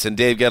Giants, and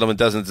Dave Gettleman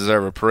doesn't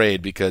deserve a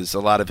parade because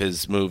a lot of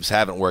his moves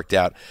haven't worked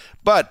out.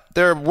 But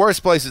there are worse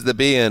places to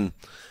be in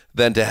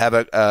than to have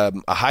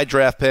a high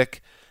draft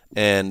pick,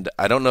 and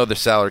I don't know the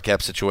salary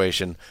cap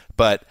situation,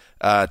 but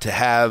to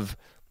have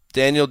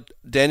Daniel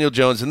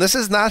Jones, and this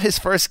is not his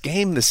first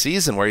game this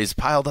season where he's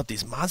piled up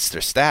these monster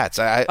stats.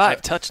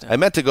 5 touchdowns. I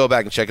meant to go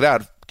back and check it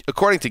out.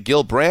 According to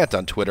Gil Brandt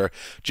on Twitter,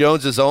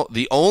 Jones is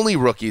the only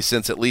rookie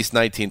since at least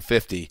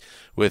 1950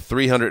 with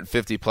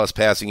 350-plus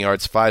passing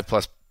yards,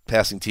 5-plus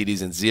passing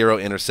TDs, and 0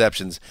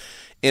 interceptions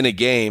in a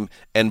game.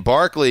 And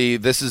Barkley,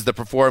 this is the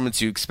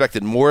performance you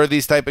expected more of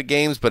these type of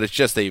games, but it's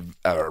just a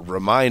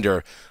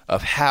reminder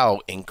of how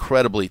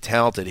incredibly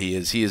talented he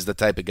is. He is the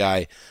type of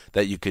guy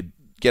that you could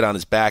get on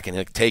his back and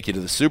he'll take you to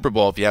the Super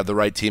Bowl if you have the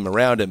right team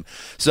around him.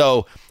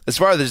 So as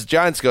far as the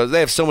Giants go, they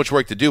have so much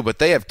work to do, but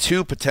they have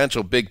 2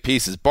 potential big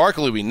pieces.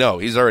 Barkley, we know,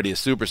 he's already a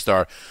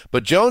superstar,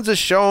 but Jones has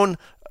shown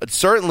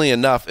certainly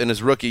enough in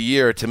his rookie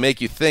year to make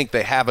you think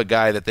they have a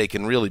guy that they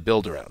can really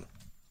build around.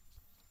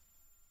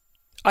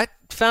 I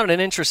found it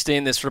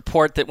interesting, this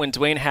report that when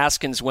Dwayne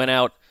Haskins went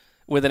out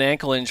with an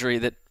ankle injury,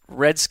 that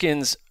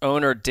Redskins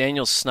owner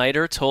Daniel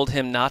Snyder told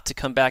him not to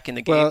come back in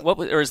the game.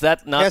 Or is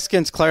that not?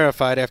 Haskins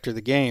clarified after the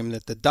game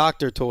that the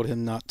doctor told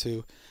him not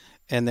to,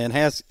 and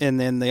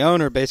then the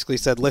owner basically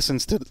said, "Listen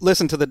to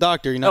the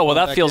doctor."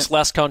 That feels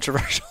less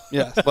controversial.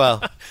 Yeah.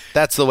 Well,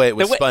 that's the way it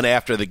was spun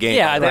after the game.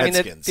 Yeah, I mean,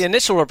 the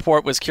initial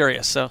report was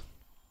curious. So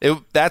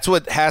that's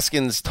what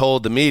Haskins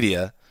told the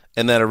media.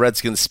 And then a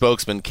Redskins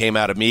spokesman came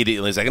out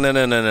immediately. He's like,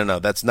 no,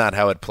 that's not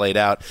how it played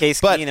out. Case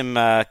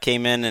Keenum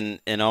came in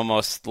and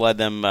almost led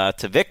them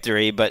to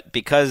victory, but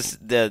because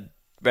the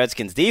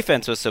Redskins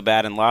defense was so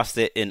bad and lost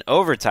it in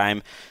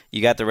overtime,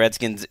 you got the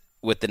Redskins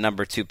with the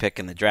number 2 pick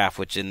in the draft,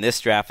 which in this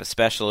draft,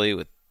 especially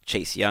with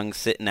Chase Young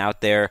sitting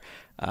out there,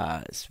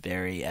 is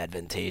very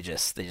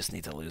advantageous. They just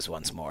need to lose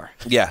once more.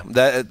 Yeah,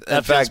 that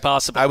in fact,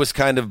 possible. I was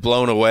kind of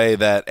blown away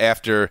that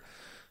after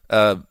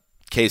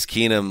Case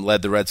Keenum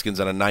led the Redskins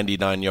on a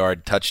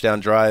 99-yard touchdown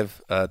drive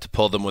to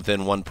pull them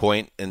within 1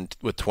 point, and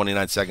with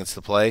 29 seconds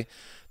to play,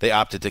 they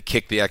opted to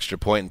kick the extra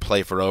point and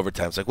play for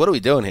overtime. It's like, what are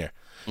we doing here?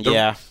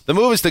 The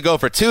move is to go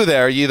for 2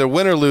 there. You either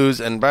win or lose,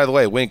 and by the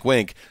way, wink,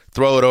 wink,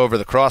 throw it over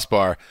the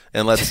crossbar,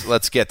 and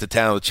let's get to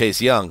town with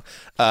Chase Young.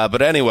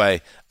 But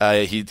anyway,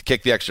 he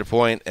kicked the extra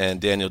point, and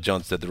Daniel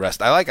Jones did the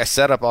rest. I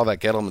set up all that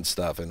Gettleman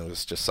stuff, and it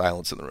was just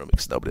silence in the room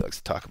because nobody likes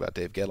to talk about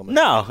Dave Gettleman.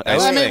 No,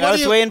 I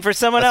was waiting for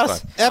someone else.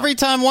 Fun. Every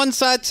time one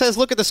side says,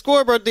 look at the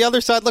scoreboard, the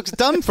other side looks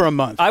dumb for a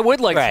month. I would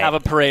like to have a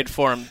parade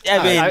for him.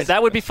 I mean,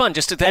 that would be fun.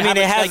 Just to have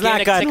it has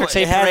not gone.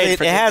 It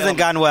hasn't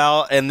gone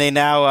well, and they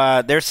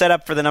now they're set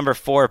up for the number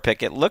 4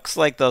 pick. It looks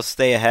like they'll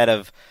stay ahead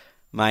of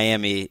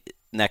Miami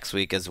next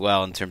week as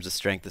well in terms of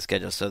strength of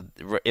schedule. So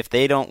if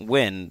they don't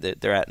win,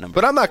 they're at number.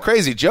 But I'm not 4.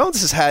 crazy.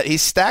 Jones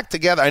he's stacked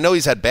together. I know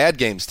he's had bad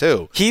games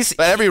too. But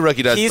every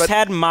rookie does. He's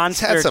had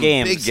monster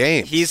games. Big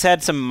games. He's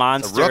had some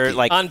monster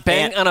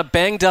on a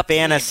banged up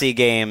fantasy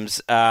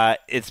games.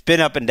 It's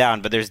been up and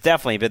down, but there's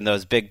definitely been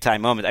those big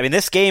time moments. I mean,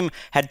 this game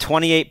had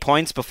 28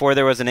 points before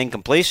there was an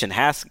incompletion.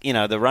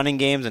 The running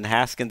games and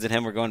Haskins and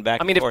him were going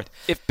back and forth.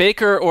 If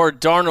Baker or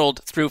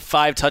Darnold threw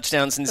 5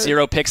 touchdowns and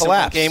 0 picks in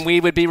one game,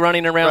 we would be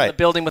running around the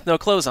building with no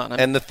clothes on.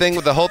 And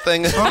the whole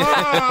thing.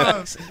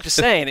 Just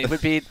saying, it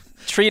would be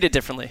treated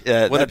differently.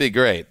 Yeah, wouldn't it be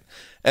great?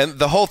 And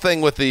the whole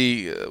thing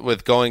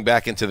with going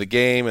back into the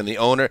game and the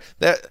owner,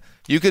 that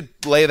you could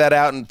lay that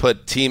out and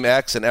put Team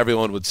X, and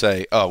everyone would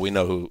say, "Oh, we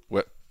know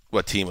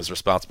what team was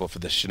responsible for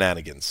this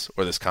shenanigans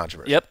or this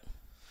controversy." Yep.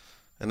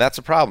 And that's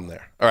a problem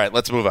there. All right,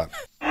 let's move on.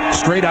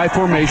 Straight I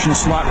formation,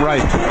 slot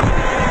right.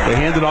 They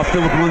hand it off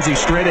Philip Lindsay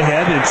straight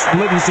ahead. It's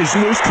Lindsay's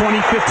loose,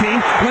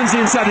 20-15. Lindsay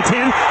inside the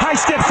 10. High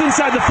steps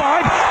inside the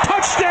 5.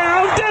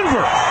 Touchdown,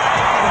 Denver!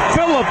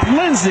 Philip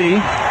Lindsay,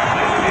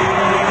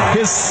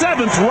 his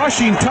 7th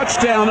rushing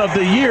touchdown of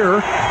the year.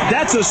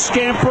 That's a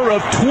scamper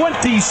of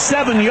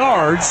 27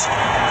 yards,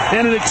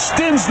 and it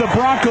extends the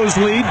Broncos'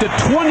 lead to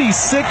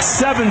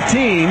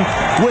 26-17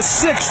 with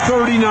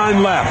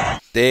 6:39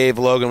 left. Dave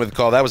Logan with the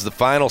call. That was the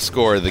final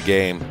score of the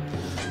game.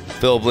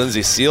 Philip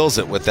Lindsay seals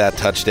it with that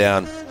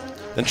touchdown.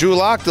 And Drew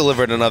Lock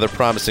delivered another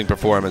promising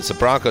performance. The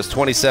Broncos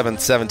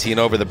 27-17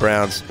 over the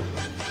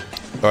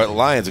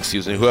Lions,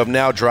 who have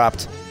now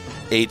dropped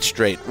 8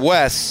 straight.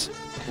 Wes,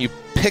 you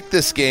picked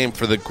this game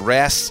for the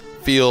grass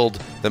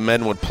field the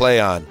men would play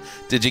on.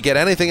 Did you get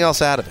anything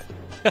else out of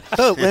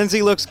it?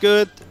 Lindsay looks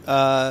good.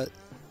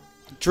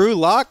 Drew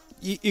Lock,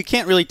 you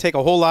can't really take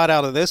a whole lot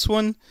out of this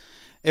one.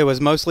 It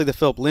was mostly the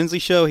Philip Lindsay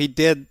show. He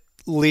did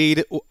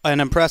lead an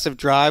impressive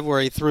drive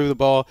where he threw the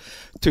ball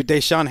to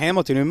Deshaun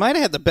Hamilton, who might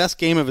have had the best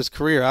game of his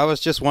career. I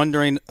was just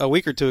wondering a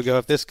week or two ago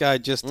if this guy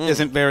just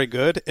isn't very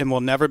good and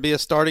will never be a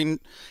starting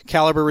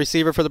caliber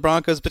receiver for the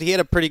Broncos, but he had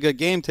a pretty good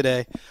game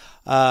today.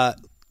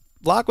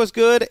 Lock was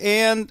good,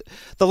 and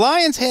the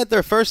Lions had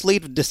their first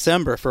lead of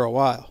December for a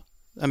while.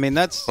 I mean,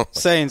 that's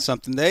saying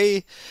something.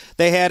 They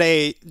had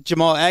a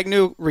Jamal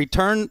Agnew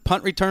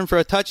punt return for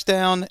a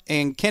touchdown,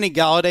 and Kenny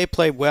Galladay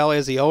played well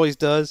as he always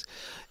does.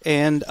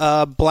 And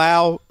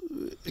Blau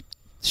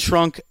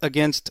shrunk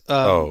against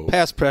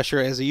pass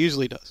pressure as he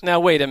usually does.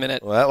 Wait a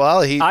minute.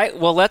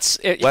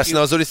 Wes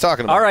knows what he's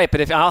talking about. All right,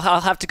 but I'll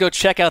have to go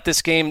check out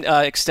this game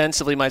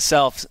extensively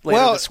myself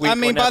later this week. I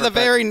mean, by the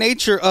very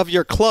nature of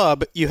your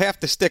club, you have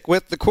to stick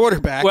with the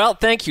quarterback. Well,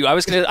 thank you.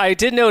 I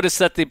did notice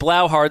that the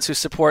Blauhards who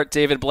support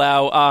David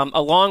Blau,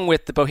 along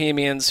with the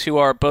Bohemians who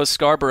are both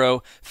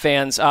Scarborough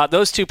fans,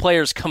 those two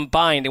players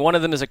combined, and one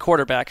of them is a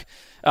quarterback,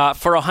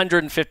 for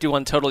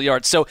 151 total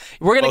yards. So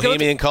we're going to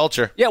Bohemian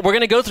culture. Yeah, we're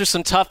going to go through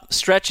some tough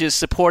stretches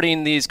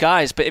supporting these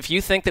guys. But if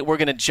you think that we're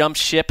going to jump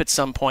ship at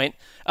some point,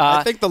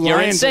 I think the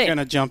Lions are going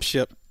to jump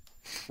ship.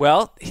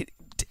 Well,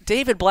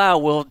 David Blau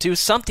will do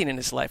something in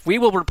his life. We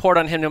will report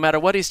on him no matter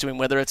what he's doing,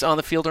 whether it's on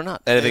the field or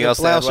not. Anything else?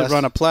 Blau should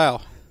run a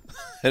plow.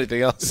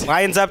 Anything else?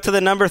 Lions up to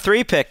the number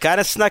 3 pick. Kind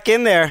of snuck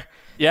in there.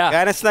 Yeah,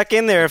 kind of snuck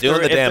in there. If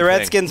the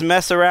Redskins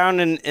mess around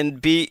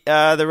and beat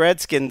the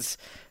Redskins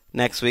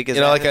next week,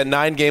 like a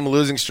 9-game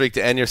losing streak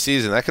to end your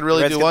season. That could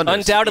really do wonders.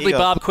 Undoubtedly,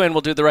 Bob Quinn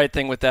will do the right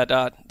thing with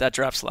that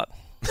draft slot.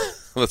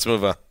 Let's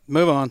move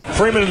on.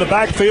 Freeman in the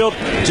backfield.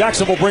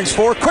 Jacksonville brings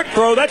 4. Quick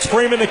throw. That's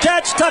Freeman. The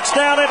catch.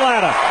 Touchdown,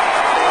 Atlanta.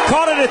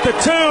 Caught it at the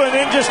 2 and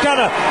then just kind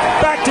of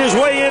backed his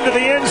way into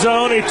the end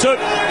zone. He took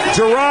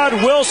Gerard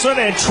Wilson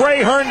and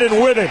Trey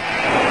Herndon with him.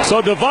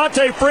 So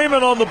Devontae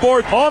Freeman on the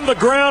board, on the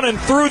ground and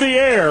through the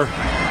air.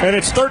 And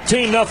it's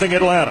 13-0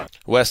 Atlanta.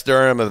 Wes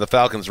Durham of the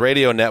Falcons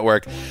Radio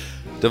Network.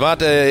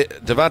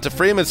 Devonta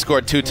Freeman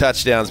scored 2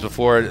 touchdowns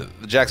before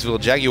the Jacksonville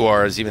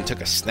Jaguars even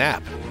took a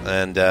snap.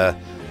 And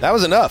that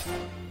was enough.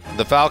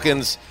 The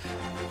Falcons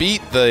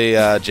beat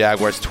the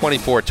Jaguars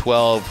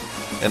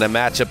 24-12 in a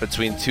matchup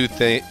between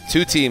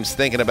two teams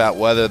thinking about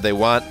whether they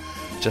want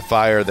to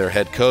fire their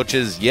head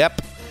coaches.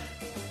 Yep,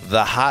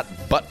 the Hot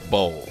Butt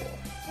Bowl.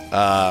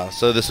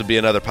 So this would be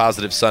another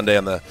positive Sunday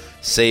on the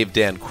Save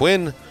Dan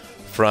Quinn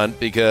front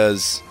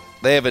because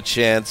they have a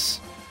chance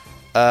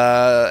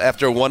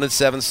after a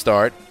 1-7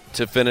 start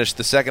to finish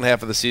the second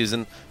half of the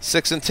season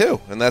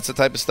 6-2, and that's the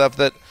type of stuff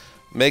that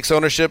makes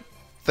ownership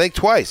think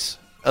twice.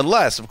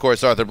 Unless, of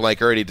course, Arthur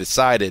Blank already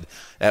decided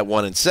at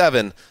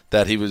 1-7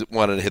 that he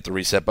wanted to hit the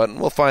reset button.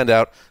 We'll find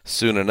out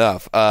soon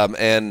enough.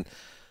 And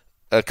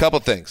a couple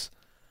things.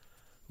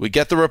 We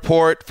get the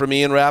report from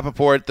Ian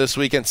Rappaport this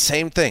weekend.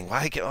 Same thing.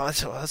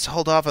 Let's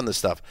hold off on this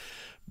stuff.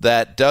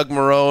 That Doug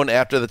Marrone,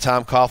 after the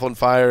Tom Coughlin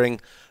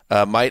firing,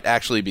 might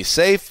actually be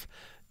safe,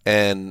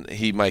 and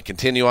he might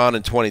continue on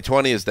in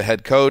 2020 as the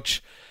head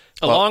coach.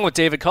 Along with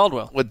David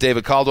Caldwell. With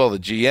David Caldwell, the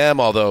GM,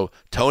 although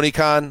Tony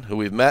Khan, who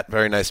we've met,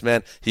 very nice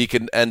man, he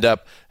could end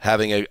up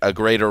having a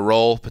greater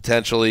role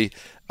potentially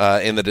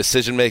in the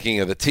decision-making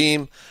of the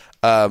team.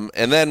 And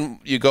then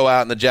you go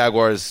out and the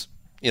Jaguars,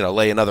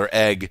 lay another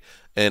egg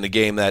in a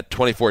game that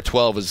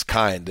 24-12 was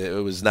kind.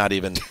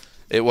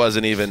 It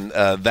wasn't even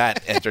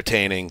that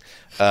entertaining.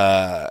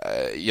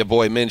 Your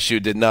boy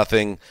Minshew did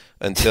nothing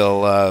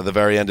until the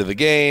very end of the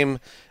game.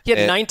 He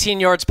had 19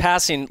 yards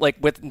passing, like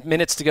with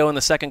minutes to go in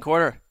the second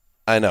quarter.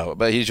 I know,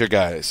 but he's your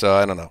guy, so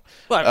I don't know.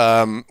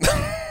 Well,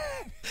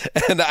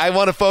 and I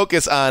want to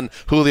focus on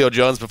Julio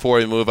Jones before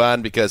we move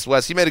on because,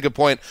 Wes, you made a good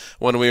point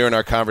when we were in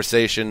our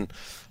conversation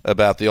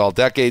about the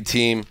all-decade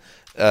team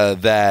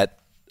that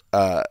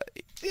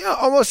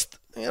almost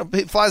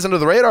he flies under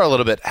the radar a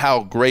little bit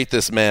how great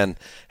this man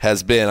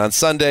has been. On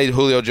Sunday,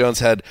 Julio Jones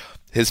had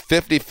his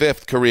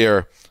 55th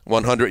career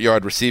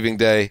 100-yard receiving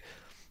day.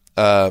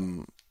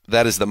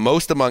 That is the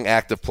most among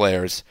active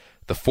players,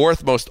 the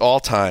fourth most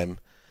all-time.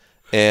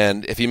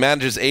 And if he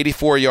manages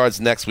 84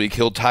 yards next week,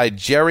 he'll tie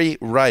Jerry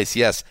Rice,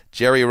 yes,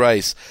 Jerry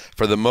Rice,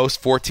 for the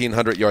most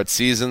 1,400-yard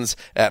seasons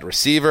at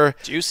receiver.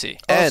 Juicy.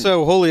 And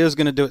also, Julio's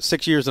going to do it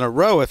 6 years in a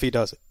row if he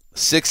does it.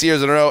 6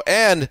 years in a row.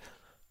 And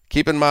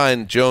keep in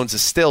mind, Jones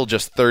is still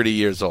just 30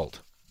 years old.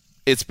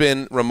 It's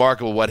been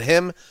remarkable what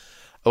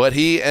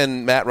he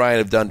and Matt Ryan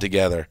have done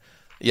together.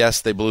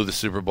 Yes, they blew the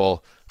Super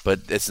Bowl,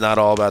 but it's not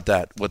all about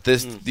that. What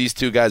these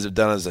two guys have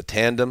done as a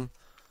tandem.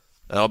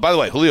 Oh, by the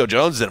way, Julio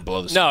Jones didn't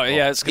blow the Super Bowl.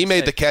 Yeah, he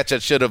made the catch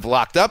that should have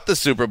locked up the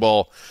Super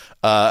Bowl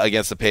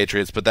against the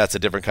Patriots, but that's a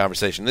different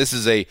conversation. This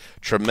is a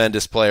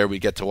tremendous player. We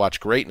get to watch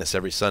greatness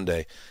every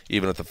Sunday,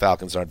 even if the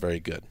Falcons aren't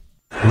very good.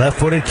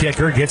 Left-footed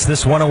kicker gets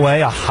this one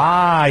away. A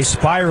high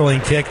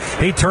spiraling kick.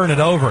 He turned it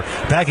over.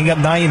 Backing up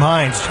Nyheim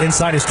Hines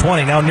inside his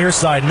 20. Now near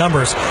side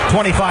numbers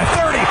 25,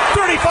 30,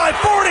 35,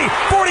 40,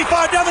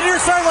 45 down the near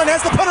sideline.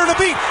 Has the punter to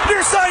beat.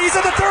 Near side, he's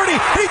at the 30.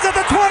 He's at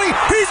the 20.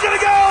 He's going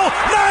to go.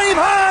 Nyheim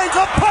Hines,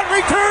 a punt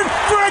return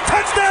for a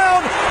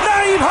touchdown.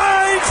 Nyheim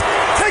Hines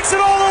takes it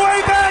all the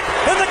way back,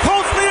 and the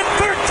Colts lead it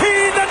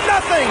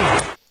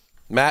 13-0.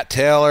 Matt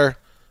Taylor,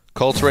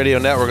 Colts Radio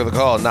Network of the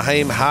call.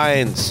 Nyheim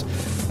Hines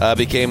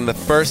became the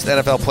first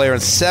NFL player in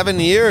 7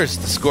 years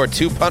to score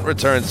 2 punt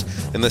returns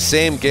in the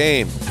same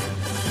game.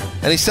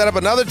 And he set up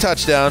another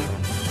touchdown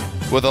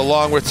with a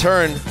long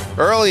return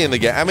early in the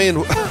game. I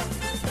mean,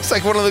 it's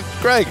like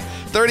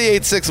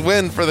 38-6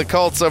 win for the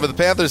Colts over the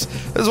Panthers.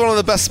 This is one of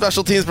the best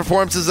special teams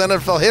performances in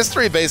NFL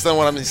history based on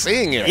what I'm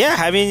seeing here. Yeah,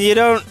 I mean, you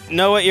don't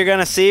know what you're going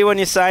to see when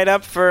you sign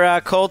up for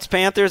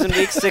Colts-Panthers in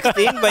Week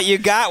 16, but you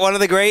got one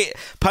of the great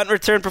punt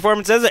return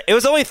performances. It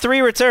was only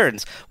 3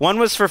 returns. One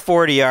was for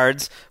 40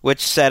 yards, which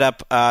set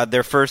up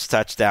their first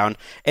touchdown,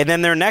 and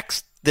then the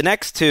next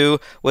 2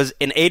 was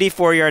an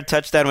 84-yard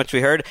touchdown, which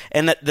we heard,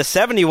 and the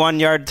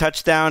 71-yard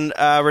touchdown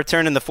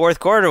return in the fourth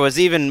quarter was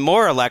even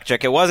more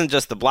electric. It wasn't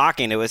just the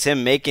blocking. It was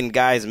him making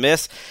guys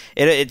miss.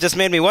 It just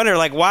made me wonder,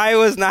 why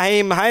was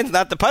Nyheim Hines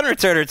not the punt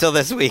returner till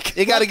this week?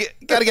 You got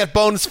to get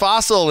Bones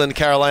Fossil in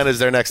Carolina as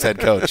their next head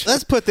coach.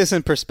 Let's put this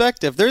in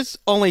perspective. There's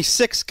only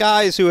 6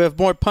 guys who have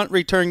more punt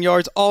return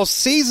yards all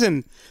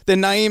season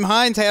than Nyheim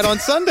Hines had on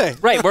Sunday.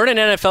 Right, we're in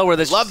an NFL where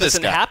this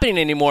isn't happening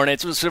anymore, and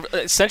it's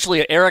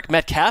essentially Eric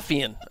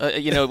Metcalfian.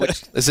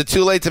 Is it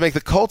too late to make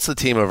the Colts the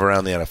team of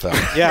around the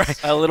NFL? Yeah,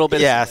 a little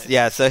bit.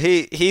 Yeah. So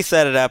he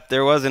set it up.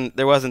 There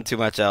wasn't too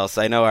much else.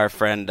 I know our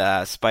friend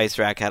Spice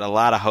Rack had a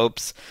lot of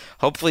hopes,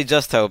 hopefully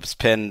just hopes,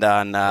 pinned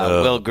on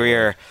Will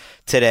Grier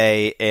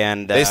today.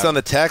 And based on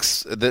the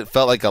text, it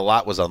felt like a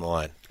lot was on the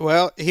line.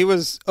 Well, he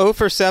was 0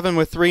 for 7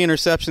 with 3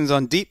 interceptions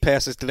on deep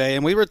passes today,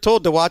 and we were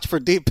told to watch for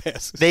deep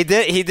passes. They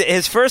did.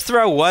 His first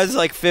throw was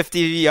 50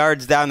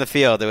 yards down the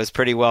field. It was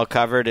pretty well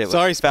covered. It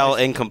fell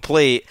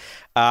incomplete.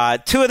 2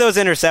 of those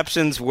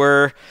interceptions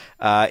were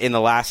in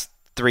the last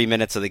 3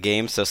 minutes of the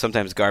game, so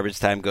sometimes garbage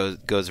time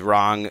goes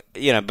wrong.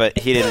 But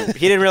he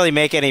didn't really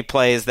make any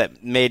plays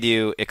that made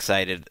you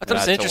excited.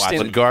 That's interesting.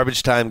 When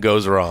garbage time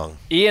goes wrong.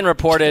 Ian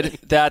reported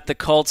that the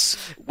Colts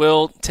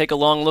will take a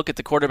long look at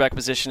the quarterback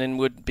position and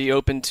would be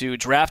open to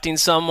drafting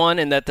someone,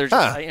 and that there's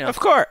of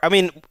course. I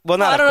mean, well,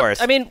 not of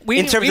course. I mean,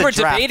 we were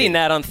debating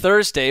that on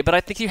Thursday, but I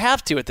think you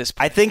have to at this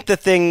point. I think the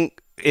thing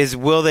is,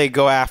 will they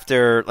go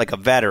after a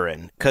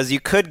veteran? Because you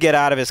could get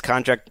out of his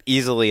contract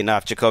easily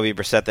enough. Jacoby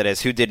Brissett, that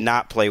is, who did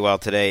not play well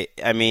today.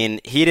 I mean,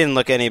 he didn't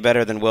look any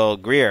better than Will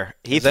Grier.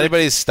 Is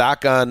anybody's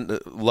stock on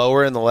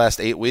lower in the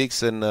last 8 weeks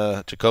than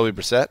Jacoby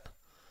Brissett?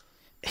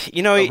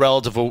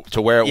 Relative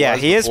to where it was. Yeah,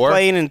 he is before?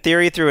 playing in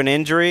theory through an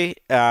injury,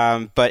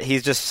 but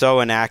he's just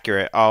so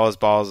inaccurate. All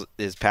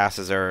his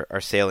passes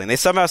are sailing. They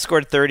somehow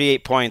scored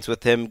 38 points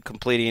with him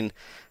completing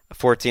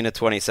 14 of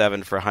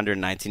 27 for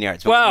 119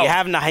 yards. But when you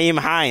have Nyheim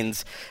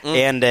Hines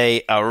and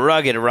a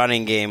rugged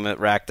running game that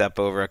racked up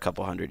over a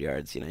couple hundred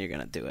yards, you're going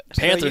to do it.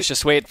 Panthers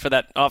just wait for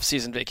that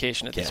off-season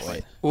vacation at this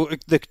point. Well,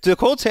 the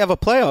Colts have a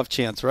playoff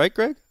chance, right,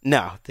 Greg?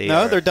 No,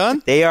 they're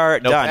done. They are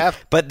done.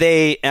 But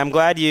I'm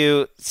glad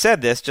you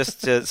said this,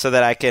 just so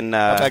that I can.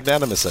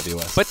 Magnanimous of you,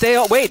 Wes. But they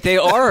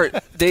are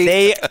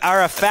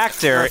a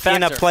factor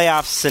in a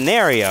playoff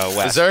scenario,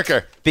 Wes.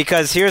 Berserker.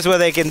 Because here's what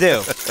they can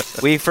do.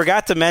 We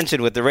forgot to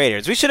mention with the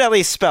Raiders. We should at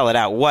least spell it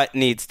out. What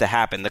needs to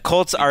happen? The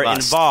Colts are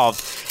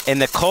involved,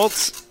 and the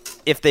Colts,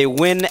 if they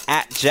win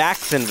at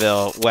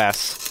Jacksonville,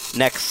 Wes,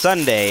 next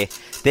Sunday,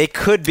 they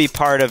could be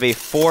part of a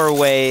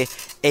 4-way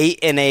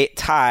 8-8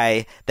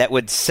 tie that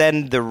would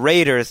send the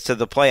Raiders to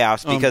the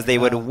playoffs because they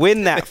would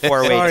win that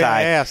four-way Sorry, tie.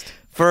 I asked.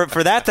 For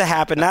that to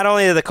happen, not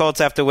only do the Colts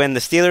have to win, the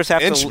Steelers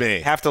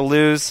have to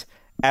lose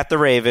at the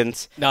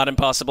Ravens. Not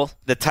impossible.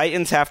 The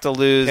Titans have to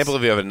lose. Can't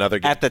believe you have another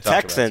game at the to talk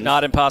about. Texans.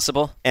 Not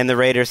impossible. And the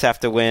Raiders have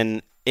to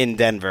win in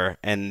Denver,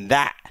 and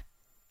that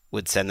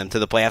would send them to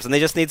the playoffs. And they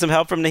just need some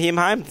help from Nyheim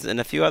Hines and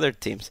a few other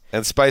teams.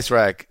 And Spice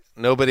Rack,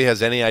 nobody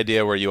has any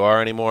idea where you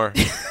are anymore,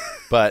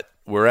 but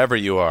wherever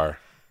you are,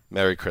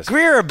 Merry Christmas.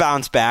 Greer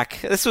bounced back.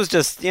 This was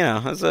just, it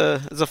was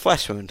a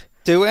flesh wound.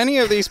 Do any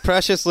of these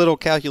precious little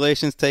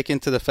calculations take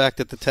into the fact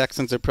that the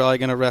Texans are probably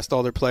going to rest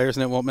all their players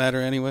and it won't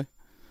matter anyway?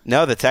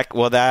 No, that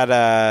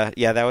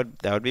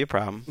would be a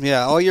problem.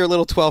 Yeah, all your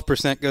little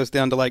 12% goes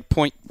down to like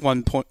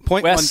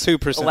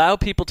 0.12%. Allow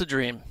people to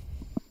dream.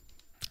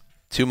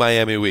 To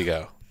Miami we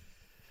go.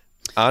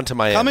 On to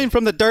Miami. Coming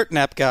from the dirt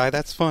nap guy,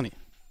 that's funny.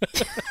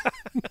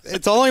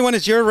 It's only when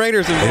it's your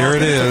Raiders involved. Here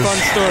it is. It's a fun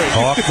story.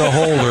 Off the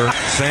holder.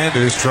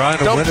 Sanders trying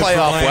to Don't win play it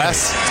from off, Miami.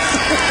 Wes.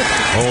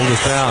 Hold it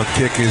down.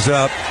 Kick is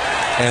up.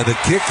 And the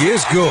kick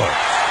is good.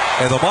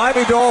 And the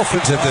Miami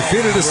Dolphins have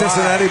defeated the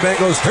Cincinnati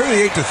Bengals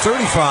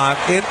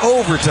 38-35 in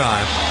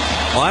overtime.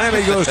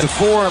 Miami goes to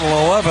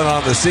 4-11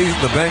 on the season.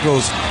 The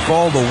Bengals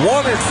fall to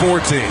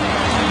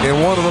 1-14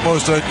 in one of the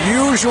most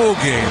unusual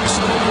games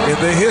in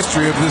the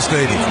history of this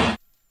stadium.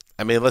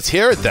 I mean, let's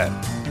hear it then.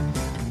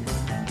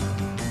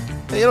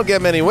 You don't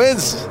get many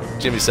wins,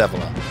 Jimmy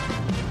Cefalo.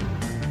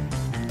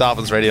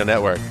 Dolphins Radio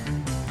Network.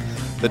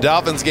 The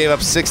Dolphins gave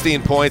up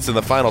 16 points in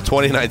the final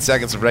 29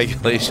 seconds of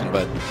regulation,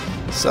 but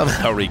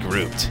somehow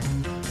regrouped.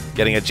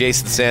 Getting a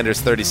Jason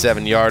Sanders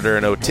 37-yarder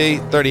in OT,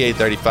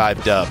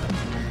 38-35 dub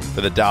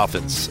for the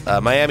Dolphins.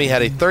 Miami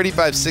had a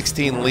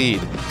 35-16 lead,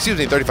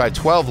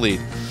 35-12 lead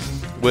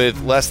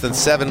with less than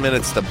 7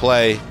 minutes to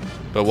play,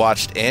 but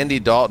watched Andy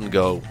Dalton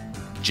go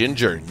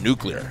ginger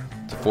nuclear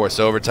to force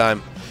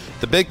overtime.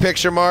 The big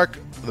picture, Mark,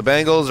 the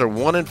Bengals are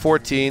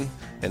 1-14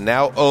 and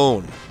now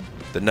own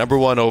the number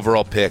 1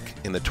 overall pick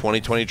in the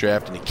 2020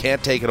 draft, and you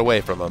can't take it away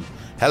from them.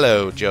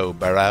 Hello, Joe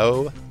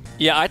Burrow.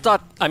 Yeah, I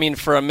thought,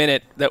 for a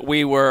minute that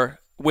we were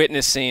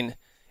witnessing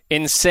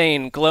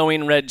insane,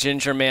 glowing red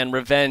ginger man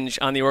revenge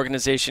on the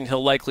organization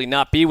he'll likely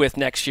not be with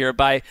next year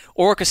by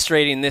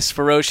orchestrating this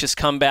ferocious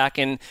comeback.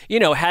 And,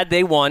 had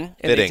they won,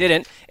 and they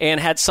didn't, and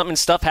had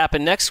stuff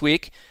happen next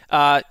week,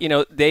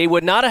 they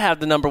would not have had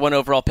the number 1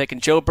 overall pick, and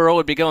Joe Burrow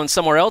would be going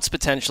somewhere else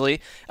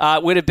potentially.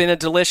 Would have been a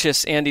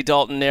delicious Andy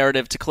Dalton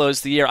narrative to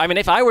close the year.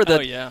 If I were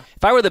the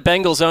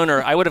Bengals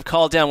owner, I would have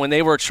called down when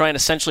they were trying to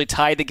essentially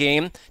tie the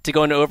game to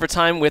go into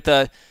overtime with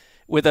a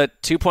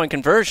 2-point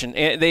conversion.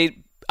 And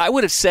I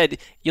would have said,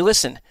 you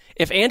listen,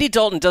 if Andy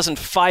Dalton doesn't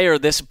fire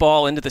this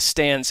ball into the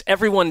stands,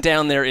 everyone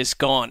down there is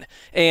gone.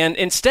 And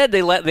instead,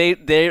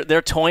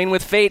 they're toying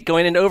with fate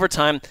going into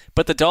overtime.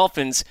 But the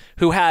Dolphins,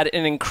 who had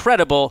an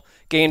incredible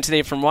game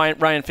today from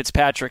Ryan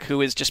Fitzpatrick,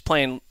 who is just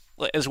playing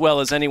as well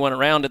as anyone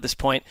around at this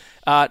point,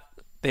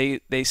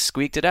 they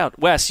squeaked it out.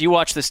 Wes, you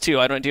watched this too.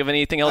 Do you have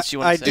anything else you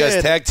want to say? You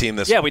guys tag team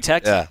this. Yeah, we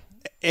tag team.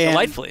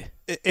 Delightfully.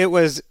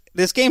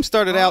 This game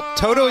started out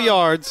total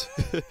yards.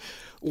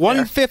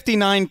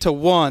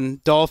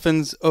 159-1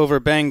 Dolphins over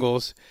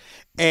Bengals.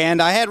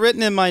 And I had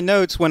written in my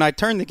notes when I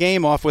turned the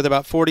game off with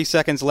about 40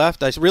 seconds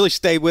left, I really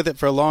stayed with it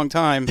for a long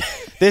time.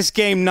 This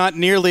game not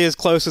nearly as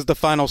close as the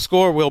final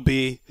score will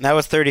be. That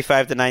was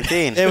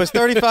 35-19. It was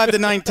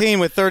 35-19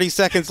 with 30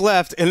 seconds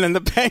left, and then the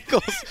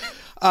Bengals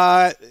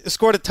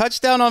scored a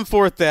touchdown on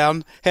 4th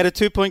down, had a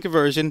 2-point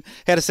conversion,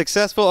 had a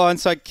successful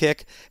onside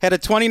kick, had a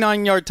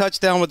 29-yard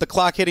touchdown with the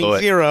clock hitting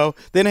 0,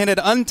 then had an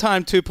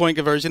untimed 2-point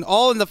conversion,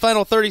 all in the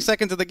final 30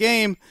 seconds of the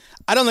game.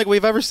 I don't think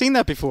we've ever seen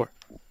that before.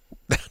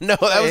 No,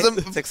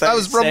 that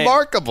was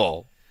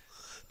remarkable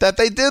that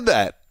they did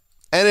that.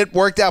 And it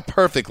worked out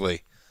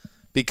perfectly.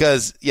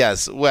 Because,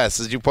 yes, Wes,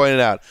 as you pointed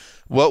out,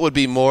 what would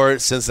be more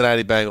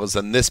Cincinnati Bengals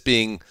than this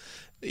being,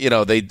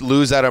 they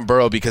lose out on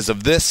Burrow because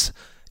of this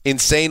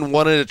insane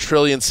 1 in a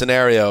trillion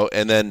scenario,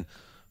 and then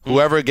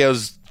whoever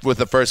goes with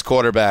the first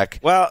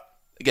quarterback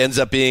ends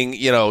up being,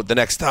 the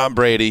next Tom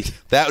Brady.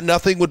 That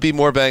nothing would be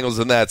more Bengals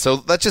than that.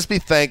 So let's just be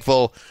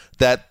thankful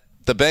that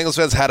the Bengals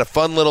fans had a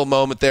fun little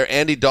moment there.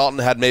 Andy Dalton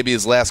had maybe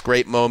his last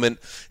great moment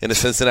in a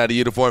Cincinnati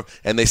uniform,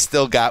 and they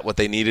still got what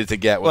they needed to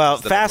get. Well,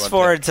 fast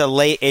forward to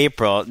late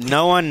April.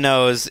 No one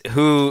knows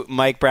who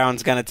Mike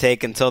Brown's going to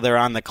take until they're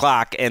on the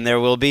clock, and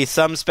there will be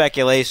some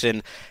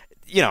speculation.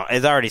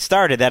 It's already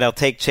started that he'll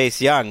take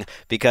Chase Young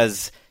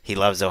because he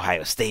loves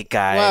Ohio State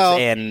guys,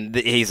 and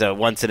he's a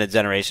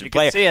once-in-a-generation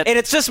player. And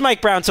it's just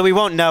Mike Brown, so we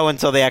won't know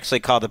until they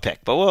actually call the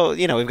pick. But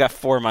we've got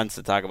 4 months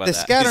to talk about that. The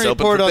scouting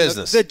report on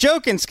the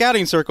joke in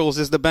scouting circles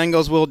is the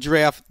Bengals will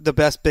draft the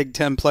best Big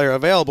Ten player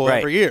available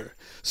every year.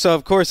 So,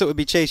 of course, it would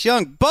be Chase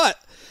Young. But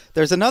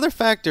there's another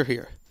factor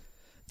here.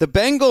 The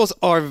Bengals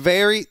are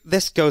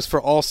this goes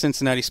for all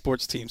Cincinnati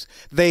sports teams.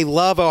 They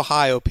love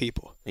Ohio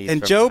people.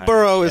 And Joe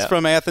Burrow is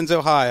from Athens,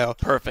 Ohio.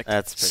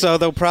 Perfect. So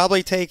they'll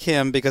probably take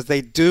him because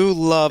they do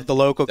love the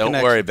local connection.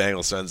 Don't worry,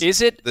 Bengals fans.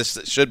 This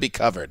should be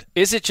covered.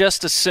 Is it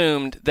just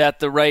assumed that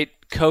the right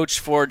coach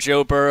for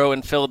Joe Burrow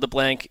and fill in the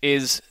blank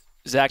is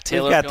Zach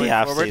Taylor. We've got going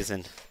the forward?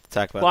 offseason to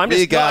talk about.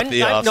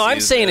 Well, I'm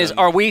saying is,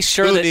 are we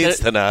sure that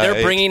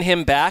they're bringing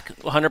him back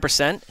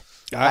 100%?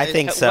 I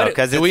think so.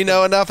 Because do we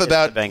know enough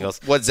about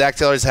Bengals. what Zach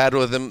Taylor's had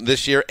with him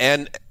this year,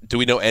 and do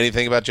we know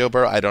anything about Joe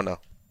Burrow? I don't know.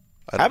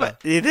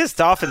 This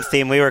Dolphins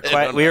team, we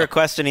were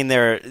questioning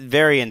their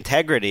very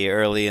integrity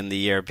early in the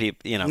year.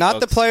 Not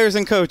the players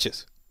and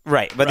coaches.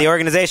 Right, but the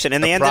organization,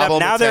 and they ended up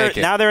now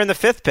they're in the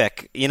 5th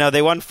pick.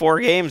 They won 4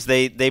 games.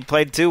 They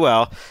played too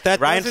well. That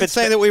doesn't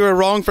say that we were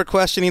wrong for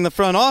questioning the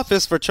front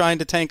office for trying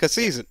to tank a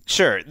season.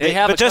 Sure, they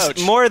have but just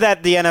coach. More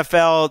that the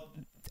NFL.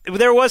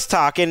 There was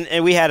talk,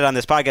 and we had it on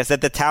this podcast,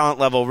 that the talent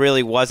level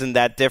really wasn't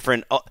that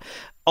different.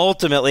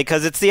 Ultimately,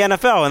 because it's the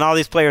NFL and all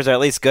these players are at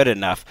least good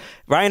enough.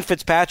 Ryan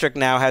Fitzpatrick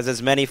now has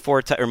as many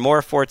more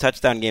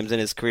 4-touchdown games in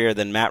his career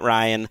than Matt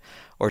Ryan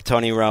or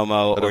Tony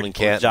Romo or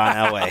John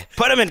Elway.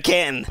 Put him in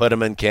Canton. Put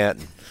him in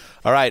Canton.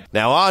 All right,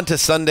 now on to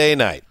Sunday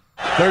night.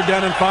 3rd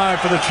down and 5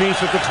 for the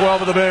Chiefs at the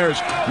 12 of the Bears.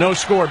 No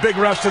score. Big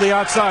rush to the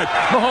outside.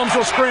 Mahomes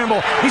will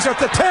scramble. He's at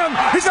the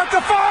 10. He's at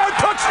the 5.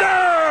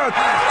 Touchdown!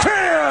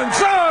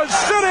 Kansas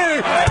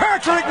City!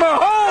 Patrick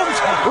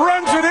Mahomes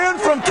runs it in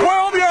from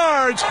 12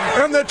 yards,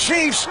 and the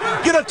Chiefs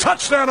get a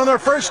touchdown on their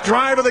first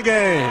drive of the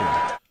game.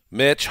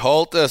 Mitch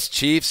Holthus,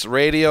 Chiefs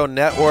Radio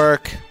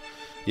Network.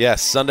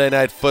 Yes, Sunday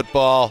Night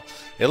Football.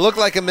 It looked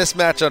like a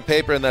mismatch on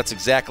paper, and that's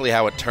exactly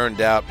how it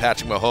turned out.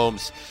 Patrick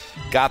Mahomes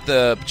got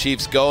the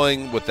Chiefs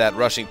going with that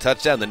rushing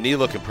touchdown. The knee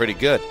looking pretty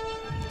good,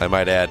 I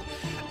might add.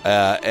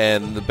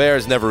 And the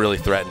Bears never really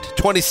threatened.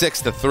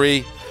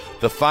 26-3,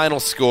 the final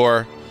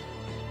score.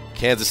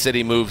 Kansas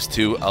City moves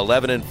to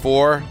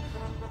 11-4,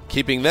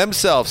 keeping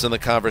themselves in the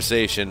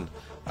conversation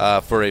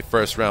for a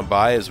first-round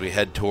bye as we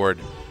head toward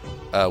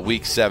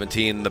Week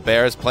 17. The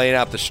Bears playing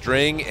out the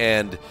string,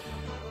 and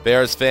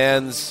Bears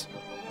fans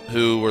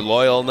who were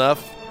loyal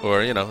enough,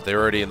 or, they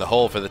were already in the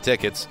hole for the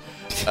tickets,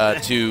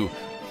 to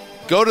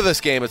go to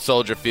this game at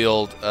Soldier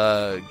Field,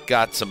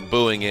 got some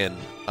booing in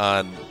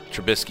on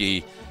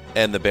Trubisky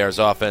and the Bears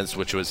offense,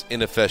 which was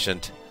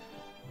inefficient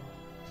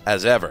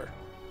as ever,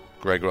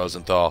 Greg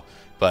Rosenthal.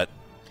 But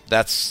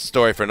that's a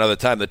story for another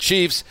time. The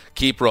Chiefs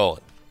keep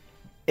rolling.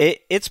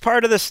 It's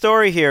part of the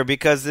story here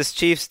because this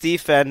Chiefs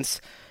defense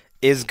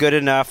is good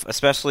enough,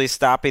 especially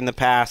stopping the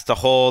pass, to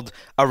hold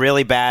a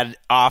really bad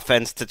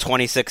offense to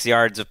 26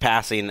 yards of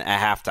passing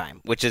at halftime,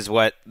 which is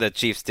what the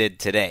Chiefs did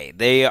today.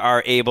 They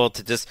are able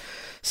to just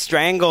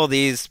strangle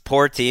these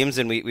poor teams,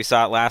 and we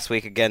saw it last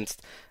week against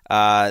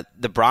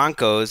the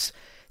Broncos,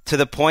 to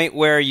the point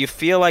where you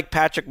feel like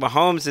Patrick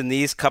Mahomes in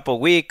these couple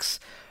weeks,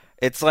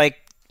 it's like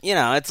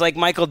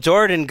Michael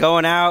Jordan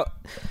going out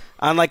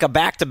on like a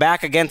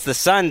back-to-back against the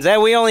Suns.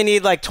 We only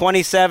need like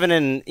 27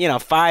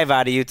 and 5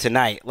 out of you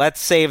tonight.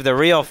 Let's save the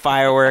real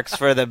fireworks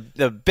for the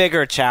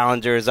bigger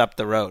challengers up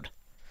the road.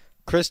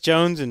 Chris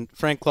Jones and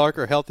Frank Clark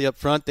are healthy up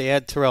front. They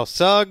add Terrell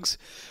Suggs.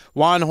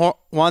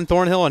 Juan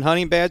Thornhill and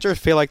Honey Badger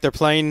feel like they're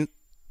playing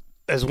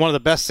as one of the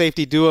best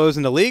safety duos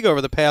in the league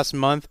over the past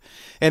month.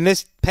 And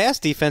this pass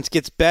defense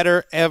gets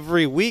better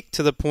every week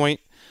to the point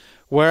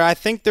where I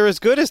think they're as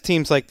good as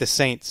teams like the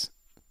Saints.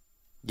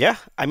 Yeah,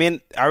 I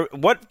mean,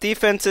 what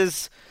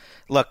defenses?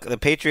 Look, the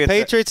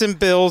Patriots and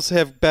Bills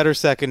have better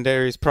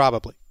secondaries,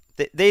 probably.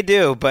 They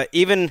do, but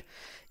even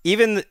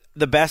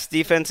the best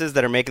defenses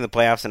that are making the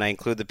playoffs, and I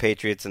include the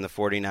Patriots and the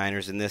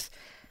 49ers in this,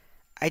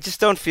 I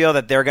just don't feel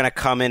that they're going to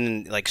come in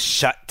and like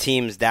shut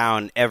teams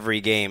down every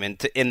game. And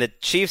the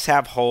Chiefs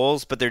have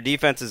holes, but their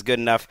defense is good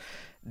enough.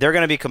 They're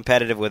going to be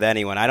competitive with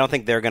anyone. I don't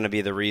think they're going to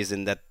be the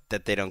reason that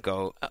they don't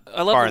go.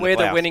 I love the way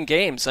they're winning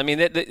games. I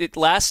mean,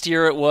 last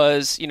year it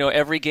was,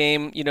 every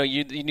game, you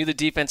knew the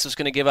defense was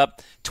going to give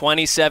up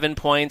 27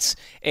 points,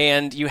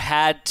 and you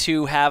had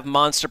to have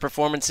monster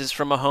performances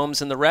from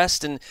Mahomes and the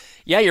rest. And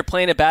yeah, you're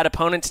playing a bad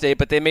opponent today,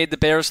 but they made the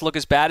Bears look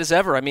as bad as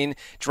ever. I mean,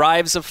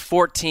 drives of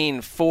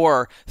 14,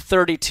 4,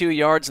 32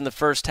 yards in the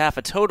first half,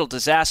 a total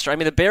disaster. I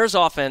mean, the Bears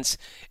offense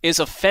is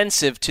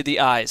offensive to the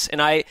eyes,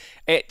 and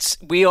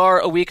we are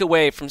a week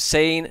away from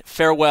saying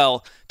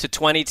farewell to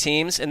 20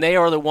 teams, and they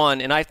are the one,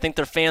 and I think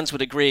their fans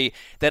would agree,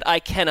 that I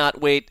cannot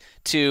wait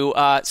to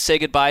say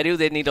goodbye to.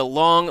 They need a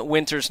long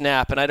winter's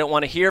nap, and I don't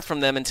want to hear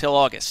from them until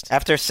August.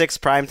 After 6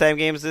 primetime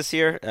games this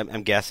year,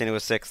 I'm guessing it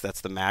was 6,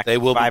 that's the max. They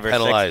will be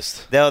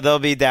penalized. They'll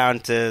be down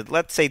to,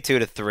 let's say, 2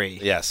 to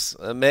 3. Yes,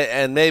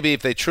 and maybe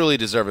if they truly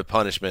deserve a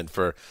punishment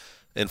for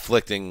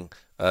inflicting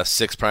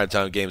 6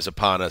 primetime games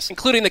upon us,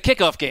 including the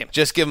kickoff game,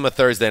 just give them a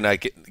Thursday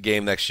night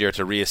game next year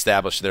to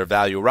reestablish their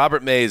value.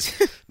 Robert Mays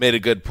made a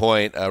good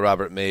point.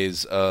 Robert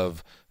Mays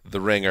of The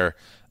Ringer,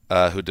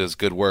 who does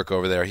good work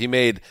over there. He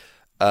made,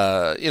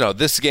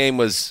 this game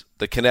was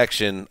the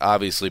connection,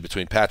 obviously,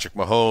 between Patrick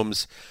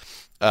Mahomes,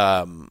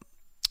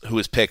 who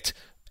was picked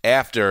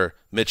after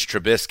Mitch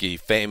Trubisky,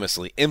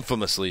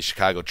 infamously,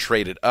 Chicago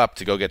traded up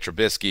to go get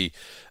Trubisky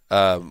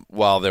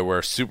while there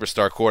were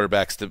superstar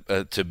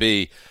quarterbacks to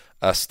be.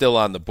 still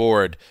on the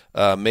board.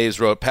 Mays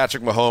wrote,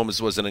 Patrick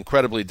Mahomes was an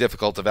incredibly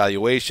difficult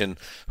evaluation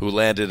who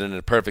landed in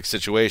a perfect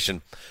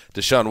situation.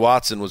 Deshaun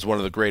Watson was one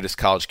of the greatest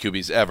college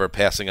QBs ever.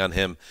 Passing on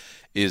him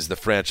is the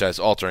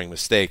franchise-altering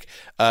mistake.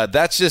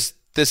 That's just,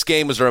 this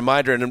game was a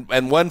reminder,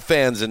 and when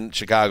fans in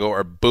Chicago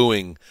are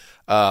booing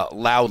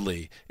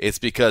loudly, it's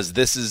because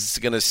this is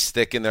going to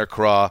stick in their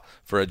craw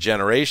for a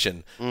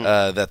generation,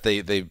 that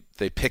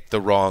they picked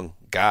the wrong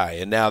guy.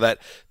 And now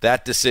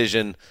that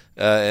decision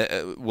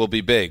will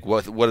be big.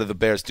 What do the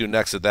Bears do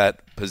next at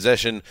that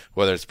position,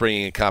 whether it's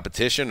bringing in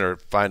competition or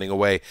finding a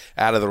way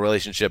out of the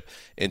relationship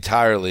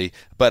entirely?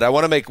 But I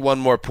want to make one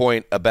more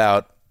point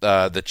about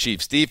the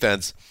Chiefs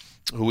defense,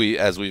 who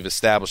as we've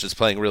established, is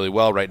playing really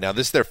well right now.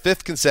 This is their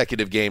 5th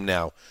consecutive game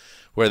now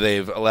where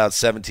they've allowed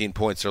 17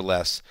 points or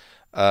less.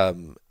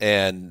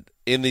 And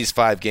in these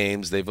 5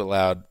 games, they've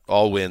allowed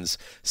all wins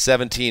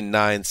 17,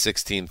 9,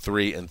 16,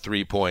 3, and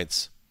 3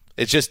 points.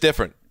 It's just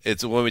different.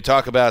 It's when we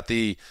talk about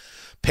the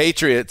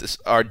Patriots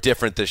are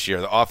different this year.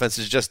 The offense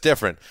is just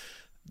different.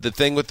 The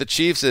thing with the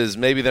Chiefs is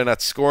maybe they're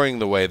not scoring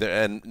the way,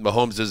 and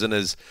Mahomes isn't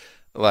as,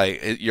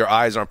 like, your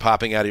eyes aren't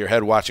popping out of your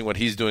head watching what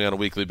he's doing on a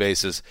weekly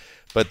basis.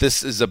 But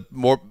this is a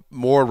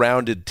more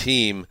rounded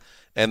team,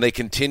 and they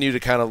continue to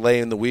kind of lay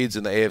in the weeds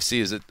in the AFC.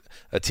 Is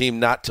a team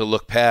not to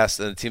look past,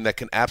 and a team that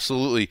can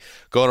absolutely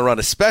go on a run,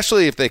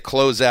 especially if they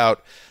close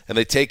out and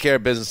they take care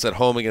of business at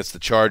home against the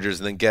Chargers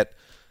and then get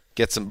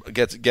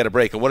a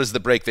break. And what is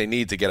the break they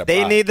need to get a bye?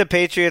 They need the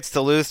Patriots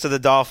to lose to the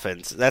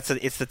Dolphins.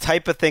 It's the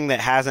type of thing that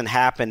hasn't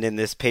happened in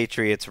this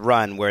Patriots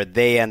run, where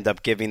they end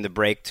up giving the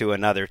break to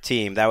another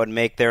team. That would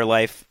make their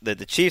life, the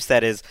Chiefs,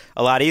 that is,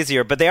 a lot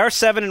easier. But they are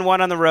 7-1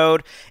 on the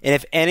road, and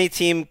if any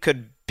team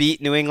could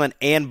beat New England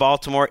and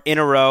Baltimore in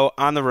a row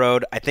on the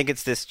road, I think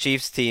it's this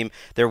Chiefs team.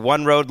 Their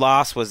one road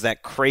loss was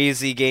that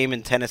crazy game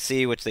in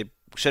Tennessee, which they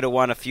should have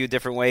won a few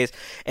different ways.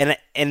 And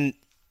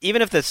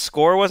even if the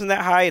score wasn't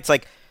that high, it's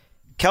like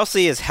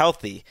Kelsey is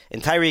healthy,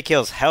 and Tyreek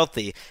Hill's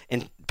healthy,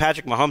 and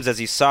Patrick Mahomes,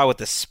 as you saw with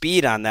the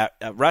speed on that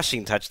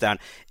rushing touchdown,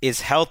 is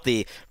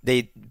healthy.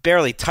 They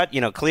barely touch.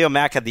 Khalil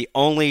Mack had the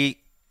only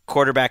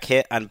quarterback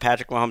hit on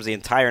Patrick Mahomes the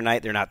entire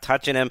night. They're not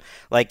touching him.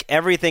 Like,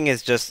 everything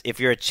is just, if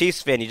you're a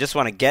Chiefs fan, you just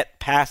want to get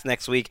past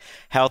next week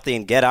healthy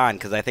and get on,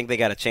 because I think they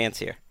got a chance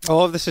here.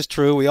 All of this is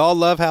true. We all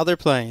love how they're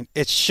playing.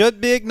 It should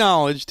be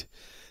acknowledged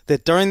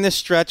that during this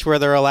stretch where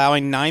they're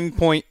allowing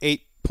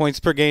 9.8 points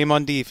per game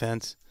on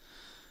defense,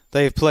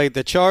 they've played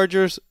the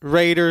Chargers,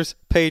 Raiders,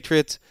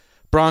 Patriots,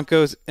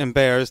 Broncos, and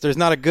Bears. There's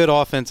not a good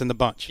offense in the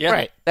bunch. Yeah.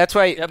 Right. That's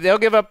why they'll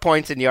give up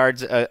points and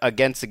yards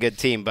against a good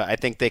team, but I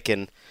think they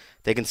can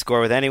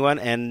score with anyone.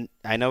 And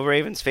I know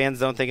Ravens fans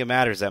don't think it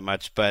matters that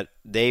much, but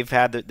they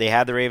had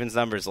the Ravens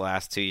numbers the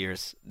last 2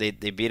 years. They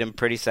beat them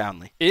pretty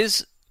soundly.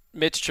 Is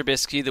Mitch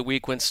Trubisky the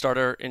week 1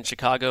 starter in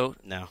Chicago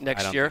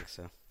next year? Think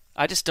so.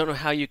 I just don't know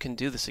how you can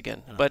do this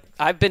again. But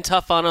I've been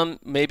tough on him,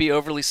 maybe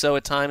overly so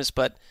at times,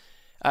 but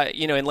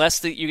unless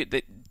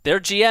their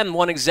GM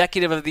won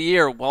Executive of the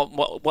Year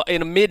while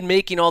in amid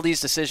making all these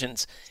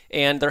decisions,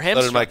 and their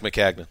hamstring. Mike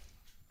McCagnon.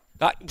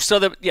 So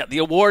the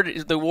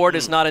award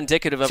is not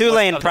indicative of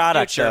Tulane of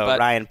product, the future, though, but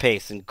Ryan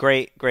Pace, and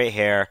great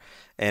hair,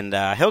 and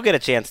he'll get a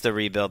chance to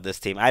rebuild this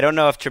team. I don't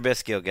know if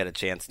Trubisky will get a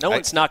chance. No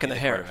one's knocking the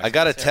hair. I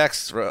got a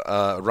text,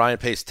 Ryan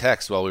Pace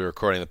text while we were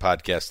recording the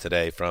podcast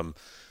today from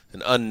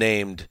an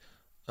unnamed,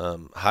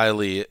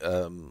 highly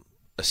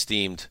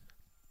esteemed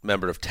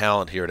member of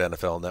talent here at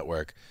NFL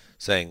Network,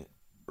 saying,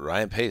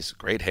 Ryan Pace,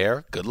 great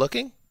hair, good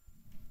looking.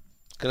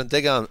 Going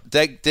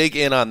to dig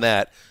in on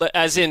that. But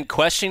as in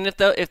questioning if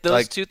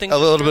those two things. A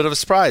little bit of a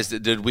surprise.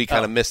 Did we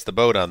kind of miss the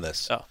boat on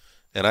this? Oh,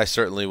 and I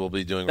certainly will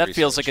be doing. That research.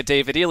 feels like a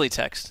David Ely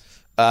text.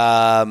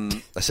 I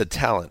said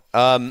talent. Feels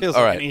all like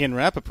right. an Ian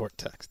Rappaport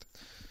text.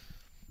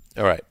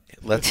 All right.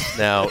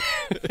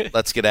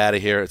 Let's get out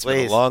of here. It's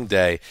been a long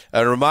day.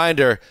 A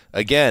reminder,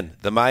 again,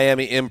 the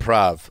Miami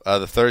Improv,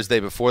 the Thursday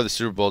before the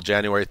Super Bowl,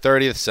 January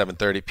 30th,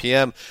 7:30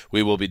 p.m.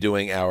 We will be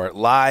doing our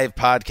live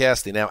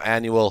podcast, the now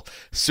annual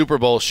Super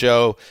Bowl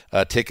show.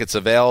 Tickets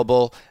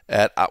available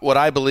at what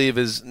I believe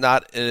is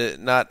not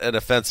an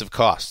offensive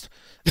cost.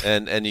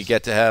 And you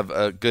get to have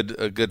a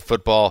good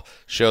football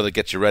show that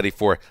gets you ready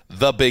for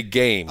the big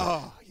game.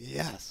 Oh,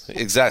 yes.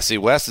 Exactly. See,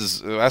 Wes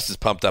is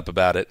pumped up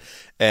about it.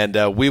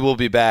 And we will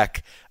be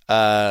back.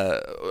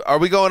 Are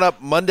we going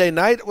up Monday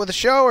night with a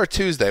show or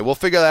Tuesday? We'll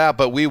figure that out,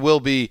 but we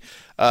will be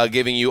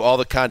giving you all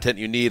the content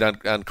you need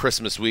on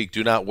Christmas week.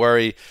 Do not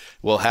worry.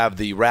 We'll have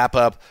the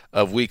wrap-up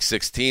of Week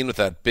 16 with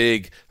that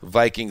big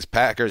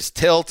Vikings-Packers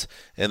tilt,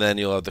 and then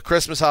you'll have the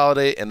Christmas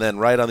holiday, and then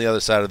right on the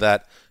other side of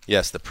that,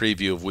 yes, the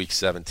preview of Week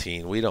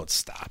 17. We don't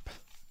stop.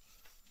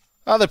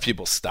 Other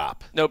people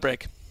stop. No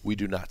break. We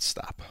do not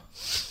stop.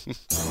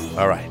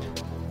 All right.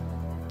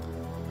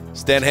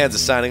 Stan Hansa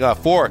signing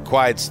off for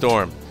Quiet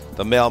Storm,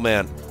 the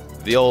mailman,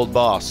 the old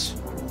boss,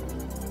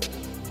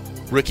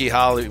 Ricky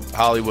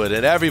Hollywood,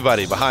 and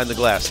everybody behind the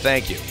glass.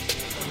 Thank you.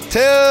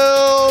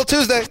 Till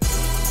Tuesday.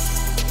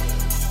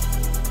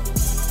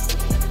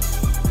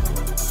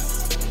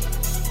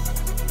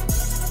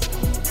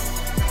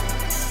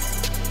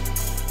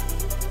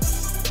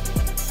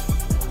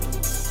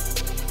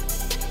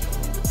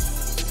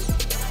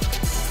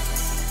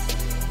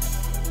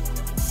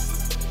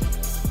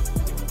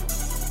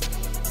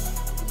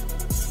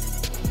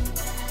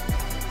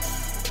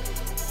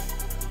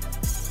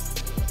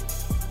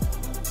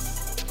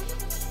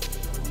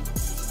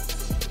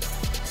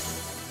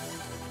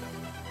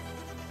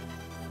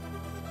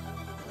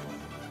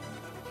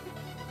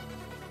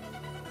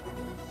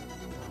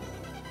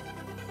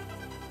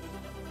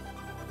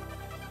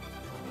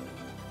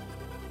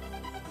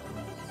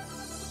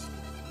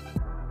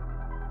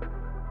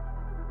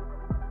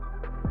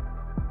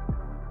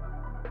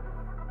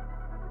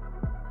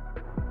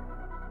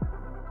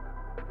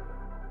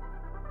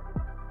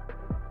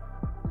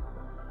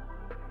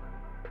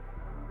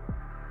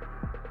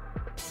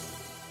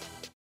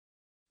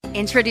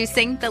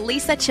 Introducing the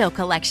Lisa Chill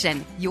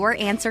Collection, your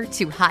answer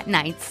to hot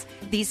nights.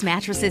 These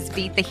mattresses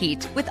beat the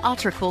heat with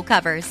ultra-cool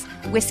covers,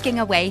 whisking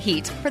away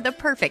heat for the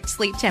perfect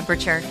sleep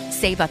temperature.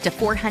 Save up to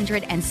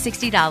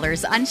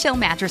 $460 on Chill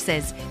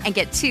mattresses and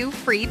get 2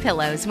 free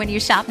pillows when you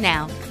shop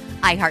now.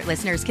 iHeart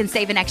listeners can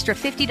save an extra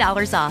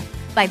 $50 off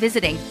by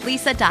visiting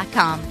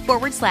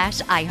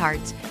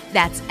lisa.com/iHeart.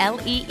 That's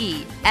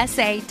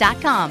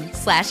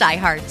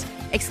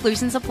LEESA.com/iHeart.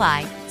 Exclusions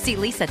apply. See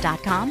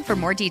lisa.com for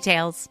more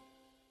details.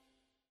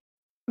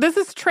 This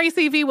is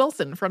Tracy V.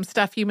 Wilson from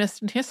Stuff You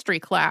Missed in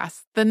History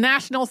class. The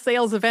national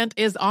sales event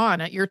is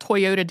on at your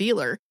Toyota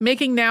dealer,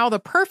 making now the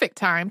perfect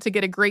time to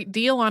get a great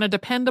deal on a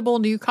dependable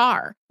new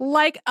car.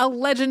 Like a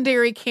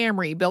legendary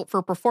Camry built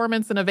for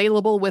performance and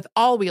available with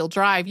all-wheel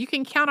drive, you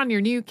can count on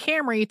your new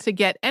Camry to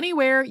get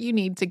anywhere you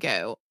need to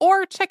go.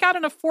 Or check out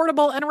an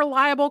affordable and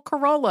reliable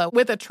Corolla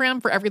with a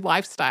trim for every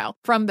lifestyle.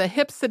 From the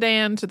hip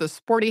sedan to the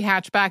sporty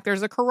hatchback,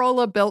 there's a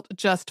Corolla built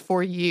just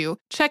for you.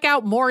 Check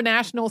out more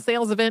national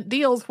sales event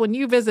deals when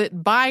you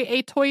visit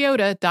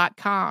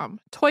buyatoyota.com.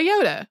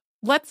 Toyota,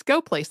 let's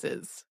go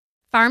places.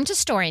 Farm to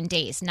store in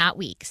days, not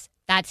weeks.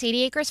 That's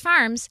 80 Acres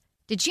Farms.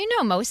 Did you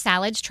know most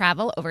salads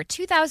travel over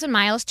 2,000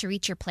 miles to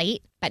reach your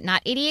plate? But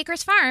not 80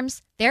 Acres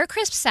Farms. Their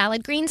crisp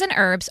salad greens and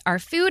herbs are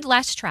food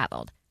less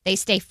traveled. They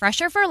stay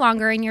fresher for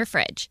longer in your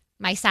fridge.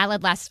 My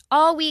salad lasts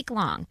all week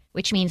long,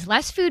 which means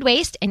less food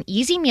waste and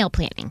easy meal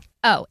planning.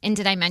 Oh, and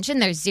did I mention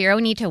there's zero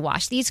need to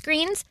wash these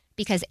greens?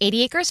 Because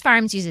 80 Acres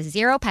Farms uses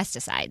 0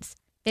 pesticides.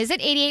 Visit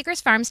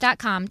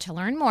 80acresfarms.com to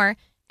learn more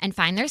and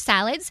find their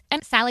salads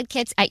and salad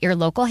kits at your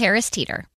local Harris Teeter.